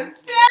 night.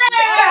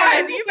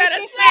 Yes! you better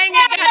sing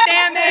it,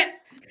 goddammit.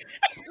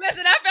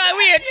 Listen, I feel like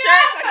we in church.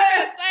 Like, you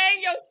better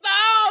sing your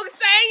song.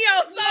 Sing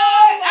your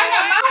song. I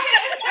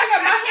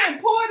got my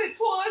hand pointed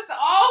towards the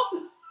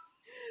altar.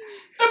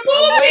 I'm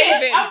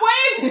waving. I'm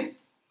waving.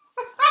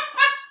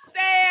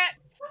 Say it,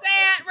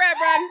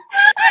 Reverend.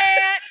 Say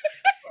it.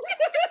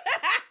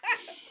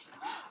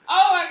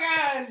 Oh my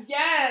gosh,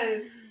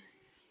 yes.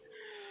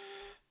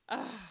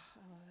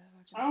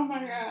 Oh my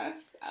gosh,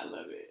 I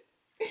love it.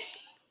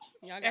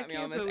 Y'all I got me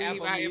on can't this believe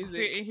Apple I am Music.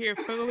 sitting here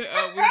filling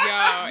up with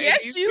y'all. and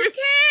Yes, these you Christmas-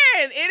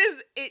 can.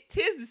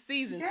 Tis the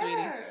season, Yes.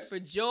 sweetie, for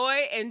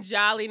joy and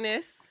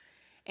jolliness.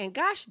 And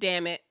gosh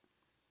damn it,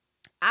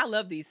 I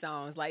love these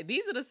songs. Like,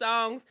 these are the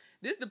songs.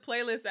 This is the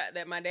playlist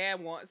that my dad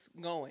wants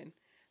going.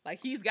 Like,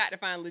 he's got to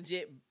find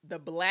legit the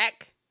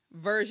black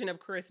version of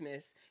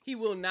Christmas. He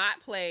will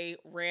not play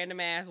random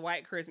ass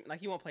white Christmas.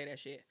 Like, he won't play that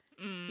shit.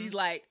 He's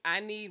like, I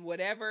need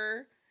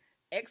whatever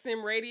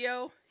XM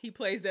radio. He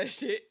plays that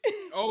shit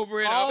over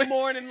and all over.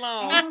 morning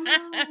long.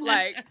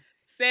 Like,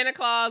 Santa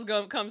Claus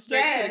gonna come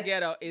straight to the Yes.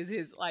 ghetto is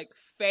his like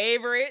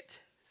favorite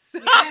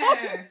song.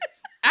 Yes.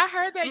 I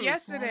heard that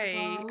yesterday.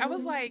 I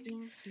was like,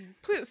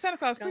 please, Santa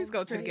Claus, please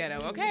go to the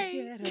ghetto,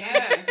 okay?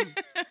 Yes.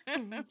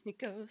 He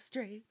goes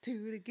straight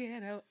to the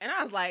ghetto. And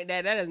I was like,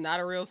 that is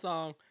not a real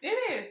song. It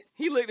is.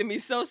 He looked at me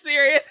so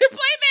serious and played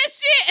that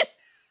shit.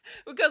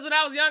 Because when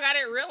I was young, I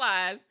didn't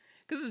realize,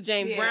 because it's a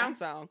James Yeah. Brown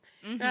song.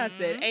 And I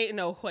said, ain't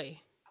no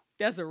way.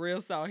 That's a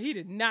real song. He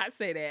did not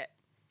say that.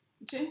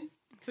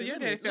 So your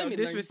let me- dad let felt me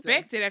learn you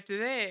something. disrespected after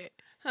that.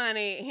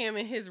 Honey, him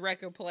and his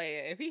record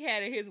player. If he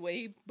had it his way,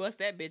 he'd bust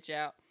that bitch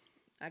out.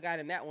 I got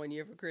him that one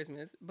year for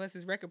Christmas. Bust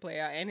his record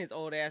player out and his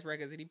old ass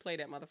records, and he played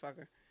that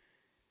motherfucker.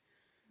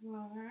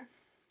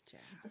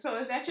 So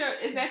is that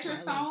your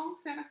song?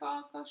 Santa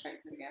Claus Go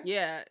Straight to the Ghetto?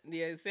 Yeah,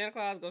 Santa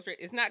Claus goes straight.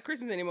 It's not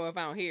Christmas anymore if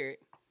I don't hear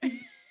it.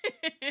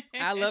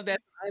 I love that.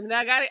 I mean,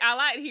 I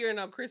like hearing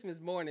on Christmas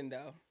morning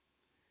though.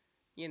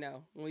 You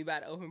know, when we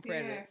about to open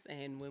presents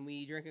and when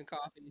we drinking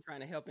coffee and trying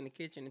to help in the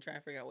kitchen and trying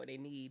to figure out what they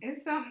need.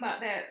 It's something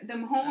about that.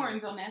 Them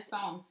horns on that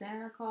song,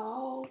 Santa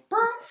Claus.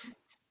 Burr,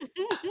 burr.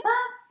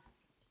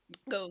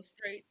 Go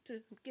straight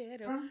to the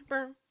ghetto.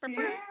 Burr, burr,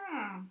 burr.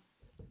 Yeah.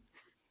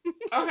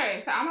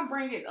 Okay, so I'm gonna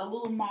bring it a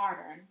little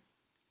modern,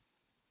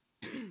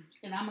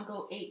 and I'm gonna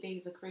go 8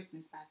 Days of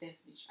Christmas by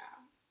Destiny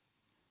Child.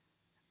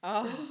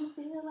 Oh, Does it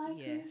feel like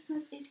yes.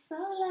 Christmas? It's so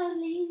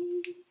lovely.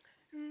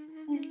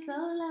 It's so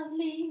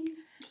lovely.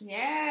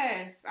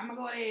 Yes, I'm gonna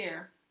go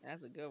there.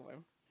 That's a good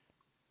one.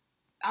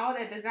 All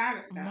that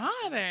designer stuff.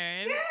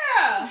 Modern. Yeah,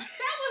 that was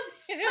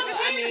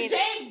compared to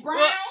James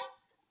Brown.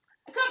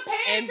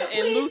 Compared to and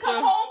Please Luther.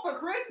 Come Home for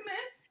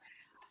Christmas.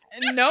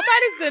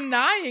 Nobody's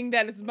denying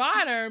that it's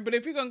modern, but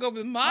if you're gonna go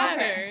with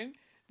modern,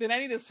 then I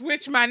need to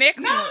switch my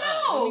next one.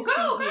 No,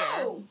 go.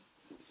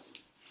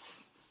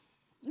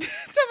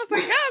 Someone's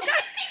like, go.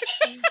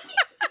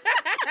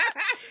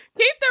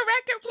 Keep the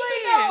record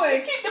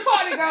playing. Keep the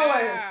party going.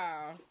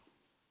 Wow.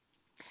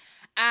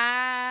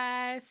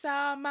 I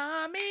saw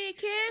mommy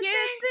kissing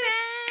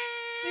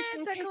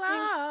Santa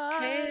Claus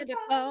Santa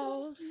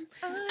Claus.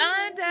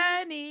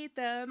 underneath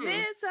the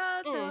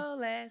mistletoe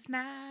last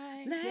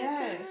night.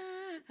 Yes.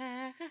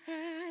 night.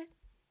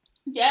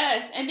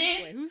 Yes, and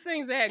then Wait, who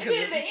sings that? and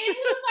then at the end he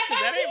was like,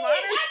 That I ain't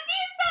modern.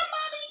 did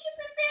somebody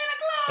kissing Santa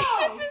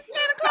Claus.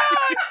 Santa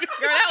Claus.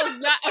 Girl, that was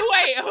not.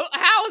 Wait,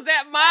 how is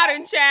that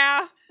modern,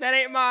 child? That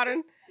ain't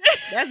modern.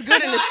 That's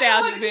good and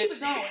nostalgic, Keep it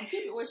bitch. going.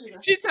 Keep it what you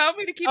got. She told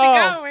me to keep Oh. it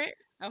going.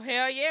 Oh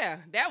hell yeah,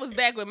 that was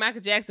back when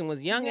Michael Jackson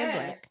was young and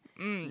black.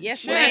 Yes,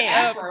 Shut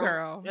ma'am. up,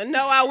 girl.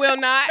 No, I will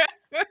not.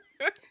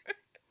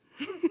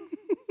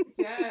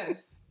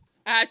 Yes.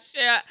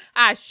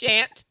 I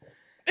shan't.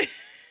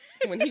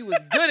 When he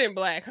was good in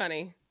black,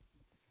 honey.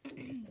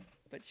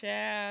 But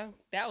child,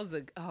 that was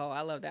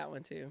I love that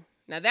one too.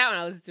 Now that one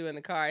I listen to in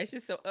the car. It's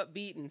just so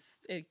upbeat and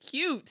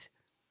cute.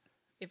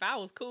 If I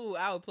was cool,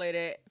 I would play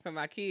that for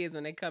my kids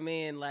when they come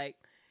in. Like,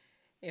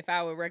 if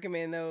I would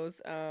recommend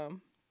those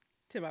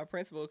to my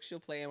principal, she'll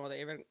play them on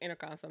the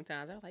intercom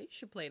sometimes. I was like, you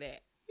should play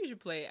that. You should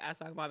play I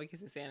Saw Bobby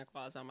Kissing Santa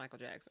Claus by Michael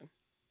Jackson.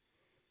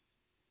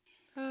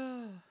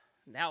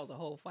 That was a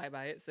whole fight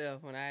by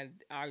itself when I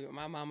argued with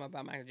my mama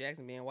about Michael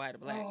Jackson being white or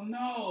black. Oh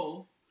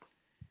no.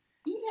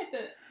 You had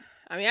to.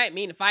 I mean, I didn't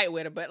mean to fight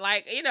with her, but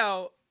like, you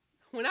know,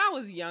 when I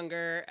was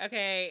younger,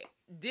 okay,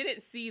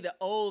 didn't see the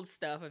old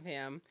stuff of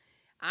him.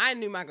 I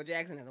knew Michael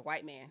Jackson as a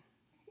white man.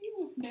 He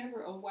was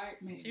never a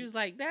white man. She was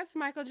like, that's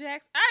Michael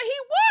Jackson.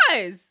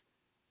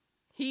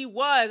 He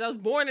was. I was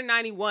born in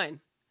 91.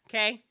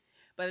 Okay.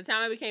 By the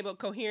time I became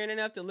coherent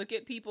enough to look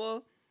at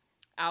people,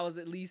 I was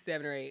at least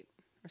 7 or 8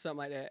 or something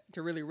like that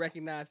to really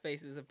recognize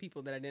faces of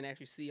people that I didn't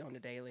actually see on the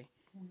daily,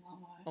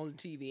 on the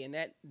TV. And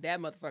that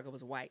motherfucker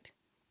was white.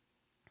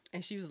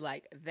 And she was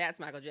like, that's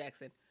Michael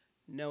Jackson.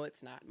 No,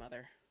 it's not,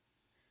 mother.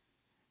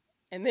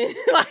 And then,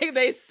 like,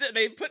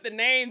 they put the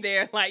name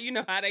there, like, you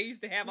know how they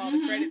used to have all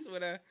the credits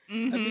with a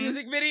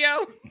music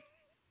video?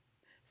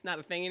 It's not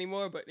a thing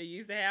anymore, but they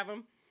used to have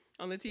them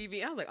on the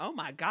TV. I was like, oh,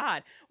 my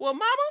God. Well,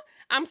 Mama,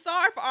 I'm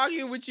sorry for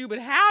arguing with you, but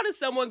how does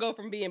someone go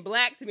from being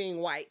black to being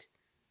white?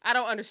 I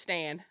don't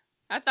understand.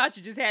 I thought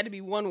you just had to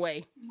be one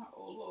way.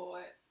 Oh,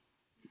 Lord.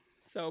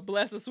 So,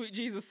 bless the sweet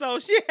Jesus soul,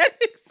 she had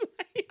to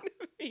explain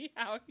to me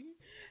how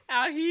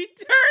he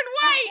turned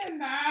white. I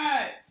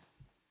cannot.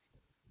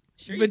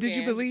 Sure But did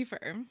you can. believe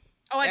her?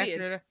 Oh, I After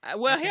did. the-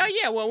 Well, Okay. hell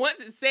yeah. Well, once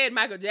it said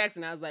Michael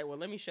Jackson, I was like, well,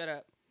 let me shut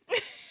up.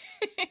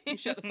 You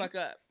shut the fuck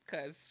up.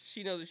 Because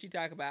she knows what she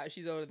talk about.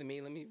 She's older than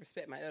me. Let me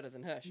respect my elders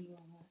and hush.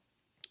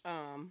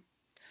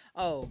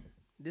 Oh,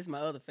 this is my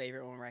other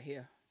favorite one right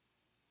here.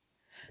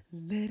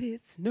 Let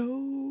it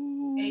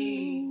snow.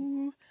 Hey.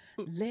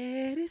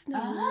 Let it snow.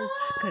 Ah.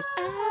 Because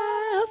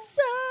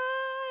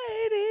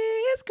outside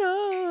is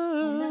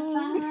cold.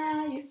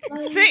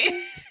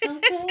 See? Oh,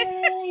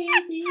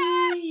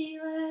 baby,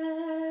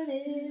 let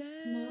it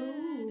snow.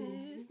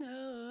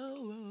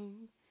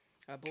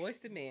 Boys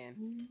to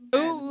Men.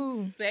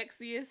 Ooh.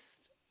 Sexiest.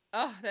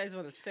 Oh, that is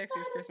one of the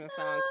sexiest Christmas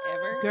songs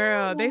ever.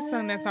 Girl, they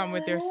sung that song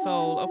with their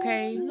soul,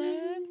 okay?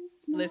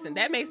 Listen,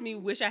 that makes me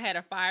wish I had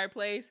a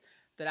fireplace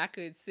that I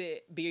could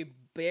be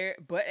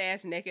butt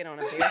ass naked on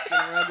a bearskin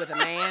rug with a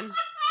man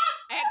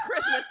at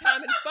Christmas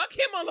time and fuck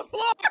him on the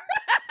floor.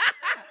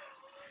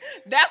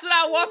 That's what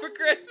I want for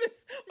Christmas.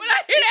 When I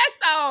hear that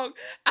song,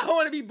 I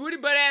want to be booty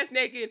butt ass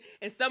naked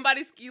in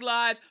somebody's ski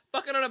lodge,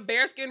 fucking on a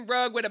bearskin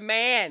rug with a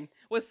man,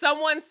 with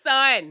someone's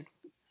son,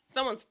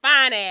 someone's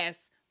fine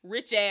ass,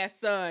 rich ass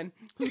son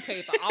who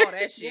paid for all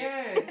that shit.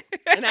 Yes.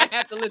 And I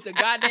have to lift a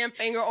goddamn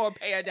finger or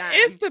pay a dime.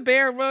 It's the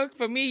bear rug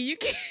for me. You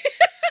can't.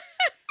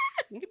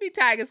 It could be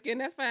tiger skin,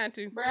 that's fine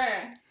too.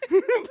 Bruh.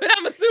 But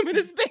I'm assuming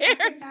it's I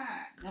bears. cannot.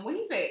 And when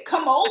he said,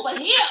 come over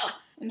here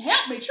and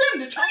help me trim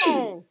the tree. Come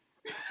on.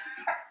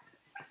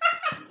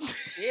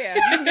 Yeah,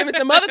 you can give me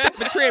some other type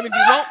of trim if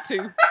you want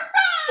to.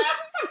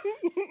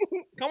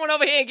 Come on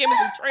over here and give me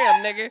some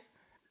trim, nigga.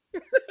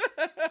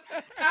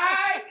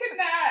 I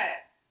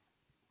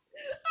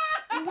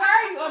cannot.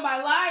 Why are you on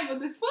my line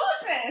with this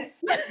foolishness?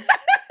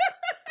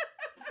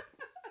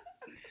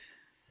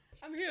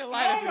 I'm here to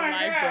light up your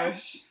life,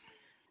 gosh.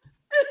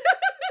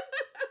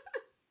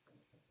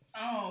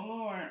 Oh,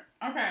 Lord.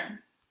 Okay.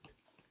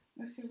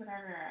 Let's see what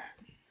I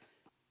got.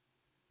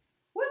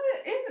 What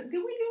is it?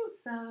 Did we do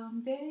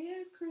Someday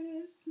at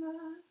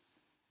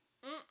Christmas?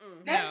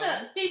 Mm-mm. That's No.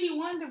 the Stevie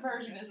Wonder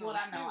version That's is what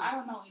not I know. true. I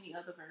don't know any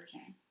other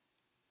version.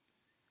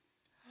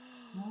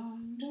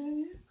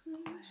 Someday at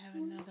Christmas. I have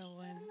another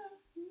one.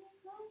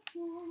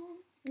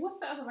 What's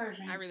the other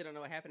version? I really don't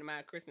know what happened to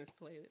my Christmas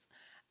playlist.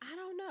 I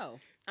don't know.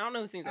 I don't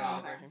know who sings that other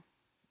Okay. version.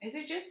 Is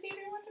it just Stevie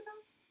Wonder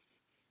though?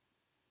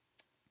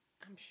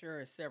 I'm sure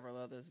there's several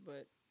others,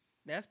 but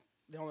that's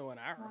the only one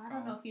I Well, recall. I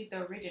don't know if he's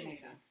the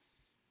originator.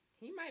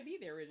 He might be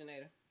the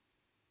originator.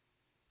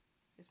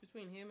 It's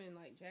between him and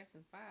like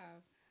Jackson 5.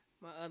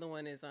 My other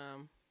one is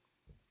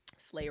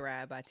Sleigh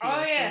Ride by TLC.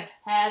 Oh yeah.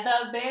 Have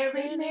a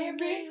very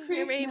Merry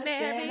Christmas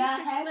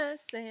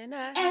and a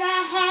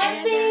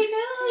Happy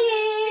New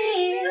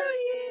Year.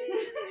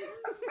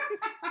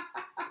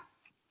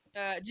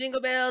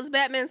 Jingle bells,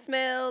 Batman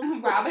smells.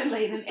 Robin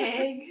laid an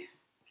egg.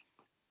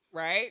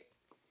 Right?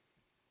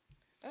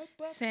 Up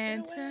and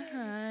Santa away.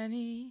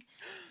 honey,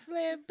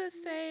 slip a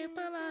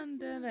staple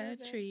under the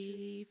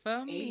tree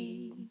for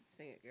me.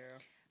 Sing it, girl.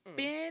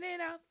 Bend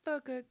it off for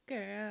good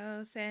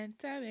girl,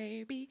 Santa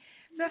baby.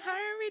 So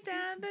hurry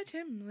down the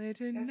chimney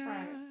tonight. That's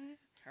right.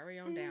 Hurry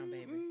on down,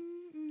 baby.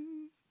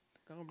 Mm-mm.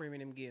 Go and bring me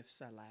them gifts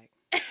I like.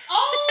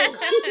 Oh,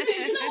 Christmas!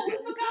 You know what we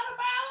forgot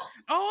about?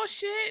 Oh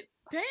shit!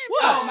 Damn.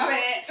 Oh, my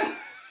bad.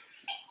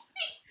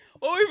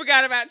 What we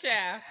forgot about,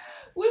 child?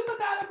 We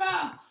forgot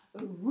about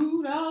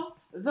Rudolph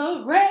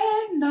the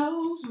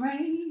Red-Nosed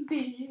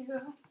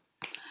Reindeer.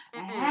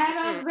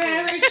 Had a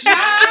very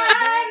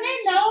shiny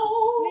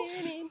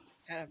nose.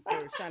 Had a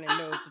very shiny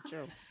nose to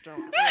jump.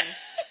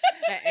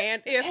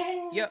 And if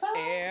you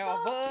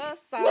ever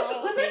saw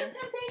Was it him, the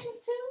Temptations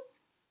too?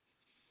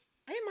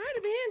 it might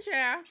have been,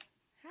 child.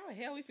 How the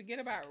hell we forget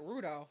about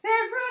Rudolph? Said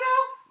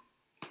Rudolph,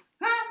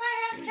 my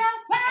man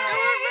just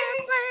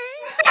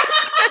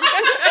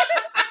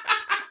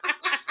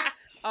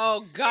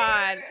Oh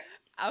God.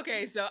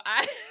 Okay, so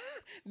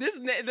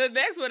the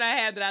next one I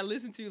had that I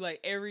listen to like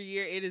every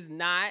year. It is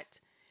not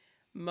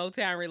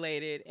Motown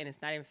related, and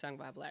it's not even sung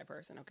by a black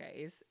person.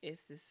 Okay,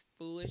 it's this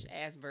foolish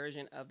ass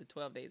version of the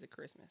 12 Days of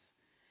Christmas.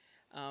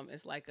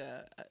 It's like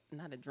a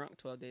not a drunk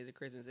 12 Days of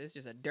Christmas. It's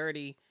just a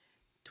dirty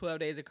 12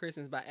 Days of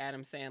Christmas by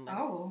Adam Sandler.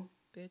 Oh,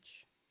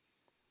 Bitch.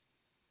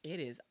 It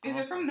is. is awful.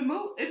 it from the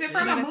movie? Is it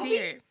from a Let's movie?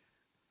 hear it.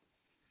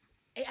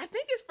 I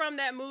think it's from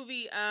that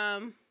movie,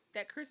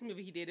 that Christmas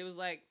movie he did. It was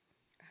like,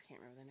 I can't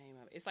remember the name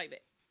of it. It's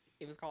like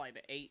it was called like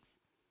the 8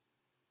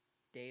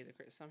 Days of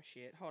Christmas, some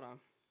shit. Hold on.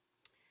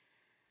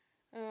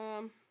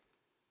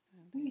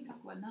 We ain't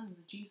talk about none of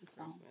the Jesus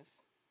songs. Christmas.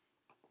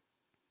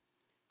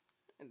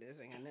 And this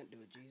ain't got nothing to do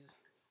with Jesus.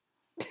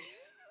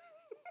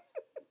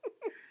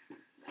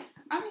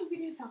 I mean, we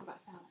did talk about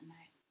Silent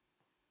Night.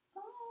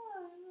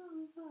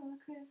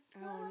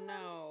 Oh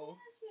no.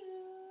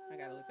 I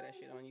gotta look for that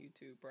shit on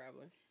YouTube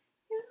probably.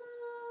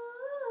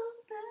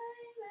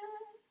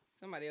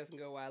 Somebody else can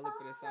go while I look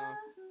for this song.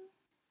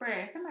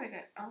 Brad, somebody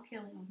got R.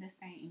 Kelly on this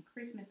thing. And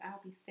Christmas,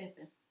 I'll be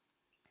stepping.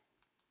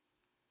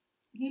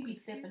 He be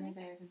stepping his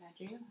ass in that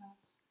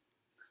jailhouse.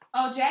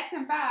 Oh,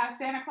 Jackson 5,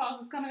 Santa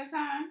Claus is coming to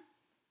time.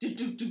 Santa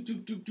Claus is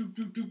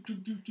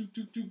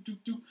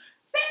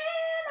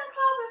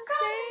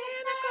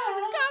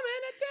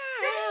coming to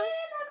town.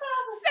 Santa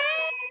Claus is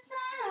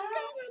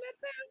coming to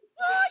town.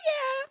 Oh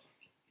yeah.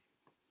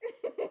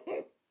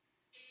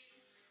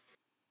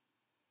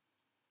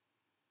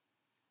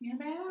 You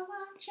better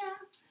watch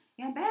out.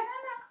 You better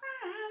not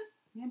cry.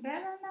 You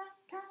better not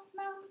talk.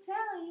 No,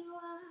 tell you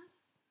why.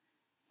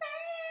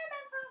 Santa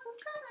Claus is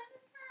coming to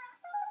town.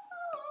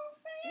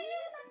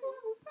 Santa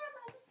Claus is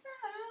coming to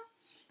town.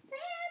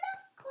 Santa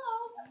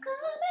Claus is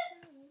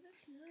coming to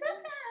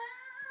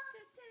town.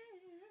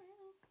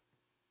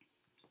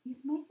 He's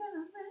making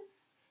a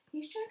list.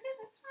 He's checking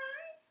the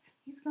twice.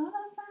 He's gonna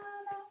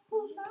find out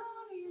who's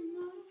naughty and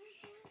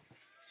nice.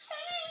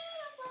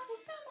 Santa Claus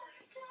is coming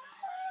to town.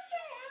 Oh,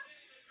 yeah.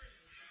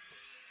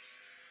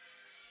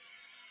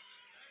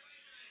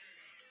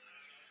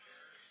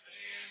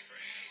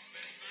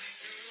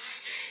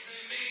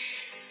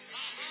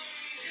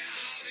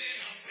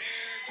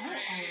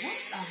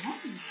 What the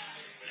hum?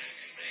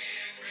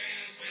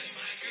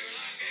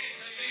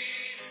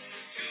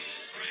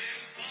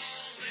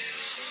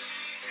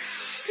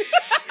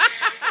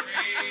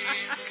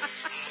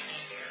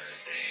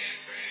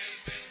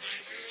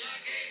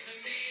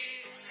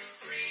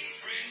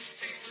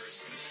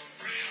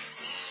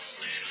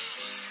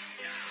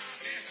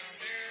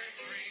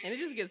 And it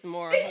just gets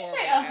more Did you horrible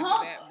say a after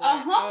hum? that, A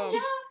but, hum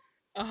job?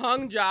 a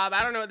hung job.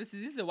 I don't know what this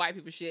is. This is white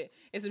people shit.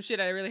 It's some shit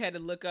I really had to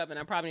look up, and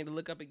I probably need to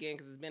look up again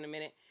because it's been a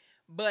minute.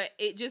 But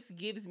it just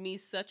gives me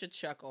such a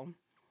chuckle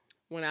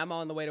when I'm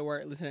on the way to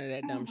work listening to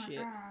that dumb Oh my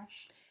shit.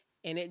 gosh.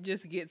 And it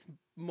just gets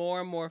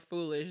more and more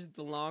foolish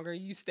the longer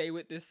you stay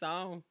with this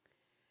song.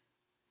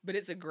 But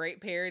it's a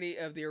great parody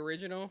of the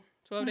original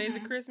 12 Days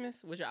of Mhm.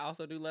 Christmas, which I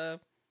also do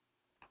love.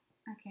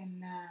 I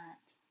cannot.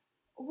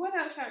 What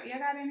else? Y'all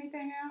got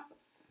anything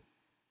else?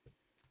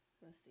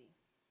 Let's see.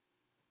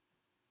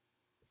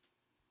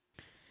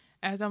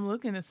 As I'm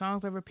looking, the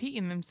songs are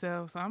repeating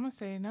themselves, so I'm gonna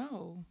say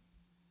no.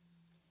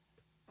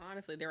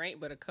 Honestly, there ain't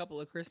but a couple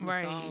of Christmas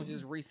Right. songs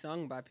just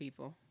resung by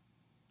people.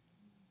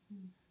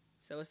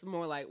 So it's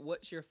more like,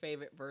 what's your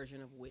favorite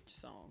version of which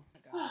song?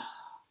 All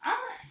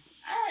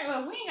right.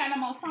 Well, we ain't got no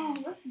more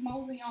songs. Let's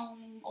mosey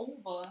on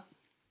over.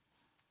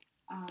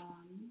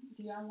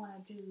 Do y'all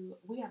want to do?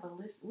 We have a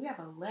list. We have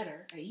a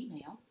letter, an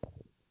email.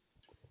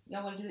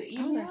 Y'all want to do the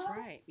email? Oh, that's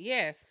right.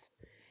 Yes.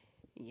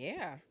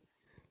 Yeah.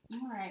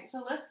 All right.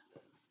 So let's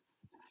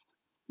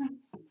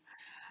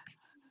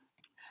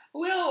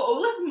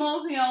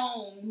mosey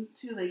on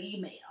to the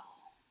email.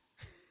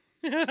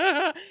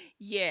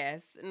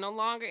 Yes. No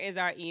longer is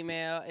our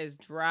email as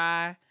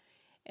dry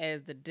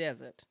as the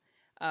desert.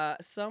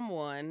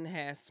 Someone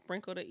has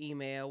sprinkled an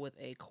email with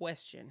a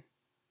question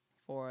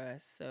for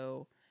us.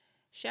 So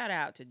shout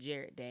out to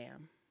Jared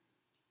Dam.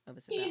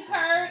 He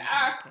heard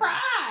our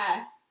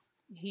cry.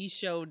 He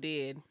sure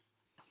did.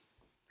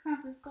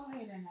 Constance, go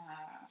ahead and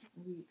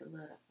read the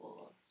letter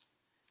for us.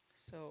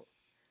 So,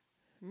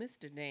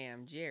 Mr.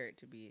 Damn, Jared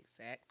to be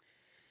exact,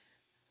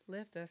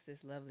 left us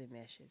this lovely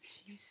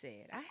message. She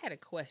said, I had a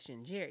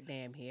question. Jared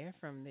Dam here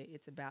from the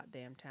It's About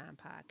Damn Time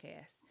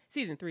podcast.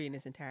 Season 3 in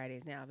its entirety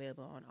is now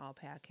available on all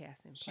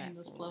podcasting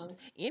Shameless platforms.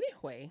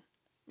 plug.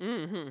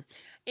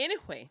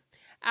 Anyway,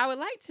 I would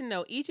like to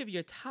know each of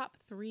your top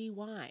 3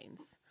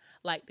 wines.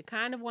 Like the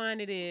kind of wine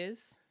it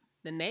is,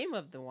 the name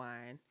of the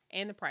wine,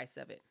 and the price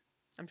of it.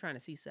 I'm trying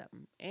to see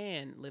something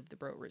and live the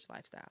broke rich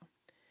lifestyle.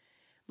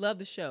 Love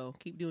the show.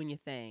 Keep doing your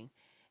thing.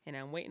 And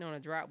I'm waiting on a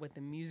drop with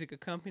the music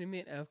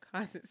accompaniment of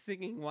constant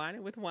singing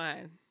Whining with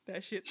Wine.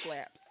 That shit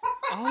slaps.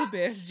 All the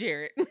best,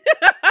 Jared.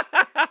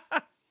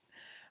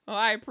 Oh,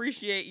 I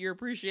appreciate your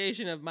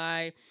appreciation of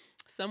my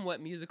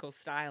somewhat musical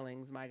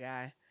stylings, my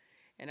guy.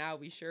 And I'll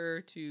be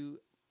sure to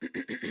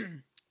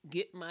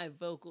get my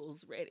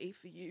vocals ready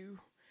for you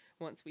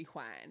once we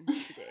whine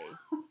today.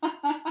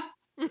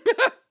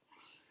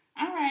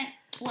 All right.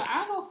 Well,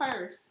 I'll go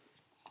first.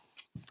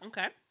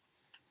 Okay.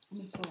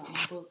 Let me pull out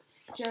my book.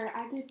 Jared,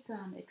 I did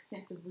some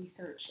extensive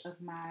research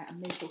of my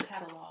mental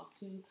catalog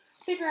to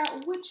figure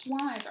out which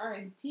wines are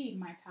indeed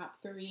my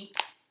top 3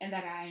 and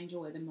that I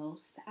enjoy the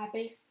most. I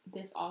based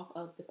this off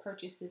of the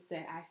purchases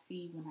that I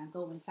see when I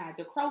go inside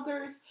the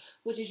Kroger's,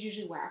 which is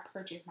usually where I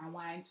purchase my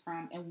wines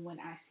from. And when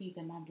I see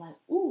them, I'm like,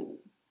 ooh,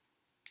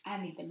 I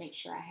need to make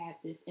sure I have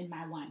this in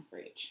my wine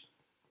fridge.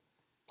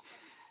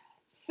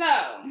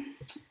 So,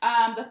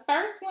 the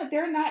first one,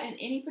 they're not in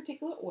any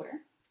particular order.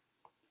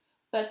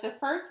 But the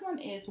first one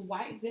is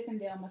White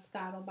Zinfandel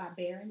Moscato by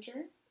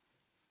Beringer.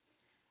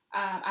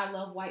 I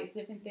love White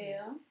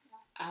Zinfandel.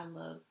 I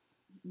love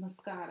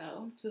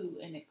Moscato to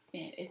an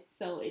extent. It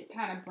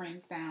kind of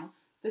brings down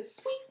the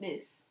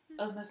sweetness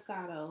of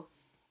Moscato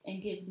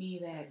and give me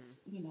that,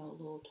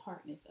 little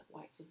tartness of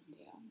White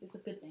Zinfandel. It's a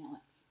good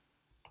balance.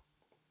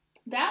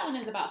 That one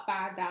is about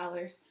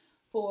 $5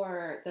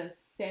 for the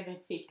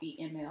 750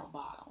 ml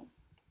bottle.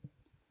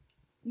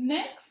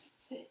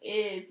 Next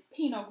is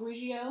Pinot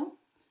Grigio.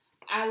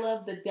 I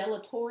love the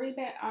Delatorre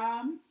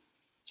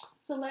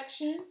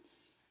selection.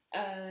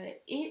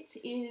 It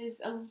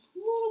is a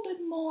little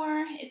bit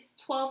more. It's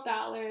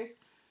 $12,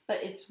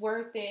 but it's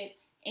worth it.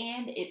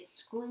 And it's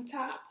screw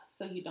top,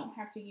 so you don't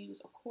have to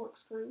use a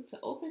corkscrew to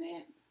open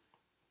it.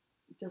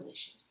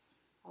 Delicious.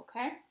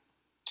 Okay.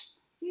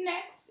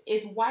 Next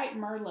is White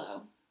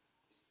Merlot.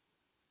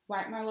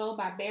 White Merlot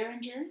by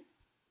Beringer.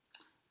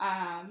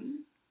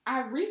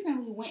 I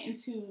recently went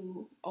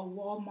into a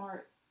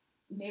Walmart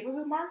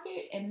neighborhood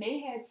market and they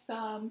had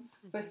some,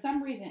 for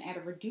some reason, at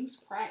a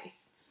reduced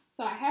price.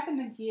 So I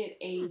happened to get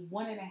a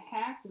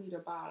 1.5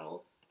 liter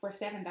bottle for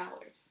 $7.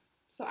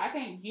 So I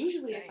think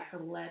usually it's like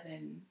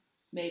 11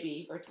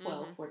 maybe or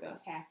 12 for the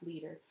half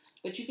liter.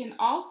 But you can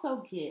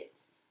also get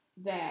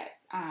that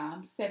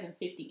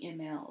 750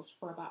 mLs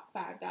for about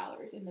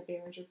 $5 in the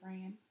Beringer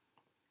brand.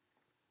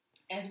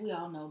 As we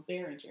all know,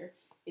 Beringer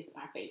is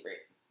my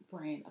favorite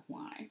brand of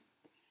wine.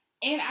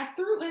 And I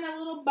threw in a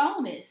little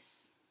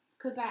bonus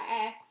because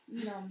I asked,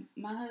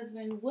 my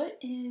husband, what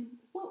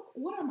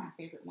are my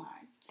favorite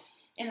wines?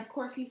 And of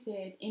course he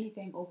said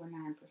anything over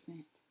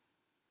 9%.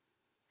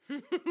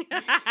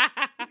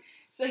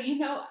 So,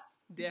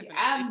 definitely.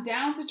 I'm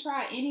down to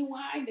try any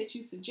wine that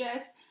you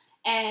suggest,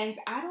 and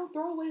I don't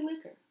throw away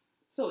liquor.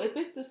 So if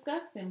it's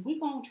disgusting, we're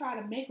going to try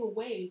to make a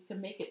way to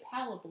make it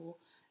palatable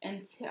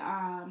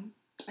until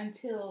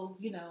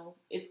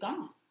it's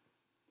gone.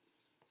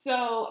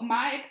 So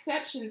my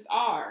exceptions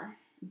are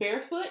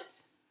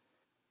Barefoot.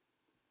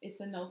 It's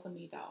a no for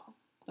me, dog.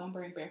 Don't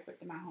bring Barefoot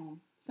to my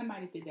home.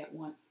 Somebody did that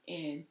once,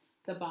 and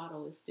the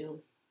bottle is still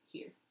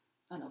here,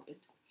 unopened.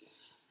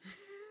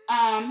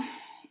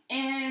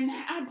 And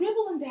I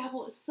dibble and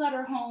dabble at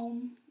Sutter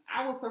Home.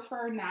 I would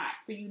prefer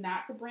for you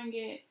not to bring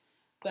it,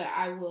 but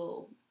I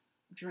will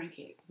drink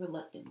it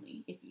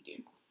reluctantly if you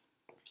do.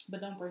 But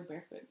don't bring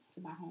Barefoot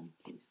to my home,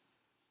 please.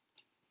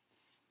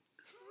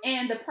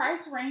 And the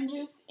price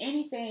ranges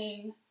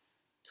anything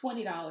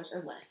 $20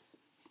 or less.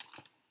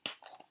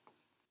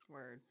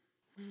 Word.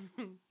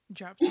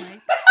 Drops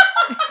mic.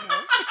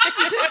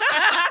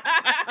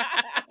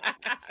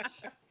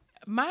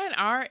 Mine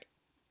are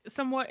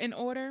somewhat in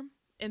order.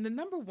 And the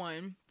number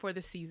 1 for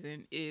the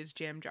season is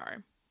Jam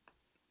Jar.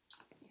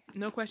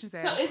 No questions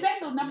asked. So is that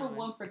the number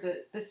 1 for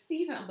the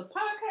season of the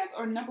podcast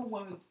or number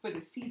 1 for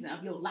the season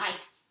of your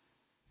life?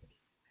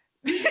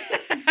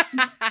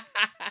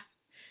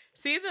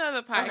 Season of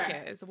the podcast.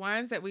 Okay.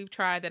 Wines that we've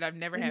tried that I've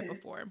never had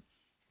before.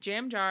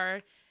 Jam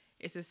Jar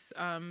is a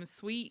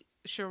sweet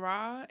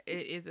Shiraz.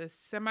 It is a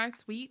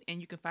semi-sweet,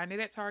 and you can find it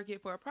at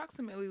Target for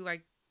approximately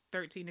like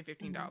 $13 to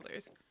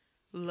 $15.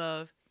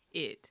 Love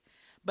it.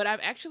 But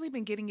I've actually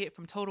been getting it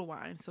from Total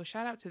Wine, so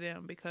shout out to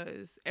them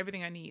because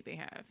everything I need they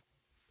have.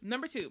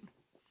 Number 2,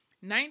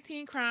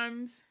 19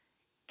 Crimes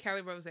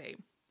Cali Rosé.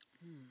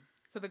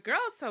 So the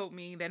girls told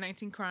me that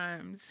 19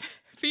 Crimes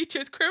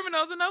features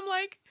criminals, and I'm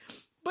like,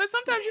 But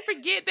sometimes you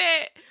forget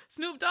that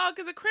Snoop Dogg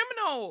is a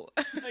criminal.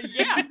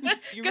 Yeah,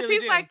 you Because really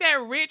he's do. like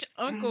that rich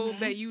uncle Mhm.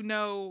 that you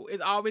know is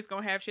always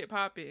going to have shit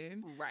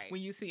popping Right.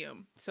 when you see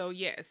him. So,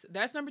 yes,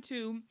 that's number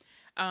 2.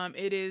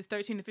 It is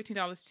 $13 to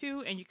 $15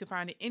 too, and you can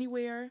find it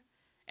anywhere.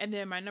 And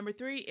then my number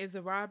 3 is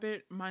the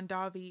Robert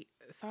Mondavi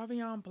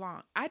Sauvignon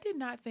Blanc. I did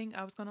not think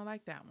I was going to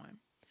like that one.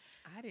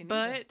 I didn't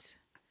either. But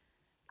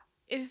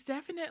it's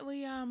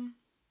definitely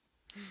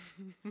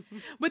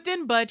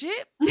within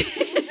budget.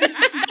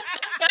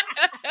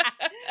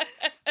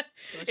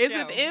 It's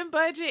within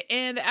budget,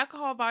 and the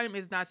alcohol volume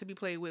is not to be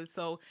played with.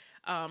 So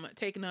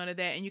take note of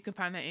that, and you can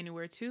find that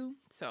anywhere too.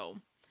 So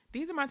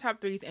these are my top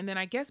 3s, and then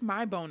I guess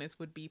my bonus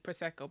would be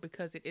Prosecco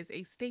because it is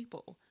a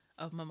staple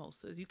of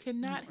mimosas. You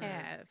cannot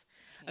have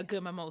a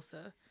good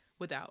mimosa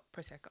without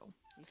Prosecco.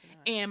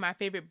 And my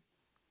favorite,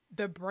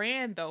 the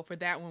brand though for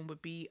that one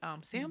would be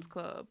Sam's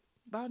Club,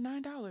 about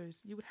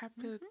 $9. You would have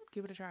to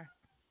give it a try.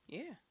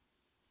 Yeah.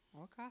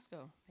 Or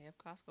Costco. They have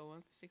Costco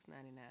one for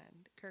 $6.99.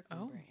 The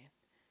Kirkland brand.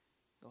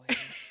 Go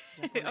ahead.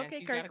 Jump on that Okay,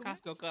 if you got a Kirkland.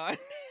 Costco card.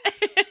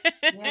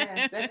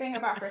 Yes, that thing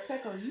about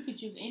Prosecco, you can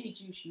choose any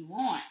juice you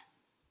want.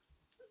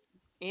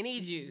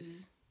 Any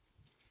juice.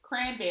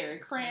 Cranberry,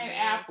 Cranberry,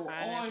 apple,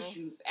 pineapple. orange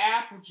juice,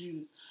 apple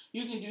juice.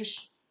 You can do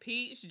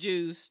Peach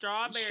juice,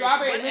 strawberry,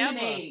 Strawberry whatever,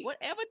 lemonade.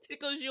 whatever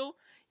tickles you.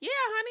 Yeah,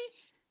 honey.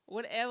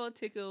 Whatever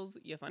tickles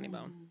your funny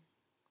bone.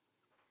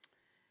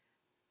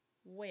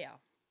 Well,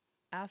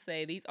 I'll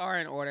say these are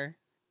in order.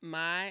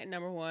 My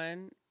number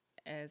 1,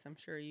 as I'm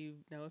sure you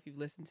know if you've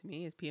listened to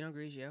me, is Pinot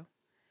Grigio.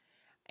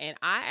 And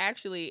I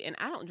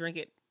don't drink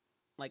it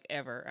like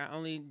ever. I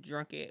only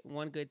drunk it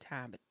one good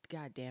time, but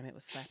god damn, it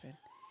was slapping.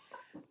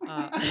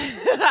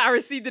 I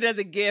received it as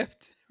a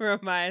gift from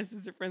my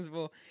assistant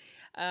principal.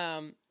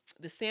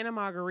 The Santa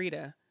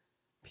Margarita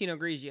Pinot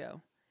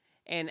Grigio.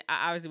 And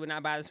I obviously would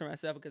not buy this for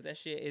myself because that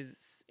shit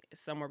is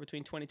somewhere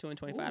between $22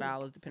 and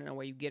 $25 depending on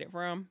where you get it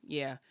from.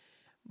 Yeah.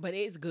 But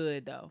it's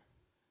good though.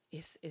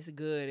 It's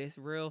good. It's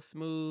real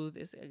smooth.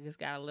 It's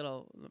got a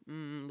little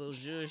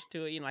zhuzh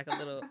to it, like a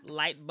little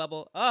light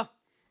bubble. Oh,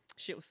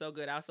 shit was so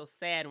good. I was so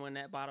sad when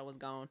that bottle was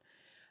gone.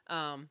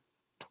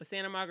 But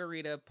Santa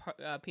Margarita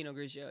Pinot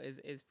Grigio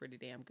is pretty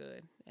damn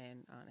good.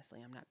 And honestly,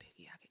 I'm not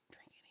picky. I could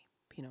drink any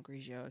Pinot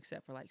Grigio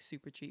except for like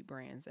super cheap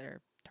brands that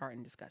are tart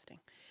and disgusting.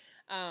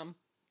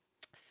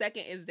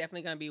 Second is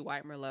definitely going to be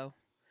White Merlot.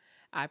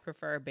 I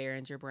prefer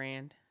Behringer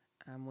brand.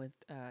 I'm with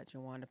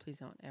Jawanda. Please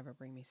don't ever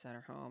bring me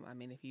Sutter home. I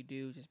mean, if you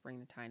do, just bring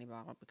the tiny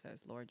bottle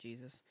because Lord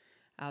Jesus,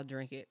 I'll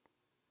drink it,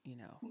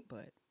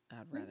 but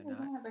I'd rather not.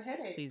 have a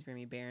headache. Please bring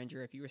me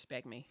Behringer if you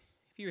respect me.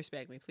 If you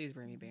respect me, please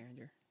bring me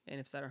Behringer.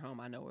 And if Sutter home,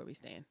 I know where we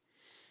stand.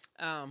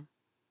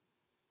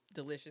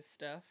 Delicious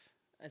stuff.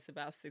 It's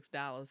about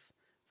 $6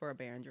 for a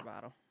Behringer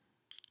bottle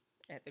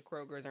at the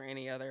Kroger's or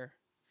any other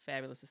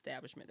fabulous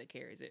establishment that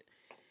carries it.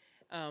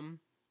 And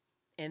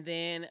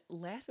then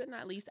last but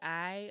not least,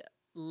 I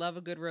love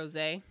a good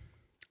rosé.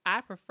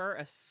 I prefer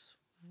a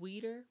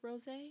sweeter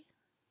rosé,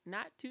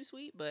 not too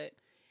sweet, but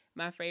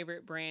my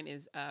favorite brand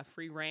is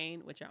Free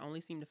Reign, which I only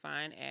seem to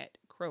find at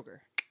Kroger.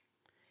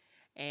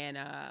 And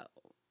I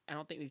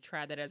don't think we've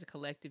tried that as a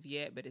collective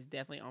yet, but it's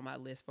definitely on my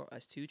list for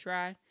us to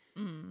try.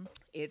 Mm.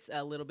 It's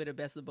a little bit of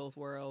best of both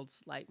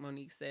worlds, like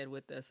Monique said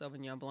with the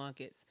Sauvignon Blanc.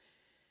 It's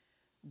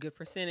good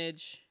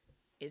percentage,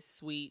 it's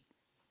sweet,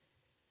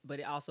 but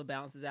it also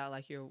balances out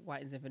like your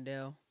White and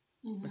Zinfandel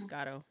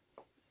Moscato.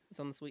 It's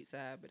on the sweet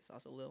side, but it's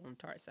also a little on the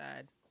tart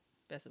side.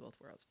 Best of both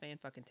worlds.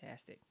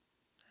 Fan-fucking-tastic.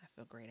 I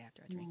feel great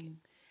after I drink it.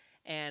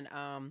 And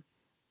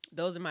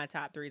those are my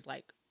top 3s,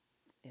 like,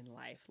 in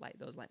life. Like,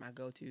 those like my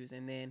go-tos.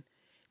 And then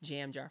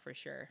Jam Jar for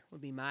sure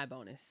would be my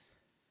bonus.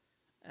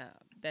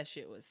 That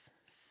shit was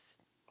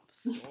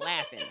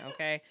slapping,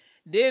 okay?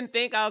 Didn't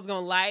think I was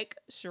going to like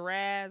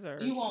Shiraz or...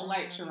 You won't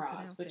like however you Shiraz,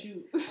 pronounce but it.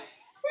 you...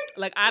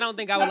 Like, I don't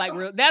think I would like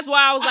real... That's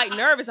why I was, like,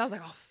 nervous. I was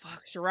like, oh,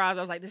 fuck, Shiraz.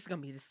 I was like, this is going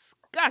to be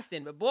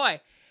disgusting. But, boy,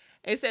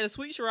 instead of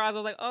sweet Shiraz, I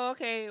was like, oh,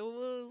 okay,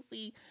 we'll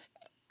see.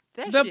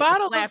 That The shit was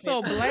bottle looked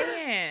so slapping.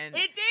 bland.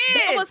 It did.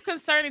 That was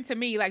concerning to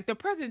me. Like the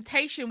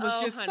presentation was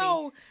Oh, just honey.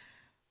 so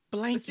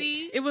blanket.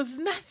 See? It was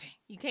nothing.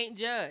 You can't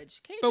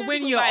judge. But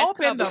when a you book by its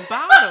open the cover.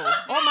 bottle,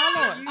 oh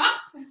my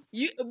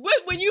lord!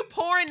 When you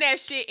pouring that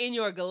shit in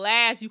your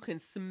glass, you can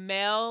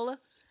smell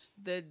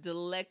the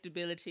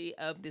delectability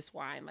of this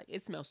wine. Like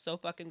it smells so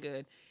fucking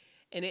good,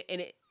 and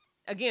it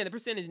again the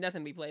percentage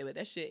nothing to be played with.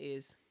 That shit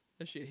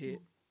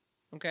hit.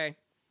 Okay,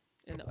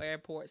 in the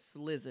airport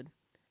slizzard.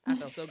 I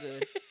felt so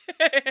good.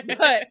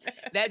 But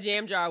that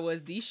Jam Jar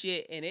was the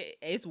shit, and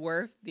it's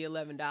worth the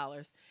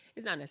 $11.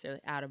 It's not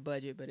necessarily out of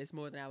budget, but it's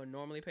more than I would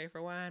normally pay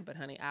for wine. But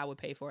honey, I would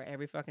pay for it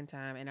every fucking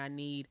time, and I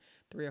need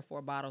 3 or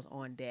 4 bottles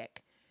on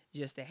deck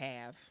just to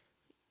have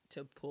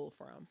to pull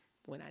from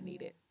when I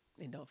need it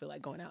and don't feel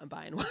like going out and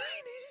buying wine.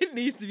 It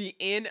needs to be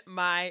in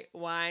my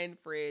wine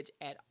fridge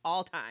at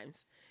all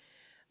times.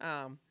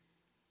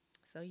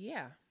 So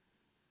yeah.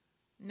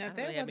 Now I don't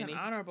there really have was an any.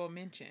 honorable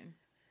mention.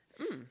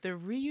 The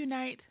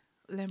Reunite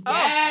Lambrusco.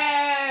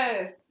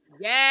 Yes!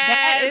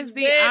 That Yes, is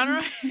the bitch.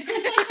 honor.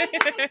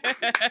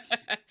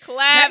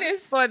 Claps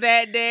is- for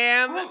that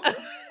damn Hold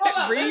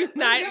on,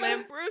 reunite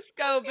let's give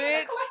Lambrusco, it a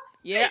bitch. clap.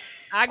 Yep,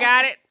 I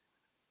got it.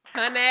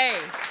 Honey,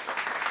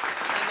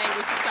 what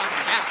you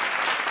talking about?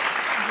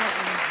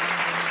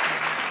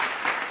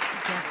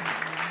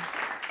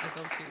 Definitely a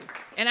go-to.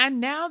 And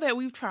now that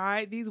we've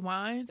tried these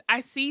wines,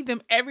 I see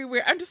them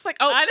everywhere. I'm just like,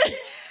 oh,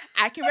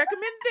 I can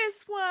recommend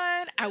this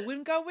one. I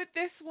wouldn't go with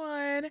this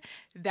one.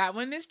 That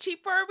one is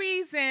cheap for a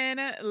reason.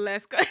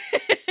 Let's go.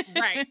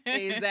 Right,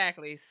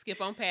 exactly.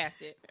 Skip on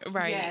past it.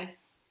 Right.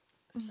 Yes.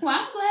 Well,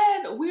 I'm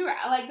glad we were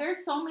like.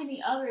 There's so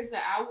many others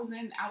that I was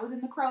in. I was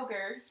in the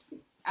Kroger's.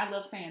 I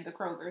love saying the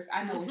Kroger's.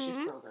 I know it's just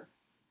Kroger,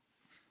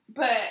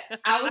 but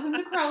I was in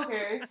the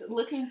Kroger's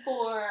looking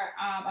for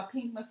a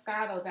pink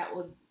Moscato that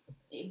would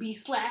be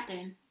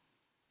slapping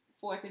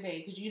for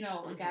today because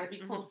it got to be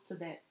close to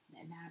that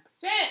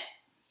 9%.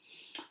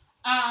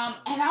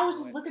 And I was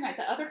just looking at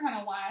the other kind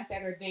of wines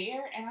that are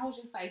there, and I was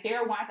just like,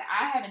 there are wines that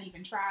I haven't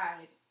even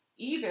tried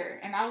either,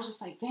 and I was just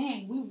like,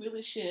 dang, we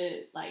really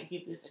should like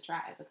give this a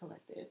try as a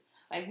collective.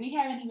 Like, we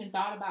haven't even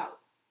thought about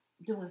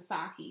doing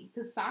sake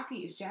because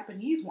sake is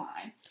Japanese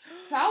wine.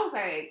 So I was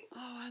like,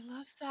 oh, I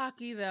love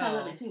sake though. I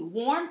love it too.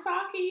 Warm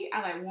sake,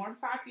 I like warm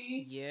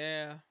sake.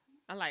 Yeah,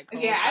 I like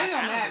cold Yeah, sake. I don't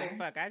give a matter.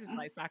 fuck. I just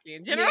like sake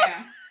in general.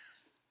 Yeah,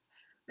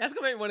 That's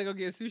gonna make me want to go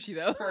get sushi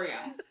though. for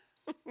real.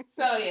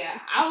 So yeah,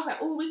 I was like,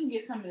 oh, we can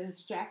get some of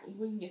this Japanese.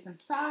 We can get some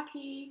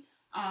sake.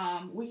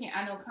 We can.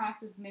 I know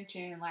Constance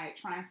mentioned like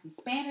trying some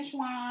Spanish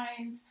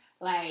wines.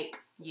 Like,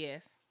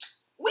 Yes,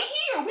 we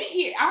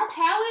here. Our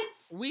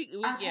palates.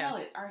 Our yeah,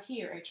 palettes are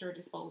here at your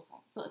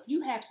disposal. So if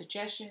you have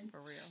suggestions,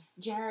 for real.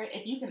 Jared,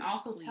 if you can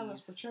also tell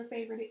us Please. what your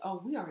favorite is.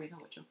 Oh, we already know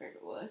what your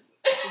favorite was.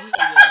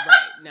 Yeah,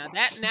 right. Now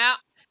listen.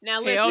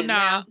 Hell no.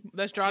 Now,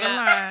 Let's draw the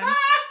now- line.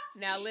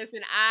 now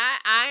listen.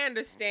 I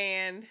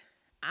understand.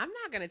 I'm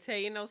not gonna tell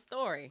you no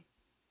story.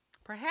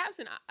 Perhaps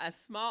a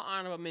small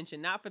honorable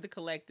mention, not for the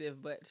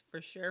collective, but for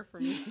sure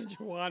for me and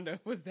Jawanda,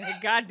 was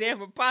that goddamn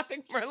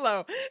Apothic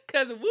Merlot.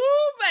 Cause woo,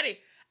 buddy,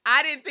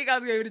 I didn't think I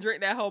was gonna be able to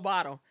drink that whole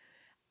bottle.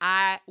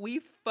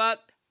 We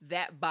fucked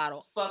that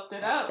bottle Fucked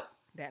it up.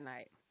 that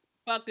night.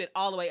 Fucked it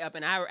all the way up,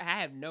 and I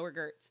have no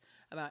regrets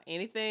about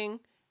anything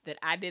that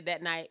I did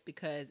that night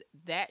because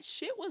that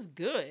shit was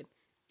good.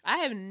 I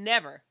have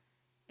never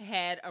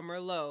had a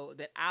Merlot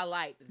that I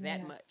liked that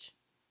Yeah. much.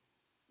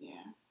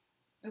 Yeah,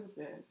 it was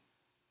good.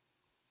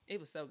 It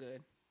was so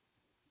good.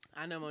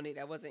 I know, Monique,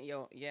 that wasn't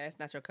it's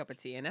not your cup of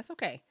tea, and that's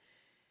okay.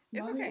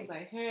 It's Mommy okay. was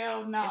like,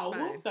 hell no. It's fine.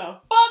 What the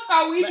fuck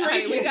are we But, honey,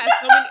 drinking? we got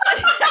so many.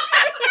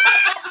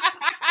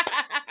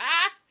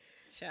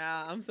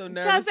 Child, I'm so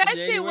nervous. Because that for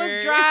shit was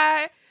January.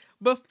 dry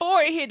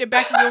before it hit the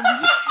back of your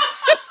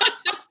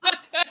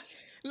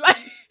like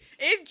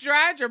it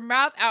dried your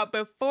mouth out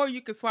before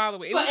you could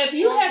swallow it. It But was if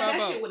you full have that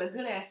bubble. shit with a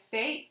good ass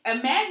steak,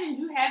 imagine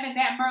you having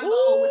that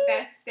Merlot with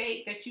that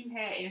steak that you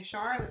had in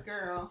Charlotte,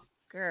 girl.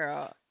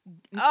 Girl.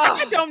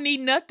 I don't need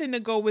nothing to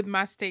go with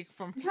my steak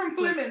from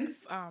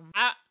Fleming's.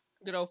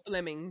 Good old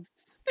Flemings.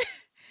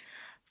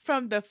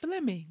 From the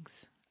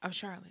Flemings of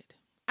Charlotte.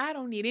 I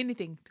don't need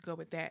anything to go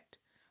with that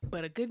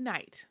but a good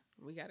night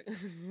We got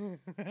it.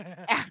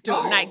 after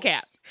Oh.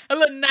 Nightcap. a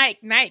little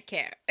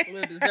nightcap. A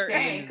little dessert.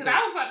 Dang, and because dessert.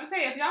 I was about to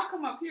say, if y'all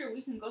come up here,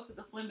 we can go to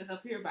the Fleming's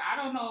up here, but I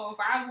don't know if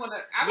I want to.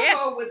 I don't Yes.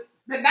 know with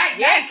the nightcap.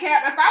 Yes.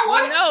 If I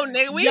want Well, no,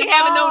 nigga, we ain't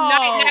having no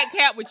Y'all.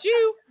 nightcap with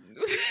you.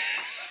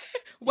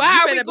 Why You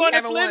are we better be going to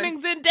having one.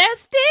 Fleming's in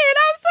Destin?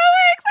 I'm so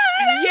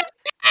excited.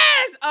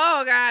 Yes.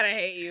 Oh God, I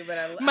hate you, but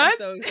I'm My-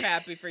 so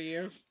happy for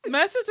you.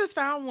 My sisters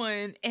found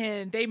one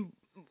and they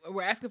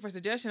were asking for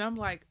suggestion. I'm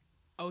like,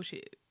 oh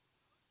shit.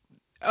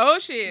 Oh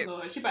shit.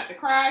 Lord, she about to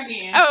cry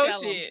again. Oh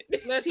Tell 'em.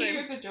 shit. Listen,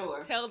 Tears of joy.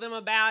 tell them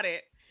about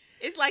it.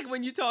 It's like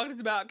when you talked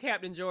about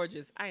Captain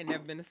George's. I ain't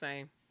never been the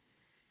same.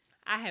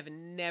 I have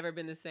never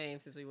been the same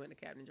since we went to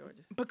Captain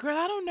George's. But girl,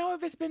 I don't know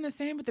if it's been the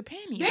same with the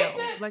penny. They though.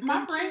 said, Like, my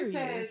I'm friend curious.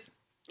 says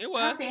It her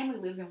was. family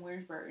lives in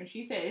Williamsburg, and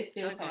she said it's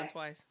still I've gone packed.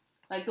 twice.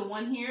 Like the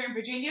one here in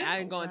Virginia.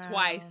 I've gone Wow.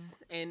 twice,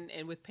 and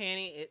with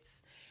Penny,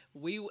 it's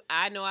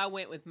I know I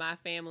went with my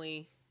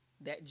family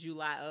that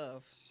July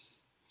of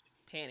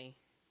Penny,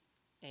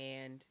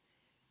 and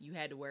you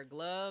had to wear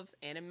gloves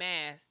and a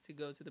mask to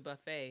go to the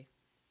buffet.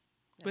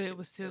 That But shit it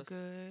was still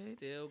good.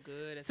 Still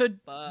good as So-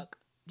 fuck.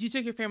 You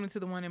took your family to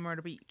the one in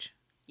Myrtle Beach.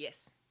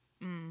 Yes.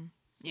 Mm.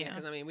 Yeah, Yeah.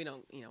 because I mean we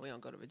don't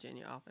go to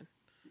Virginia often.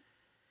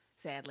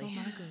 Sadly. Oh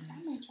my I goodness.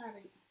 may try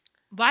to.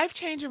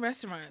 Life-changing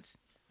restaurants.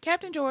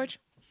 Captain George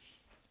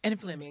and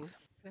Flemings. Flemings.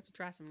 I have to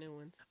try some new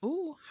ones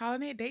Ooh,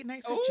 holiday date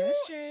night Ooh.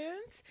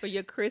 suggestions. for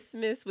your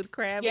Christmas with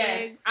crab Yes,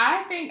 legs.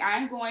 I think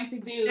I'm going to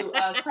do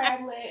a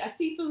crab leg, a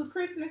seafood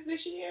Christmas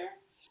this year.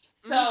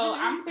 So Mhm.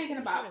 I'm thinking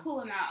about Sure.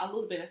 pulling out a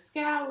little bit of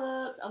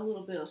scallops, a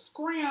little bit of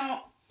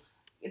scrimp,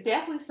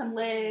 definitely some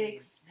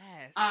legs.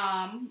 Yes.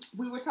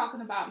 We were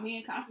talking about, me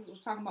and Constance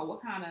was talking about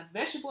what kind of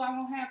vegetable I'm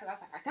gonna have, because I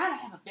was like, I gotta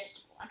have a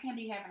vegetable. I can't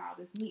be having all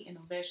this meat and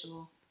no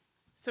vegetable.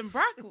 Some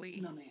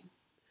broccoli. No, man.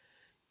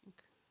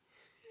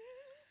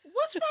 What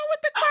What's wrong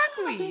with the I'm not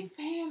a broccoli? big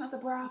fan of the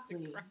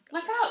broccoli.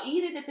 Like, I'll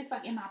eat it if it's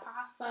like in my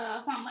pasta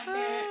or something like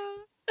that.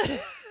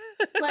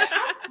 But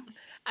I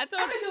I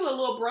told can do a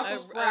little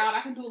Brussels sprout.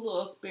 I can do a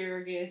little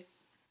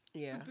asparagus.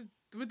 yeah.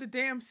 With the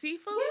damn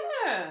seafood?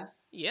 Yeah.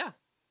 Yeah.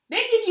 They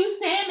give you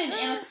salmon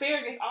and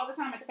asparagus all the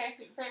time at the fast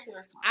food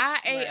restaurant. I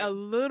ate Right. a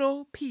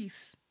little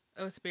piece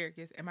of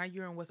asparagus and my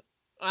urine was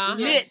Uh-huh.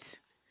 lit.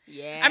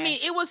 Yeah. I mean,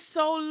 it was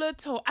so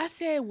little. I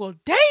said, well,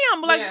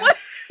 damn. Like, Yeah. what?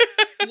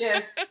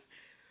 Yes.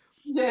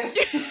 Yes.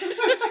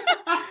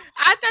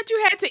 I thought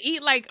you had to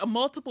eat like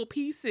multiple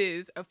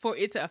pieces for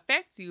it to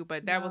affect you,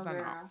 but that was No,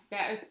 not. girl.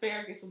 That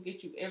asparagus will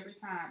get you every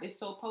time. It's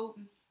so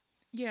potent.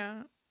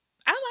 Yeah.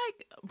 I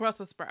like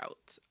Brussels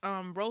sprouts,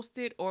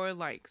 roasted or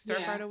like stir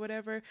fried Yeah. or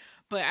whatever.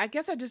 But I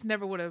guess I just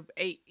never would have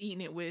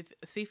eaten it with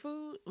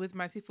seafood. With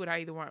my seafood, I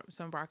either want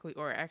some broccoli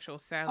or actual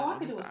salad. Oh, I on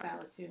can the do a side.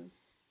 salad too.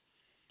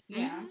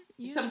 Yeah. Mhm.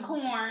 Yeah. Some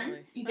corn.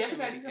 Definitely. You Probably definitely gotta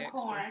do really some extra.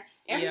 corn.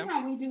 Every Yeah.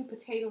 time we do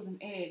potatoes and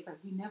eggs,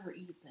 like we never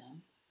eat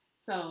them.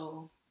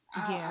 So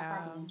I Yeah.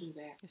 probably won't do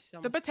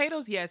that. The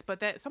potatoes, yes, but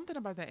that something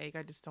about that egg,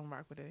 I just don't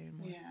rock with it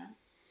anymore. Yeah.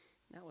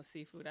 That was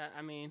seafood.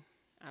 I mean,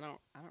 I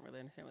don't really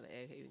understand where the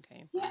egg even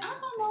came from. Yeah, I That's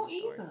a don't know potato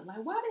story. either. Like,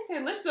 why they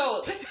say let's throw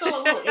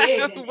a little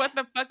egg in What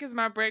there. the fuck is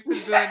my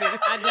breakfast doing?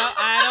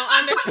 I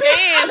don't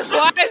understand.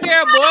 Why is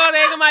there a boiled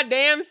egg on my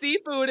damn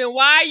seafood? And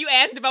why are you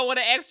asking if I want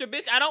an extra,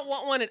 bitch? I don't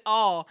want one at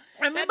all.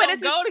 I mean, That but don't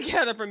it's go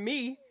together for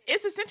me.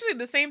 it's essentially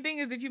the same thing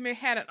as if you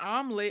had an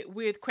omelet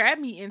with crab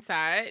meat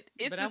inside.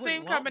 It's But I the wouldn't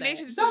same want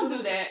combination. that. just a Don't little-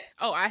 do that.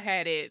 Oh, I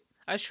had it.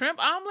 A shrimp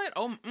omelet.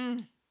 Oh,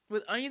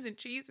 with onions and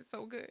cheese. It's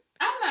so good.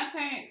 I'm not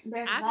saying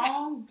that's I've had-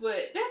 wrong, but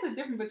that's a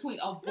difference between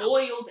a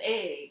boiled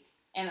egg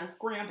and a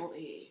scrambled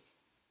egg.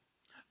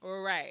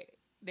 Right.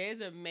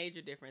 There's a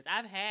major difference.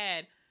 I've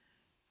had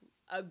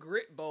a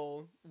grit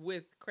bowl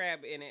with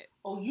crab in it.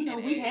 Oh, you know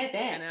and we had eggs. that.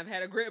 And I've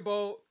had a grit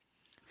bowl.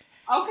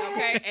 Okay.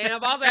 Okay. And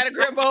I've also had a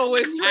grit bowl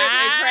with shrimp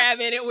and crab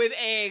in it with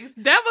eggs.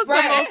 That was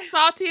Right. the most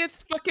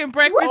saltiest fucking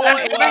breakfast Oh,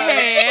 I've it ever was.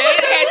 had.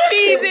 It had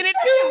cheese in it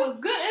That too. shit was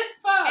good as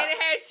fuck. And it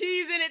had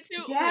cheese in it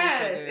too.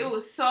 Yes, Ooh, it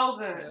was so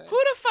good. good. Who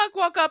the fuck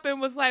woke up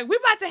and was like, "We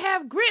about to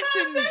have grits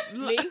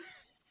and Me?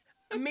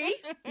 Me?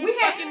 We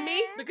had Fucking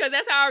me? Because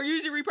that's how I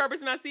usually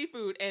repurpose my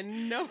seafood.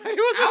 And nobody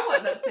was I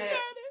wasn't upset.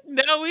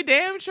 No, we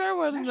damn sure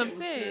wasn't That shit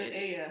was upset.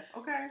 good. Yeah.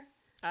 Okay.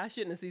 I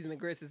shouldn't have seasoned the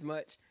grits as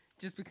much.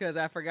 Just because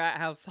I forgot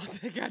how salty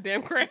the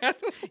goddamn crab.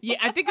 Yeah,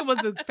 I think it was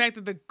the fact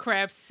that the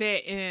crab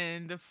sat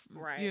in the,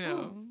 Right. you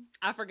know.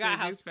 I forgot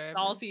how Reduced fat.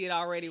 salty it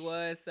already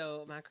was,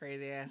 so my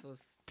crazy ass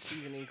was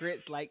seasoning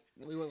grits like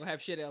we weren't gonna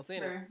have shit else in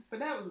it. Sure. But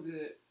that was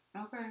good.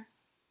 Okay.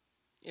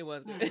 It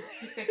was good.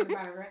 Just thinking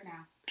about it right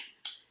now.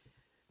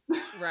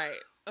 Right.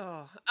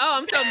 Oh,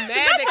 I'm so mad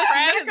that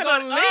crab is not gonna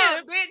going live.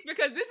 up, bitch,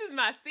 because this is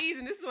my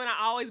season. This is when I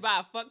always buy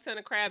a fuck ton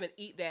of crab and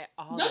eat that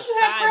all Don't the you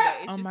have time. crab?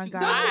 but it's Oh just my too God.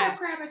 Don't you high. have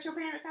crab at your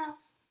parents' house?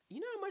 You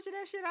know how much of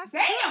that shit I Damn,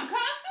 spent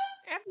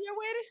Constance. after your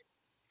wedding?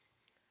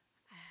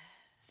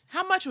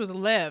 How much was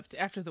left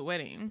after the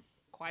wedding?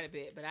 Quite a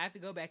bit, but I have to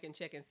go back and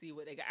check and see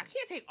what they got. I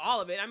can't take all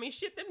of it. I mean,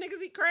 shit, them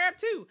niggas eat crab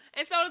too,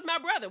 and so does my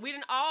brother. We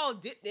didn't all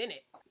dipped in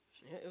it.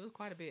 It was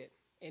quite a bit,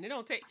 and it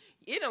don't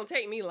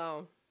take me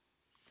long.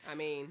 I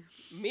mean,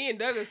 me and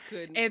Douglas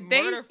could If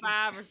they- murder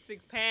 5 or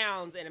 6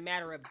 pounds in a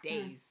matter of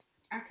days.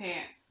 I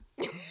can't.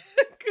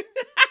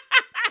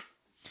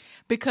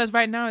 Because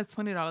right now it's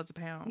 $20 a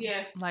pound.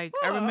 Yes. Like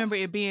I remember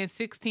it being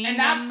 $16.99.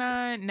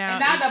 And Now And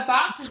now it's the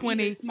box is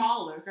 20. even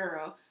smaller,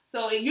 girl.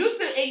 So it used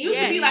to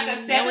Yeah, be like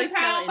a they only 7 sell it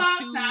pound in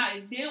box. 2. Now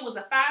then it was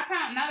a 5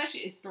 pound. Now that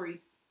shit is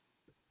 3.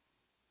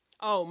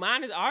 Oh,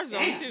 ours is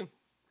only Damn. 2.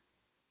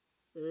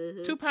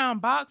 Mhm. 2-pound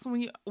box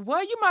when you you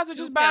might as well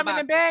just buy 2-pound them in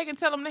a boxes. bag and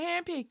tell them to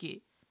hand pick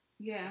it.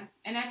 Yeah.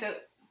 And at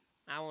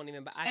I won't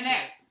even buy. And I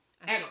can't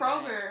buy it.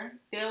 Kroger,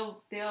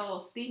 they'll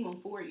steam them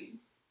for you.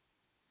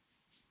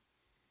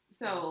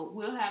 So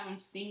we'll have them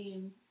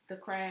steam the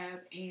crab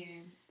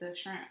and the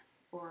shrimp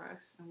for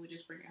us, and we'll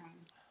just bring it home.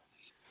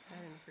 I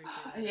didn't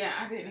appreciate that. Yeah,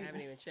 I didn't I haven't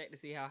either. even checked to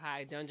see how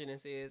high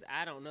Dungeness is.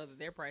 I don't know that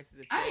their prices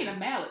have I changed. need a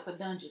mallet for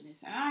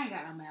Dungeness, and I ain't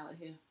got no mallet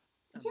here.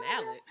 A Yeah,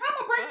 mallet. How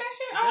am I break Fuck. that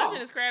shit off?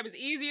 Dungeness crab is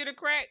easier to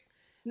crack.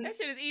 That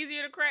shit is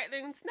easier to crack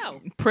than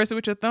snow. Press it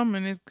with your thumb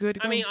and it's good to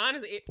go. I mean,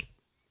 honestly, it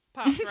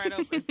pops right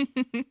open.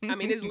 I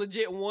mean, it's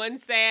legit one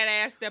sad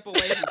ass step away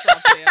from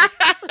soft shell.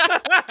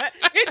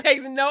 It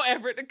takes no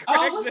effort to crack.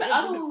 Oh, what's the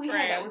other Dungeness one we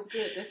crab. had that was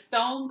good? The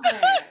stone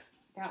crab.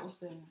 That was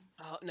good.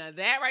 Oh, now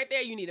that right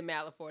there, you need a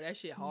mallet for. That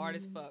shit hard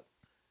as Mm. fuck.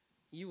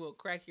 You will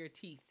crack your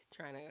teeth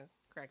trying to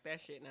crack that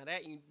shit. Now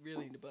that you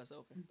really need to bust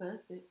open.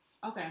 Bust it.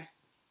 Okay.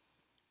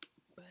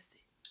 Bust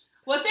it.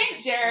 Well, thanks,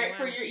 Okay. Jared, Wow.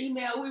 for your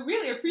email. We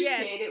really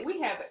appreciate Yes. it. We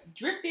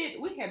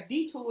have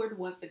detoured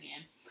once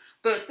again.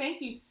 But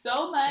thank you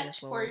so much Yes,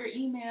 for Lord. your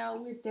email.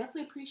 We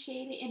definitely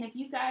appreciate it. And if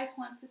you guys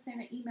want to send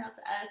an email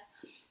to us,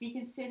 you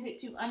can send it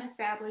to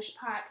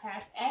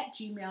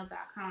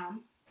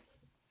unestablished.podcast@gmail.com.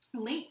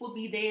 Link will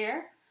be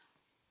there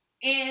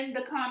in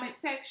the comment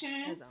section.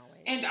 As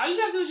always. And all you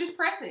gotta do is just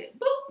press it.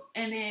 Boop.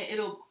 And then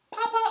it'll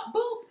pop up.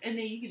 Boop. And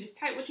then you can just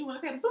type what you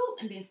want to say.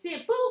 Boop. And then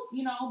say boop.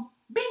 You know,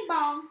 bing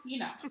bong. You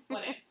know,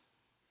 whatever.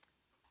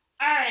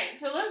 All right,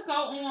 so let's go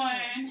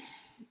on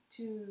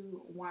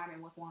to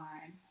Whining with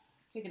Wine.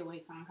 Take it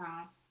away, Con.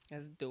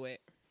 Let's do it.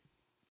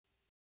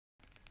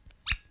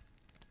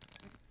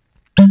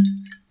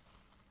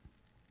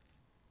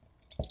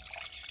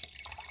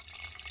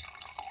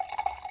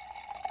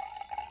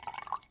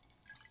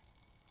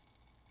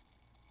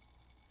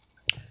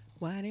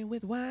 Whining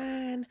with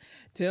wine.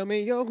 Tell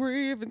me your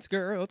grievance,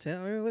 girl.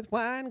 Tell me with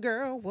wine,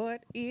 girl,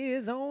 what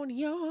is on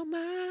your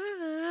mind?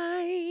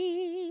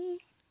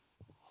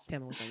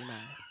 Tell me what's on your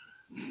mind.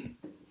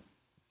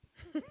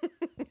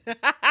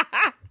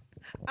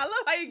 I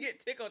love how you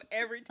get tickled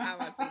every time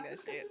I see that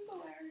shit. It's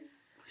hilarious.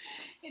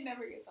 It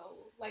never gets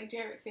old. Like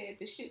Jared said,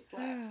 the shit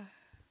slaps.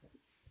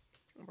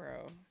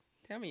 Bro,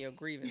 tell me your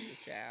grievances,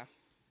 child.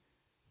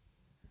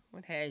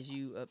 What has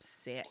you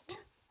upset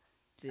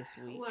this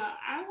week? Well,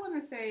 I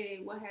want to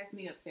say what has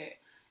me upset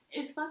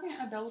is fucking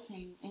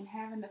adulting and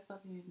having to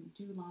fucking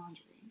do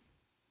laundry.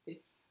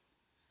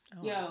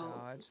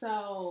 God.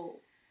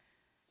 So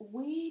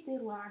we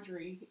did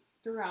laundry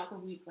throughout the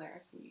week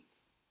last week.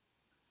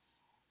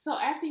 So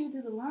after you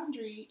do the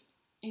laundry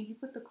and you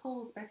put the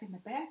clothes back in the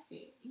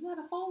basket, you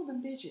gotta fold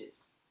them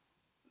bitches.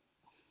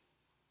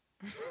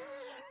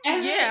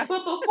 And yeah. But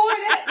before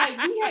that,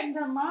 like, we hadn't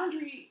done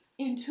laundry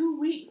in 2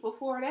 weeks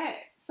before that.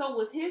 So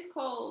with his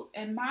clothes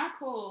and my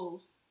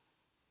clothes,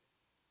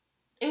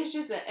 it's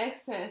just an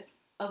excess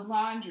of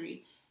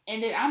laundry.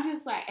 And then I'm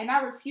just like, and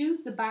I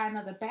refuse to buy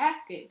another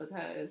basket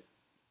because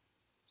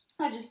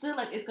I just feel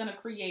like it's gonna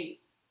create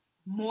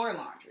more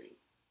laundry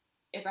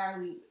if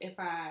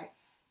I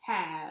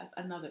have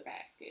another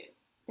basket.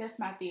 That's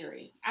my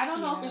theory. I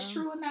don't know if it's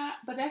true or not,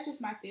 but that's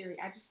just my theory.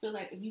 I just feel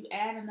like if you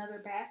add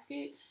another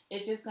basket,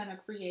 it's just gonna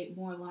create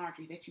more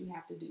laundry that you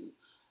have to do.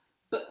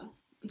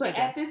 But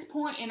at this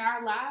point in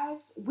our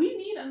lives, we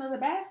need another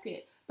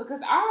basket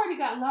because I already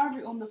got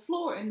laundry on the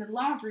floor in the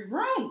laundry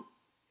room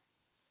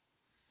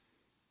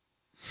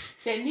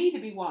that need to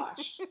be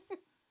washed.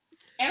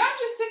 And I'm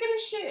just sick of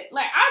this shit.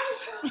 Like,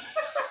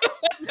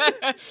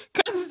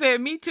 Cousin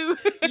said, me too.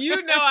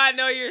 You know I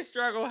know your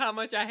struggle, how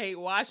much I hate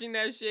washing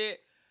that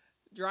shit,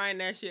 drying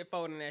that shit,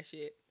 folding that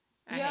shit.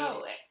 I hate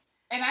it.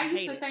 And I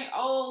used to think,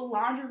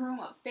 laundry room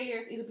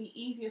upstairs, it'll be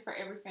easier for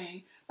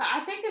everything. But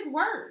I think it's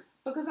worse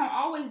because I'm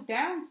always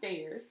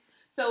downstairs.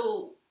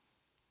 So,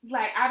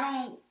 like, I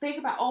don't think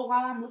about,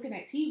 while I'm looking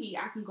at TV,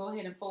 I can go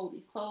ahead and fold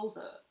these clothes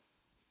up.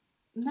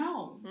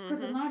 No, because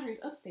the laundry is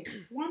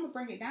upstairs. Why am I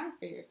bring it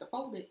downstairs to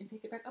fold it and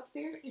take it back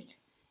upstairs again?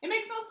 It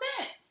makes no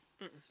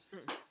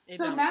sense.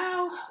 So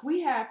now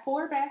we have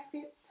 4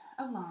 baskets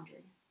of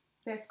laundry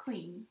that's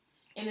clean,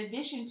 in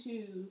addition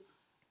to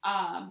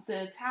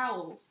the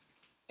towels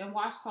and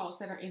washcloths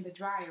that are in the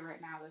dryer right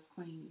now that's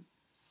clean,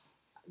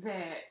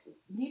 that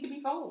need to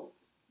be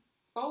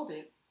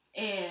folded.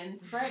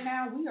 And right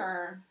now we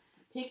are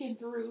picking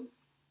through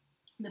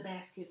the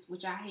baskets,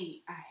 which I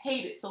hate. I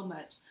hate it so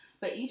much.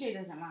 But EJ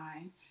doesn't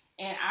mind.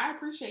 And I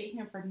appreciate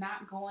him for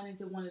not going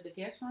into one of the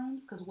guest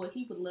rooms, because what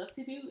he would love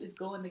to do is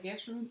go in the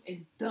guest rooms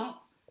and dump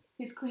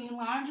his clean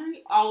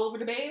laundry all over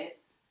the bed.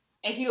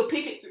 And he'll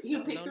pick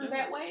through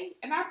that way.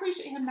 And I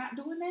appreciate him not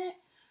doing that.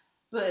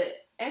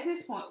 But at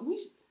this point,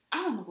 I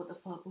don't know what the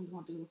fuck we're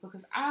going to do,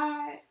 because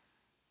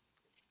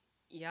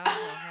y'all gonna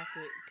have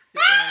to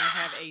sit down and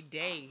have a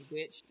day,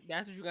 bitch.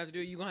 That's what you're going to have to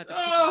do. You're going to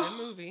have to pick a good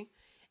movie.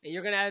 And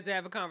you're going to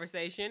have a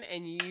conversation,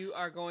 and you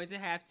are going to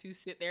have to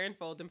sit there and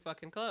fold them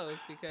fucking clothes,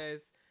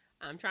 because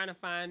I'm trying to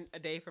find a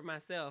day for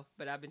myself,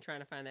 but I've been trying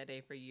to find that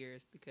day for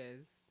years,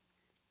 because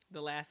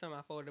the last time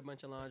I folded a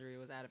bunch of laundry, it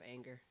was out of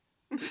anger.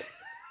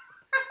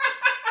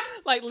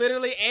 Like,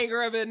 literally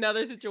anger of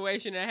another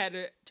situation. I had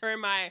to turn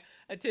my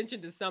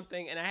attention to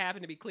something, and I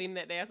happened to be cleaning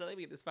that day. I said, let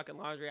me get this fucking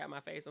laundry out of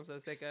my face. I'm so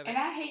sick of it. And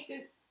I hate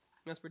to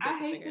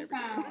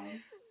sound,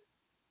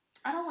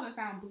 I don't want to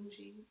sound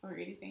bougie or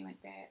anything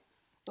like that,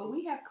 but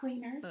we have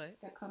cleaners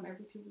that come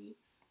every 2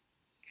 weeks.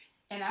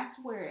 And I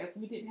swear, if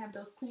we didn't have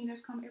those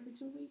cleaners come every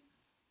 2 weeks,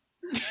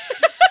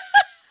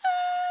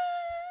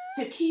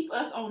 to keep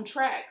us on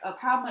track of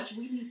how much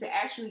we need to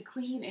actually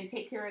clean and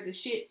take care of the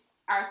shit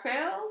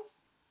ourselves,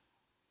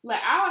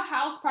 like, our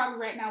house probably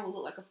right now will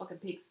look like a fucking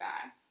pigsty.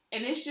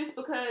 And it's just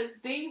because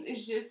things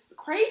is just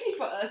crazy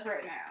for us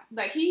right now.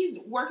 Like, he's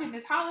working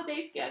this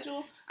holiday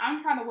schedule.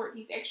 I'm trying to work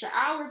these extra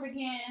hours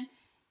again.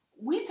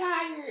 We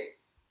tired.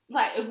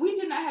 Like, if we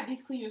did not have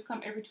these cleaners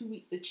come every 2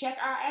 weeks to check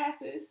our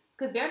asses,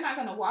 because they're not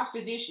going to wash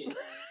the dishes.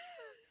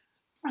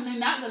 And they're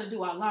not going to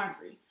do our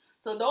laundry.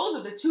 So those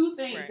are the 2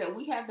 things that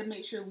we have to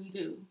make sure we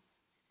do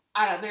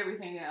out of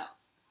everything else.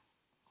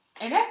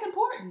 And that's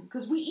important,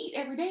 because we eat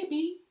every day,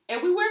 B.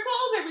 And we wear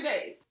clothes every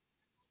day.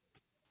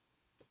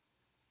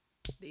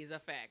 These are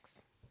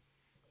facts.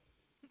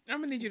 I'm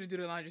going to need you to do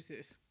the laundry,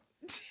 sis.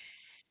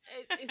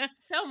 It's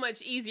so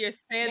much easier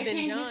said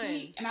than done. This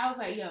week, and I was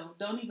like, yo,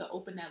 don't even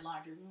open that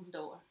laundry room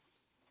door.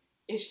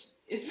 It's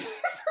ridiculous.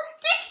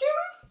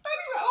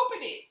 Don't even open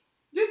it.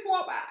 Just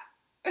walk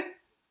by.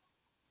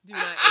 Do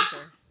not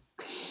enter.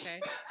 Okay?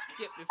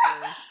 Skip this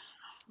room.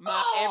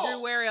 Mop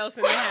everywhere else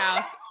in the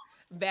house.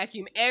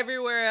 Vacuum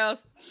everywhere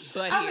else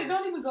but I here. mean,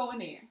 don't even go in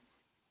there.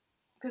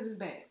 because it's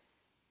bad.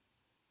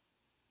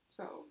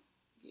 So,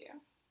 yeah.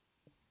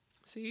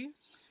 See?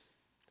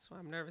 That's why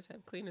I'm nervous to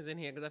have cleaners in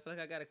here because I feel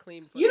like I gotta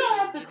clean before You the don't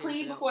have cleaners to get here,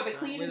 clean so before the I don't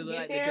cleaners really look get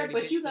like the there, dirty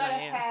but bitch you that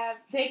I gotta am.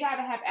 they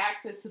gotta have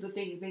access to the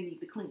things they need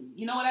to clean.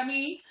 You know what I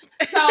mean?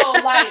 So,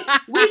 like,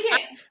 we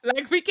can't.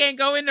 Like, we can't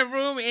go in the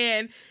room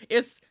and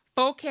it's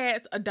 4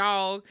 cats, a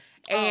dog,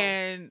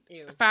 and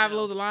Ew, 5 no.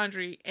 loads of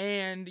laundry,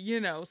 and, you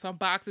know, some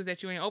boxes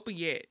that you ain't opened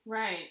yet.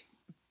 Right.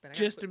 But I gotta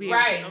Just put to me be in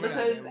able to Right, do some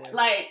because, goddamn way.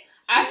 like,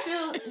 I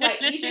still, like,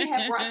 Ejan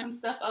had brought some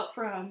stuff up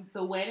from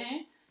the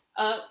wedding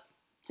up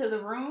to the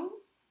room.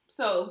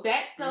 So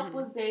that stuff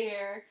was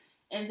there.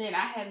 And then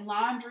I had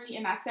laundry,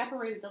 and I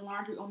separated the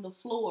laundry on the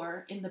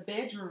floor in the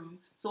bedroom.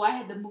 So I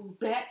had to move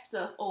that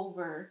stuff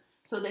over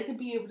so they could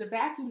be able to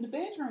vacuum the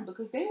bedroom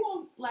because they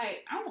won't,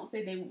 like, I won't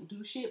say they won't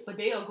do shit, but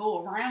they'll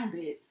go around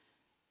it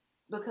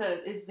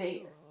because it's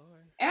there.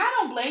 And I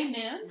don't blame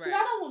them because I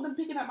don't want them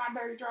picking up my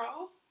dirty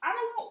drawers. I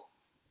don't want.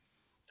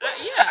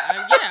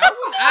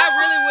 I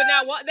really would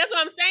not want. That's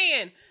what I'm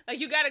saying. Like,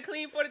 you gotta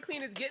clean before the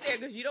cleaners get there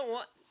because you don't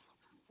want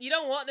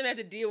them to have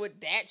to deal with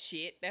that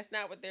shit. That's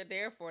not what they're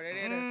there for. They're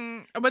there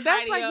to But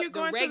that's tidy like up you the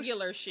going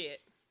regular shit.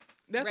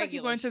 That's like you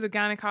regular going to the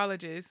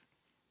gynecologist,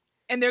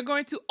 and they're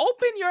going to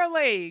open your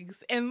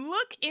legs and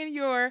look in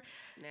your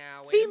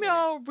Now, wait a minute.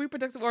 female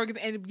reproductive organs,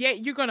 and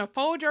yet you're gonna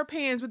fold your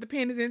pants with the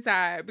penis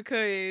inside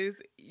because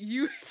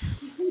you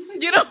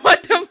don't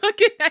want them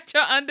looking at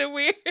your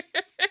underwear.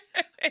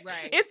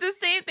 Right. It's the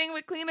same thing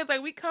with cleaners.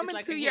 Like, we come It's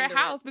like into a your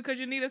hindrance. house because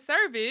you need a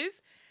service.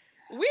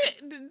 People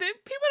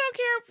don't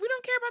care. We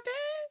don't care about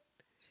that.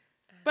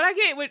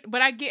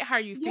 But I get how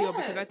you feel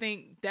because I Yes.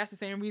 think that's the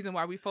same reason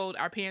why we fold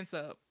our pants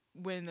up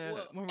when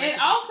we're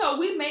And also,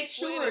 we make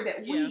sure Well,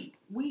 that yeah.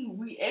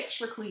 we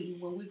extra clean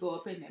when we go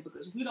up in there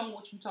because we don't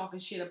want you talking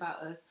shit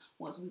about us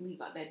once we leave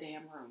out that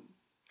damn room,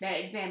 that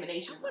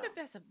examination I room. wonder if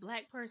that's a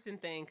black person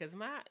thing because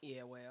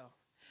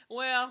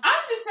well, I'm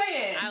just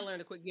saying. I learned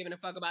to quit giving a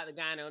fuck about the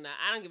gyno now.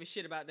 I don't give a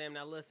shit about them.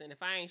 Now listen, if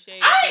I ain't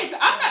shaved, I'm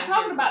not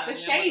talking about the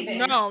shaving.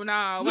 No, we're Yeah,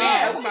 talking we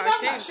about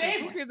talking about shaving.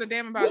 shaving. Who gives a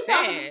damn We about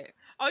talking- that?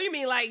 Oh, you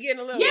mean like getting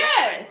a little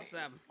Yes. wet or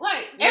something?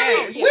 Like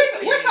Yes.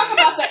 we're talking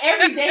about the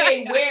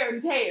everyday wear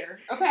and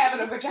tear of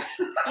having a vagina.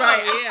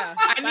 Right. Oh, yeah.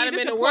 I I've need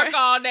been to to work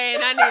all day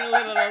and I need a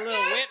little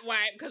wet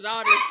wipe because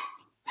all this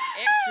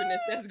extraness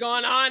that's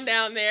going on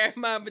down there.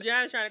 My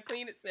vagina's trying to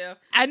clean itself.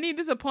 I need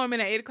this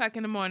appointment at 8:00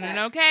 in the morning.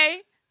 Yes.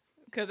 Okay.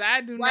 Because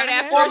I do Right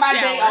not after Or have my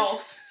shower. day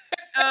off.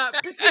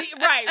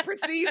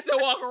 Proceeds to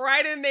walk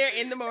right in there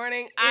in the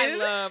morning. I Is-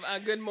 love a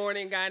good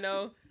morning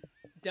gyno.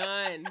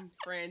 Done,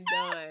 friend,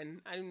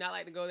 done. I do not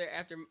like to go there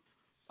after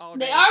all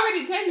day. They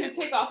already tell you to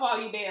take off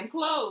all your damn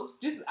clothes.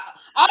 Just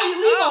all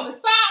you leave on the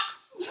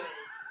socks.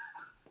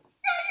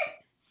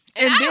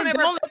 And I then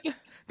remember-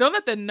 don't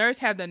let the nurse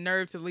have the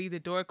nerve to leave the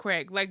door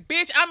cracked. Like,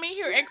 bitch, I'm in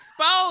here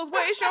exposed.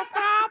 What is your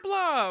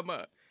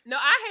problem? No,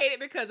 I hate it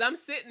because I'm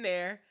sitting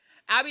there.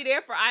 I'll be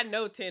there for,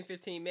 10,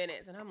 15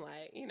 minutes. And I'm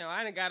like,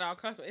 I done got all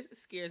comfortable. It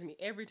scares me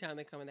every time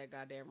they come in that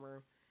goddamn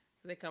room.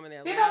 They come in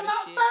there They loud don't as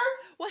knock shit.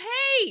 first. Well,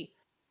 hey.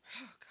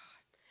 Oh, God.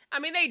 I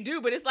mean, they do,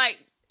 but it's like,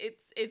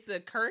 it's a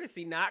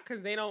courtesy knock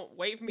because they don't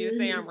wait for me to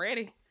say I'm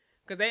ready.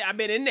 Because I've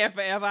been in there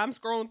forever. I'm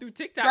scrolling through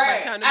TikTok by Right.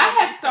 the time the I have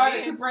motherfuckers come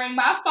started to in. bring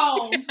my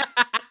phone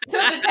to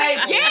the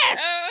table. Yes.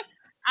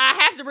 I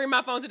have to bring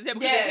my phone to the table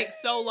because Yes. it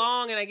takes so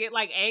long and I get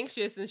like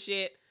anxious and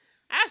shit.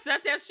 I have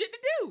stuff to have shit to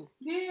do.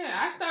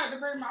 Yeah, I started to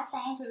bring my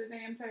phone to the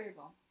damn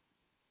table.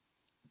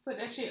 Put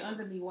that shit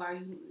under me while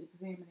you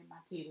examining my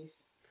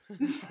titties.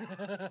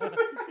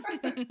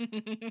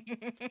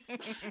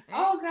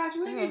 Oh gosh,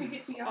 we didn't even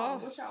get to y'all.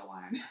 What y'all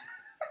want? What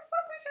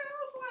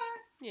y'all's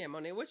want? Yeah,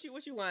 Monet, what you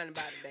whining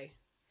about today?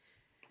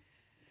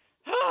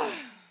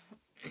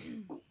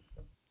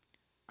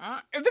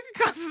 The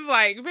Cos is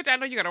like, bitch, I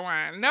know you gotta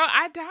whine. No,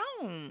 I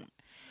don't.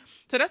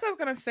 So that's what I was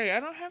gonna say. I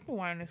don't have to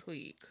whine this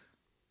week.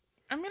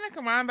 I mean, I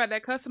can whine about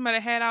that customer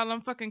that had all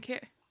them fucking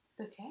cat.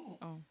 The cat.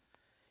 Oh.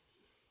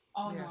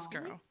 Oh Yes, no.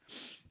 girl.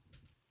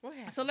 What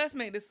happened? So let's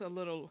make this a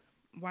little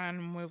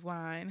whining with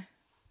wine.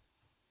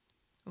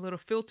 A little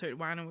filtered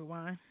whining with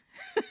wine.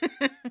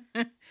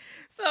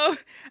 So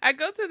I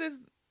go to this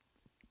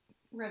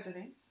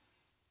Residence.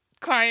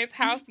 client's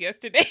house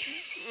yesterday.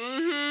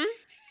 Mm-hmm.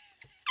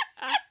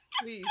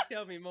 Please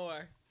tell me more.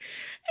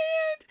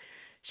 And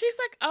she's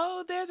like,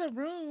 oh, there's a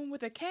room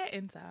with a cat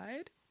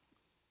inside.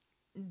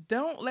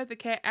 Don't let the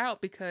cat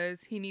out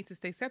because he needs to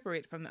stay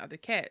separated from the other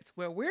cats.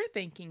 Where we're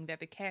thinking that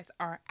the cats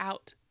are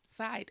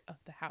outside of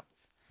the house.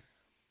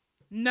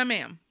 No,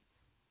 ma'am.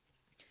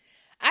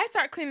 I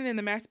start cleaning in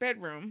the master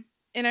bedroom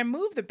and I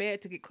move the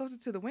bed to get closer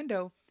to the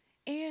window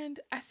and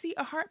I see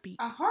a heartbeat.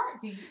 A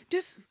heartbeat.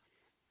 Just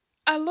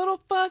a little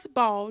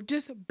fuzzball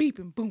just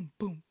beeping, boom,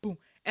 boom, boom.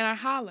 And I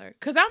holler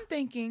because I'm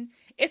thinking,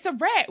 it's a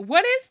rat.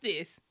 What is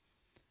this?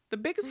 The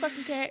biggest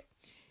fucking cat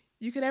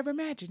you could ever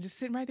imagine, just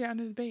sitting right there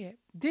under the bed.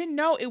 Didn't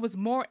know it was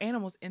more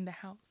animals in the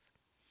house.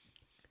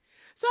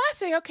 So I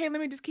say, okay,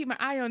 let me just keep my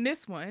eye on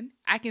this one.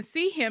 I can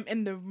see him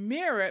in the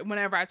mirror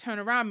whenever I turn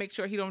around, make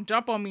sure he don't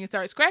jump on me and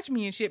start scratching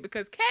me and shit,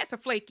 because cats are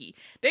flaky.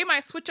 They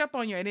might switch up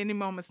on you at any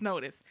moment's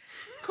notice.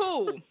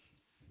 Cool.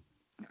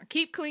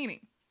 Keep cleaning.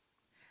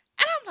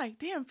 And I'm like,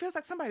 damn, feels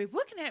like somebody's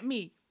looking at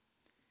me.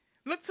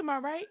 Look to my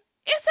right.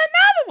 It's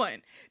another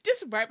one.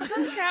 Just right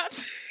behind the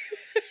couch.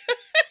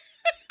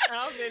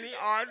 How many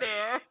are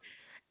there?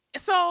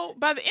 So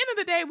by the end of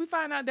the day, we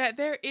find out that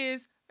there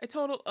is a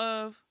total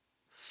of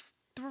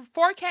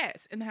 4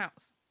 cats in the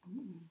house.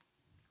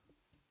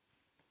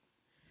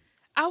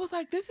 I was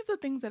like, this is the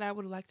things that I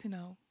would like to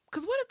know.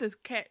 Because what if this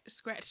cat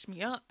scratched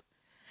me up?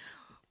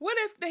 What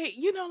if they,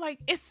 like,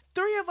 it's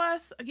 3 of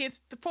us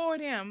against the 4 of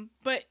them,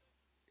 but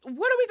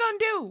what are we going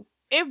to do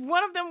if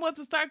one of them was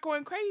to start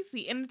going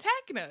crazy and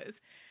attacking us?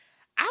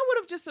 I would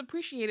have just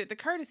appreciated the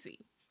courtesy.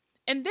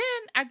 And then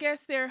I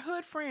guess their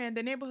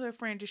neighborhood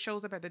friend just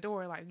shows up at the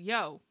door like,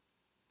 yo,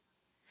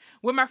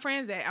 where my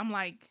friends at? I'm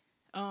like,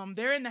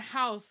 they're in the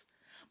house,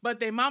 but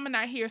their mama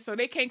not here, so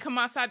they can't come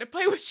outside to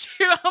play with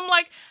you. I'm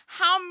like,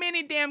 how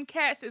many damn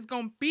cats is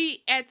going to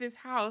be at this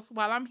house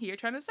while I'm here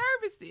trying to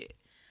service it?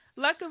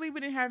 Luckily, we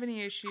didn't have any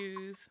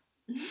issues.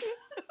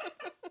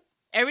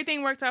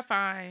 Everything worked out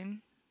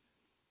fine.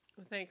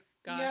 Well, thank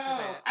God for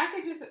that. I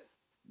could just...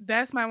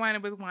 That's my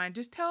wine with wine.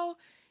 Just tell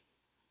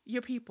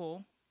your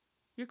people,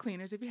 your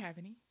cleaners, if you have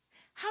any,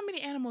 how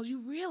many animals you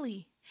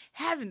really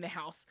have in the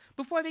house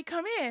before they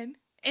come in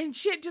and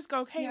shit just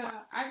go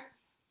haywire.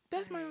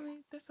 That's the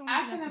only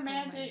I can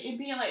imagine it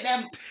being like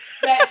that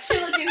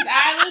Chilligan's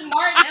Island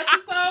Martin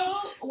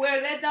episode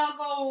where that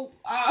doggone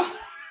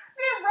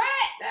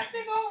that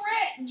big old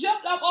rat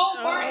jumped up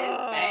on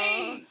Martin's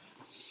face.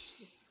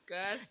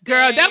 Disgusting.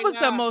 Girl, that was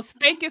the most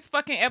fakest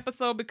fucking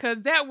episode,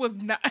 because that was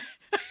not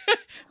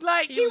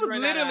like he was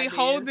literally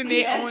holding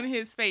it on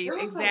his face.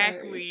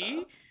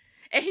 Exactly.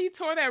 And he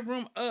tore that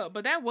room up,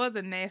 but that was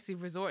a nasty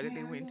resort that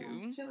they went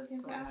to.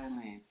 Chilligan's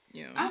Island.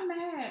 Yeah. I'm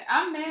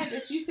mad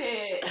that you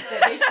said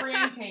that their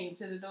friend came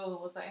to the door and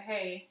was like,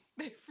 hey,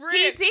 he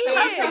did.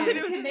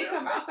 Can they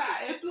come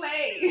outside and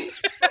play?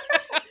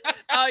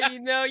 Oh,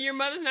 your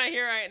mother's not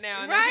here right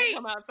now. And right. They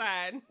can come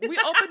outside. We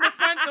opened the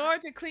front door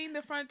to clean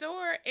the front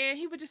door, and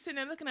he was just sitting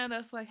there looking at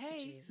us like,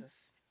 hey.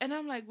 Jesus. And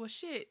I'm like, well,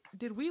 shit,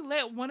 did we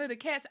let one of the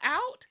cats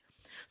out?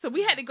 So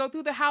we had to go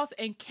through the house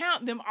and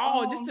count them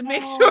all just to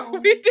make sure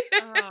we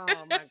did. Oh,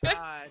 my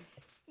God.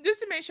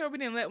 Just to make sure we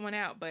didn't let one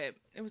out, but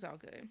it was all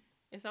good.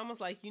 It's almost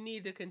like you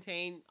need to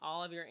contain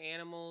all of your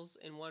animals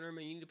in one room,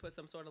 and you need to put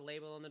some sort of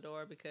label on the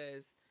door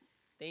because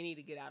they need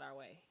to get out our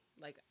way.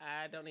 Like,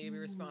 I don't need to be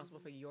responsible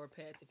for your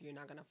pets if you're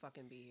not going to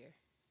fucking be here.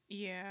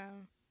 Yeah.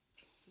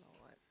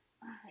 Lord.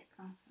 All right,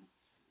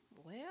 Constance.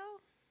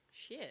 Well,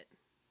 shit.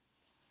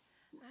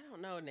 I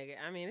don't know, nigga.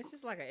 I mean, it's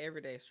just like an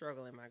everyday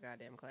struggle in my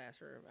goddamn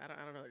classroom. I don't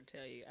know what to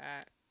tell you.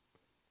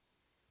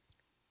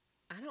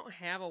 I don't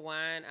have a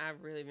wine.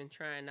 I've really been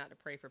trying not to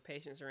pray for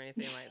patience or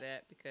anything like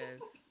that,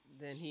 because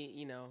then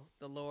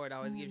the Lord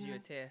always gives you a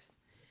test.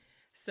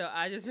 So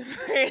I just been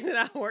praying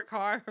that I work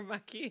hard for my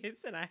kids,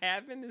 and I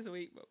have been this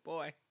week. But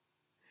boy,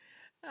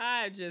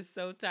 I'm just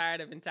so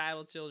tired of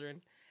entitled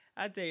children.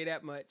 I'll tell you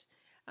that much.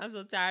 I'm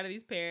so tired of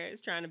these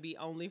parents trying to be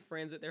only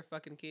friends with their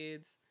fucking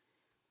kids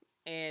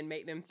and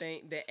make them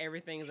think that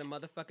everything is a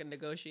motherfucking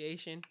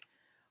negotiation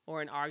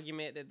or an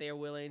argument that they're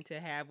willing to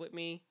have with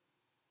me.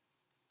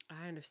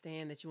 I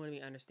understand that you want to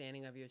be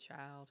understanding of your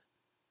child.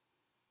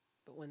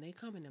 But when they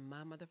come into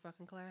my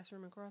motherfucking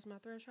classroom and cross my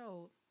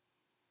threshold,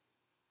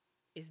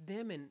 it's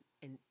them and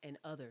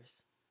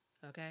others,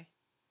 okay?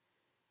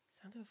 So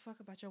I don't give a fuck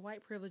about your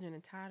white privilege and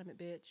entitlement,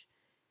 bitch.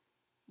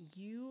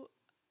 You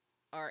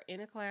are in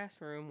a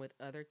classroom with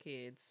other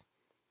kids.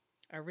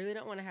 I really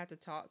don't want to have to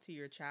talk to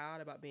your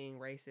child about being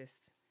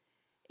racist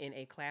in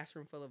a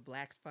classroom full of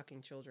black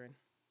fucking children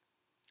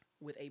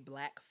with a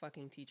black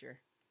fucking teacher.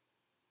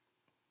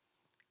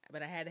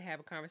 But I had to have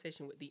a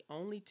conversation with the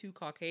only 2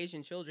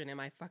 Caucasian children in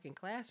my fucking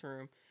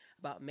classroom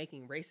about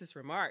making racist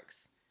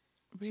remarks.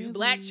 Really? 2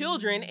 black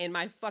children in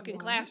my fucking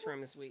classroom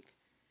this week.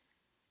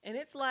 And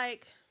it's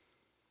like,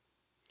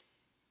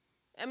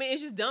 I mean,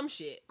 it's just dumb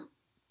shit.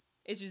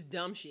 It's just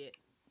dumb shit.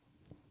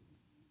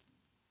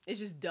 It's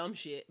just dumb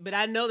shit. But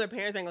I know their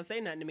parents ain't gonna say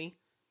nothing to me.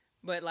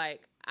 But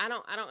like, I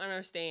don't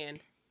understand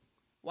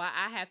why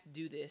I have to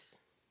do this.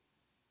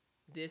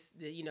 At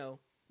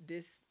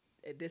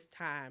this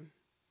time.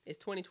 It's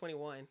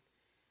 2021.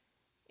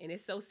 And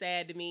it's so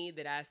sad to me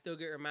that I still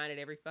get reminded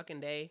every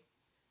fucking day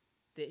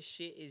that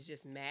shit is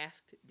just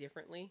masked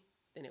differently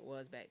than it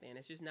was back then.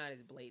 It's just not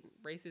as blatant.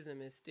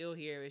 Racism is still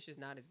here. It's just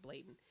not as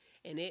blatant.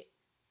 And it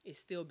is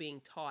still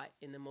being taught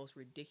in the most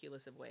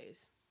ridiculous of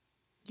ways.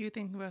 Do you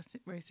think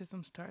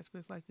racism starts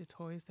with like the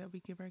toys that we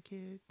give our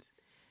kids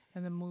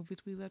and the movies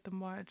we let them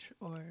watch,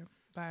 or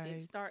by it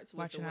starts with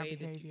watching the way our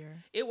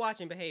behavior?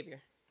 Watching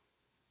behavior.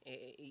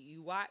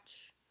 You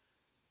watch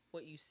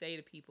what you say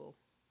to people,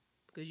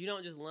 because you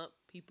don't just lump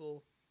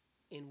people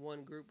in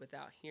one group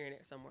without hearing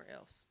it somewhere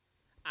else.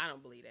 I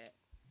don't believe that.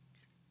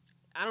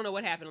 I don't know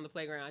what happened on the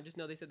playground. I just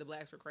know they said the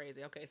blacks were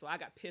crazy. Okay, so I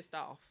got pissed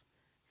off.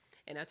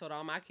 And I told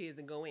all my kids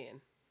to go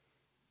in.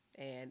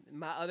 And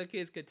my other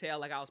kids could tell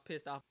like I was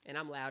pissed off, and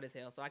I'm loud as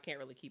hell, so I can't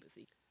really keep a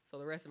secret. So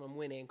the rest of them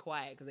went in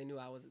quiet because they knew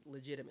I was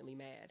legitimately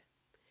mad.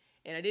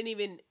 And I didn't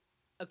even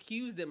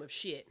accuse them of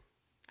shit.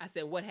 I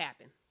said, what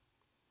happened?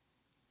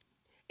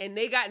 And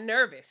they got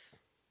nervous,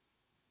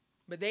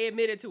 but they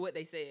admitted to what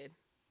they said.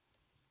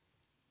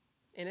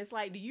 And it's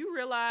like, do you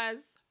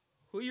realize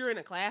who you're in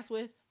a class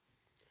with?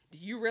 Do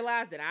you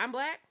realize that I'm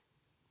black?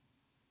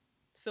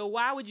 So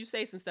why would you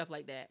say some stuff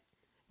like that?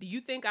 Do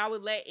you think I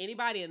would let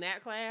anybody in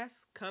that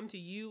class come to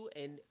you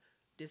and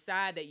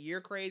decide that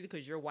you're crazy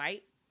because you're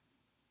white?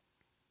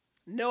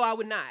 No, I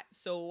would not.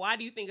 So why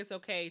do you think it's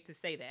okay to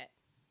say that?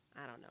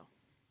 I don't know.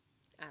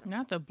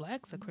 Not the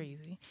blacks are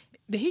crazy.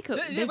 He could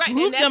Right,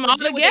 group them all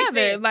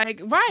together. Like,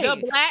 right.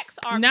 The blacks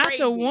are not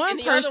crazy. The one and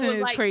the person other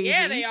is like, crazy.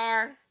 Yeah, they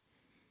are.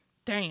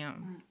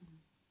 Damn.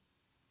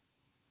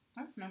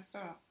 That's messed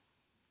up.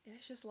 And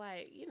it's just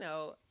like, you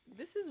know,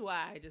 this is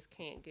why I just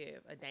can't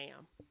give a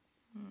damn.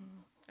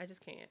 I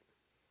just can't.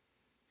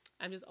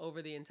 I'm just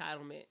over the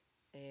entitlement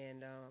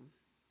and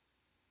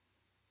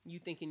you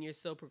thinking you're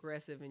so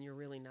progressive and you're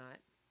really not.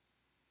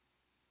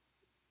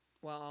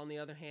 While on the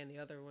other hand, the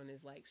other one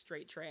is like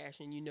straight trash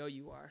and you know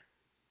you are,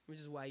 which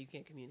is why you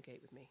can't communicate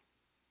with me.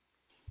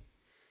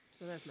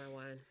 So that's my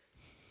whine.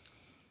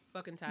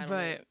 Fuck entitlement.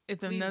 But if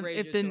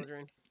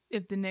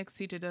the next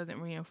teacher doesn't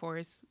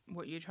reinforce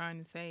what you're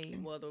trying to say.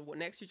 Well, the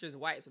next teacher is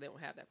white, so they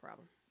won't have that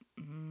problem.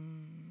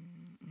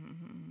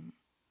 Mm-hmm.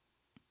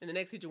 And the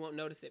next teacher won't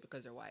notice it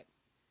because they're white.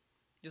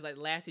 Just like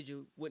the last teacher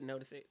wouldn't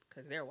notice it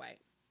because they're white.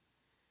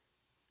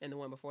 And the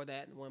one before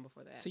that, and the one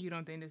before that. So you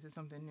don't think this is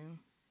something new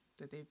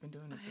that they've been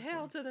doing?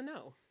 Hell to the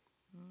no.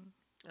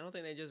 I don't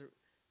think they just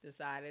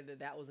decided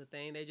that was a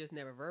thing. They just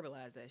never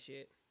verbalized that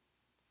shit.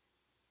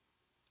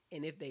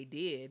 And if they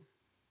did,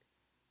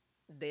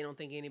 they don't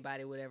think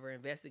anybody would ever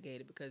investigate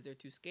it because they're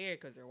too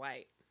scared because they're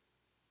white.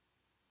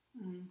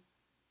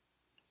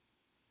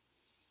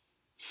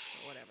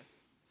 Whatever.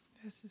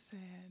 This is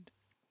sad.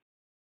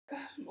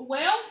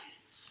 Well,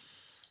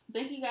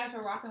 thank you guys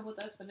for rocking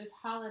with us for this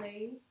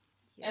holiday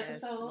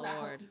episode. Lord. I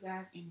hope you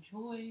guys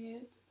enjoyed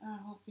it. I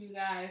hope you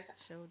guys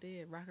sure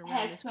did. Rock around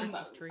had this some.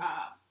 Christmas tree.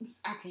 I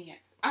can't.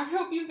 I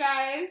hope you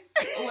guys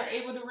were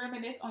able to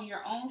reminisce on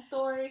your own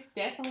stories.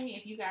 Definitely,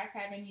 if you guys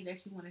have any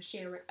that you want to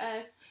share with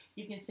us,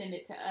 you can send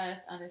it to us,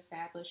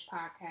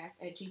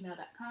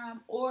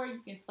 unestablishedpodcast@gmail.com, or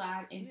you can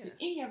slide into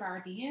any of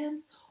our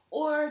DMs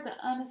or the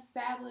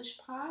Unestablished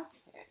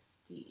Podcast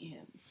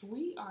DMs.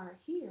 We are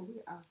here.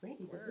 We are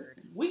ready to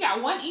listen. We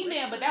got one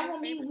email, but that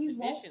won't mean we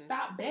won't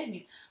stop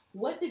begging.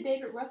 What did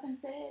David Ruffin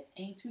said?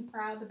 Ain't too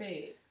proud to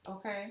beg.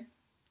 Okay?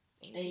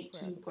 Ain't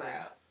too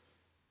proud.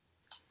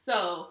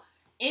 So,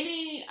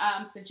 any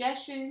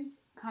suggestions,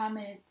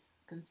 comments,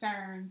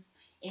 concerns,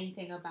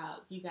 anything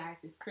about you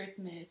guys'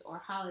 Christmas or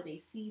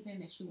holiday season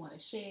that you want to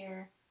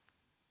share?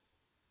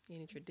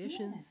 Any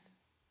traditions?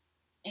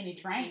 Yeah. Any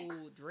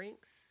drinks? Ooh,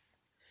 drinks.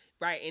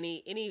 Right.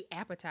 Any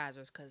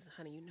appetizers? Because,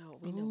 honey,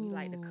 we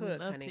like to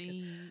cook,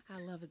 honey. I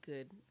love a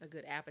good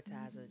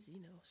appetizer. You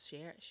know,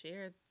 share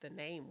the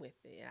name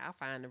with it. I'll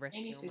find the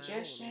recipe Any on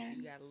suggestions? my own. If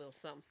you got a little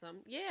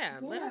something. Yeah,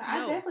 let us know.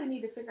 I definitely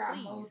need to figure out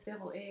Moe's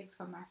Devil Eggs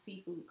for my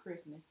seafood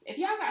Christmas. If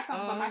y'all got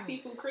something for my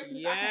seafood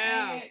Christmas, I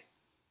can add.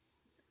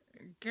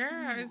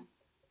 Girl.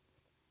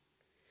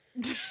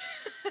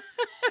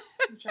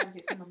 I'm trying to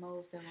get some of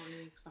Moe's Devil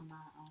Eggs for my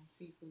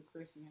seafood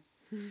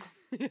Christmas.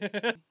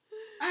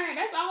 All right,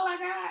 that's all I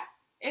got.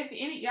 If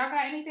y'all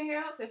got anything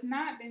else, if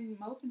not, then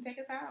Mo can take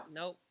us out.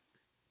 Nope.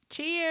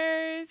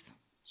 Cheers.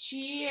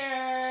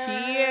 Cheers.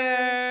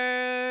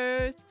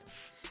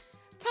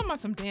 Talking about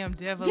some damn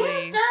devil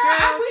eggs.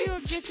 Girl, you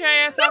get your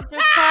ass off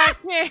this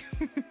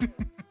podcast.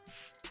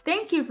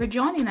 Thank you for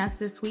joining us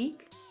this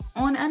week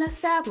on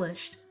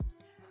Unestablished.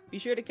 Be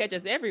sure to catch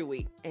us every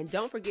week, and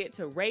don't forget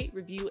to rate,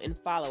 review, and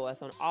follow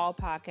us on all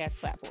podcast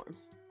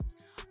platforms.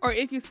 Or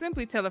if you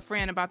simply tell a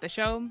friend about the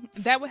show,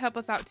 that would help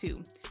us out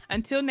too.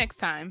 Until next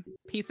time,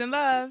 peace and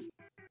love.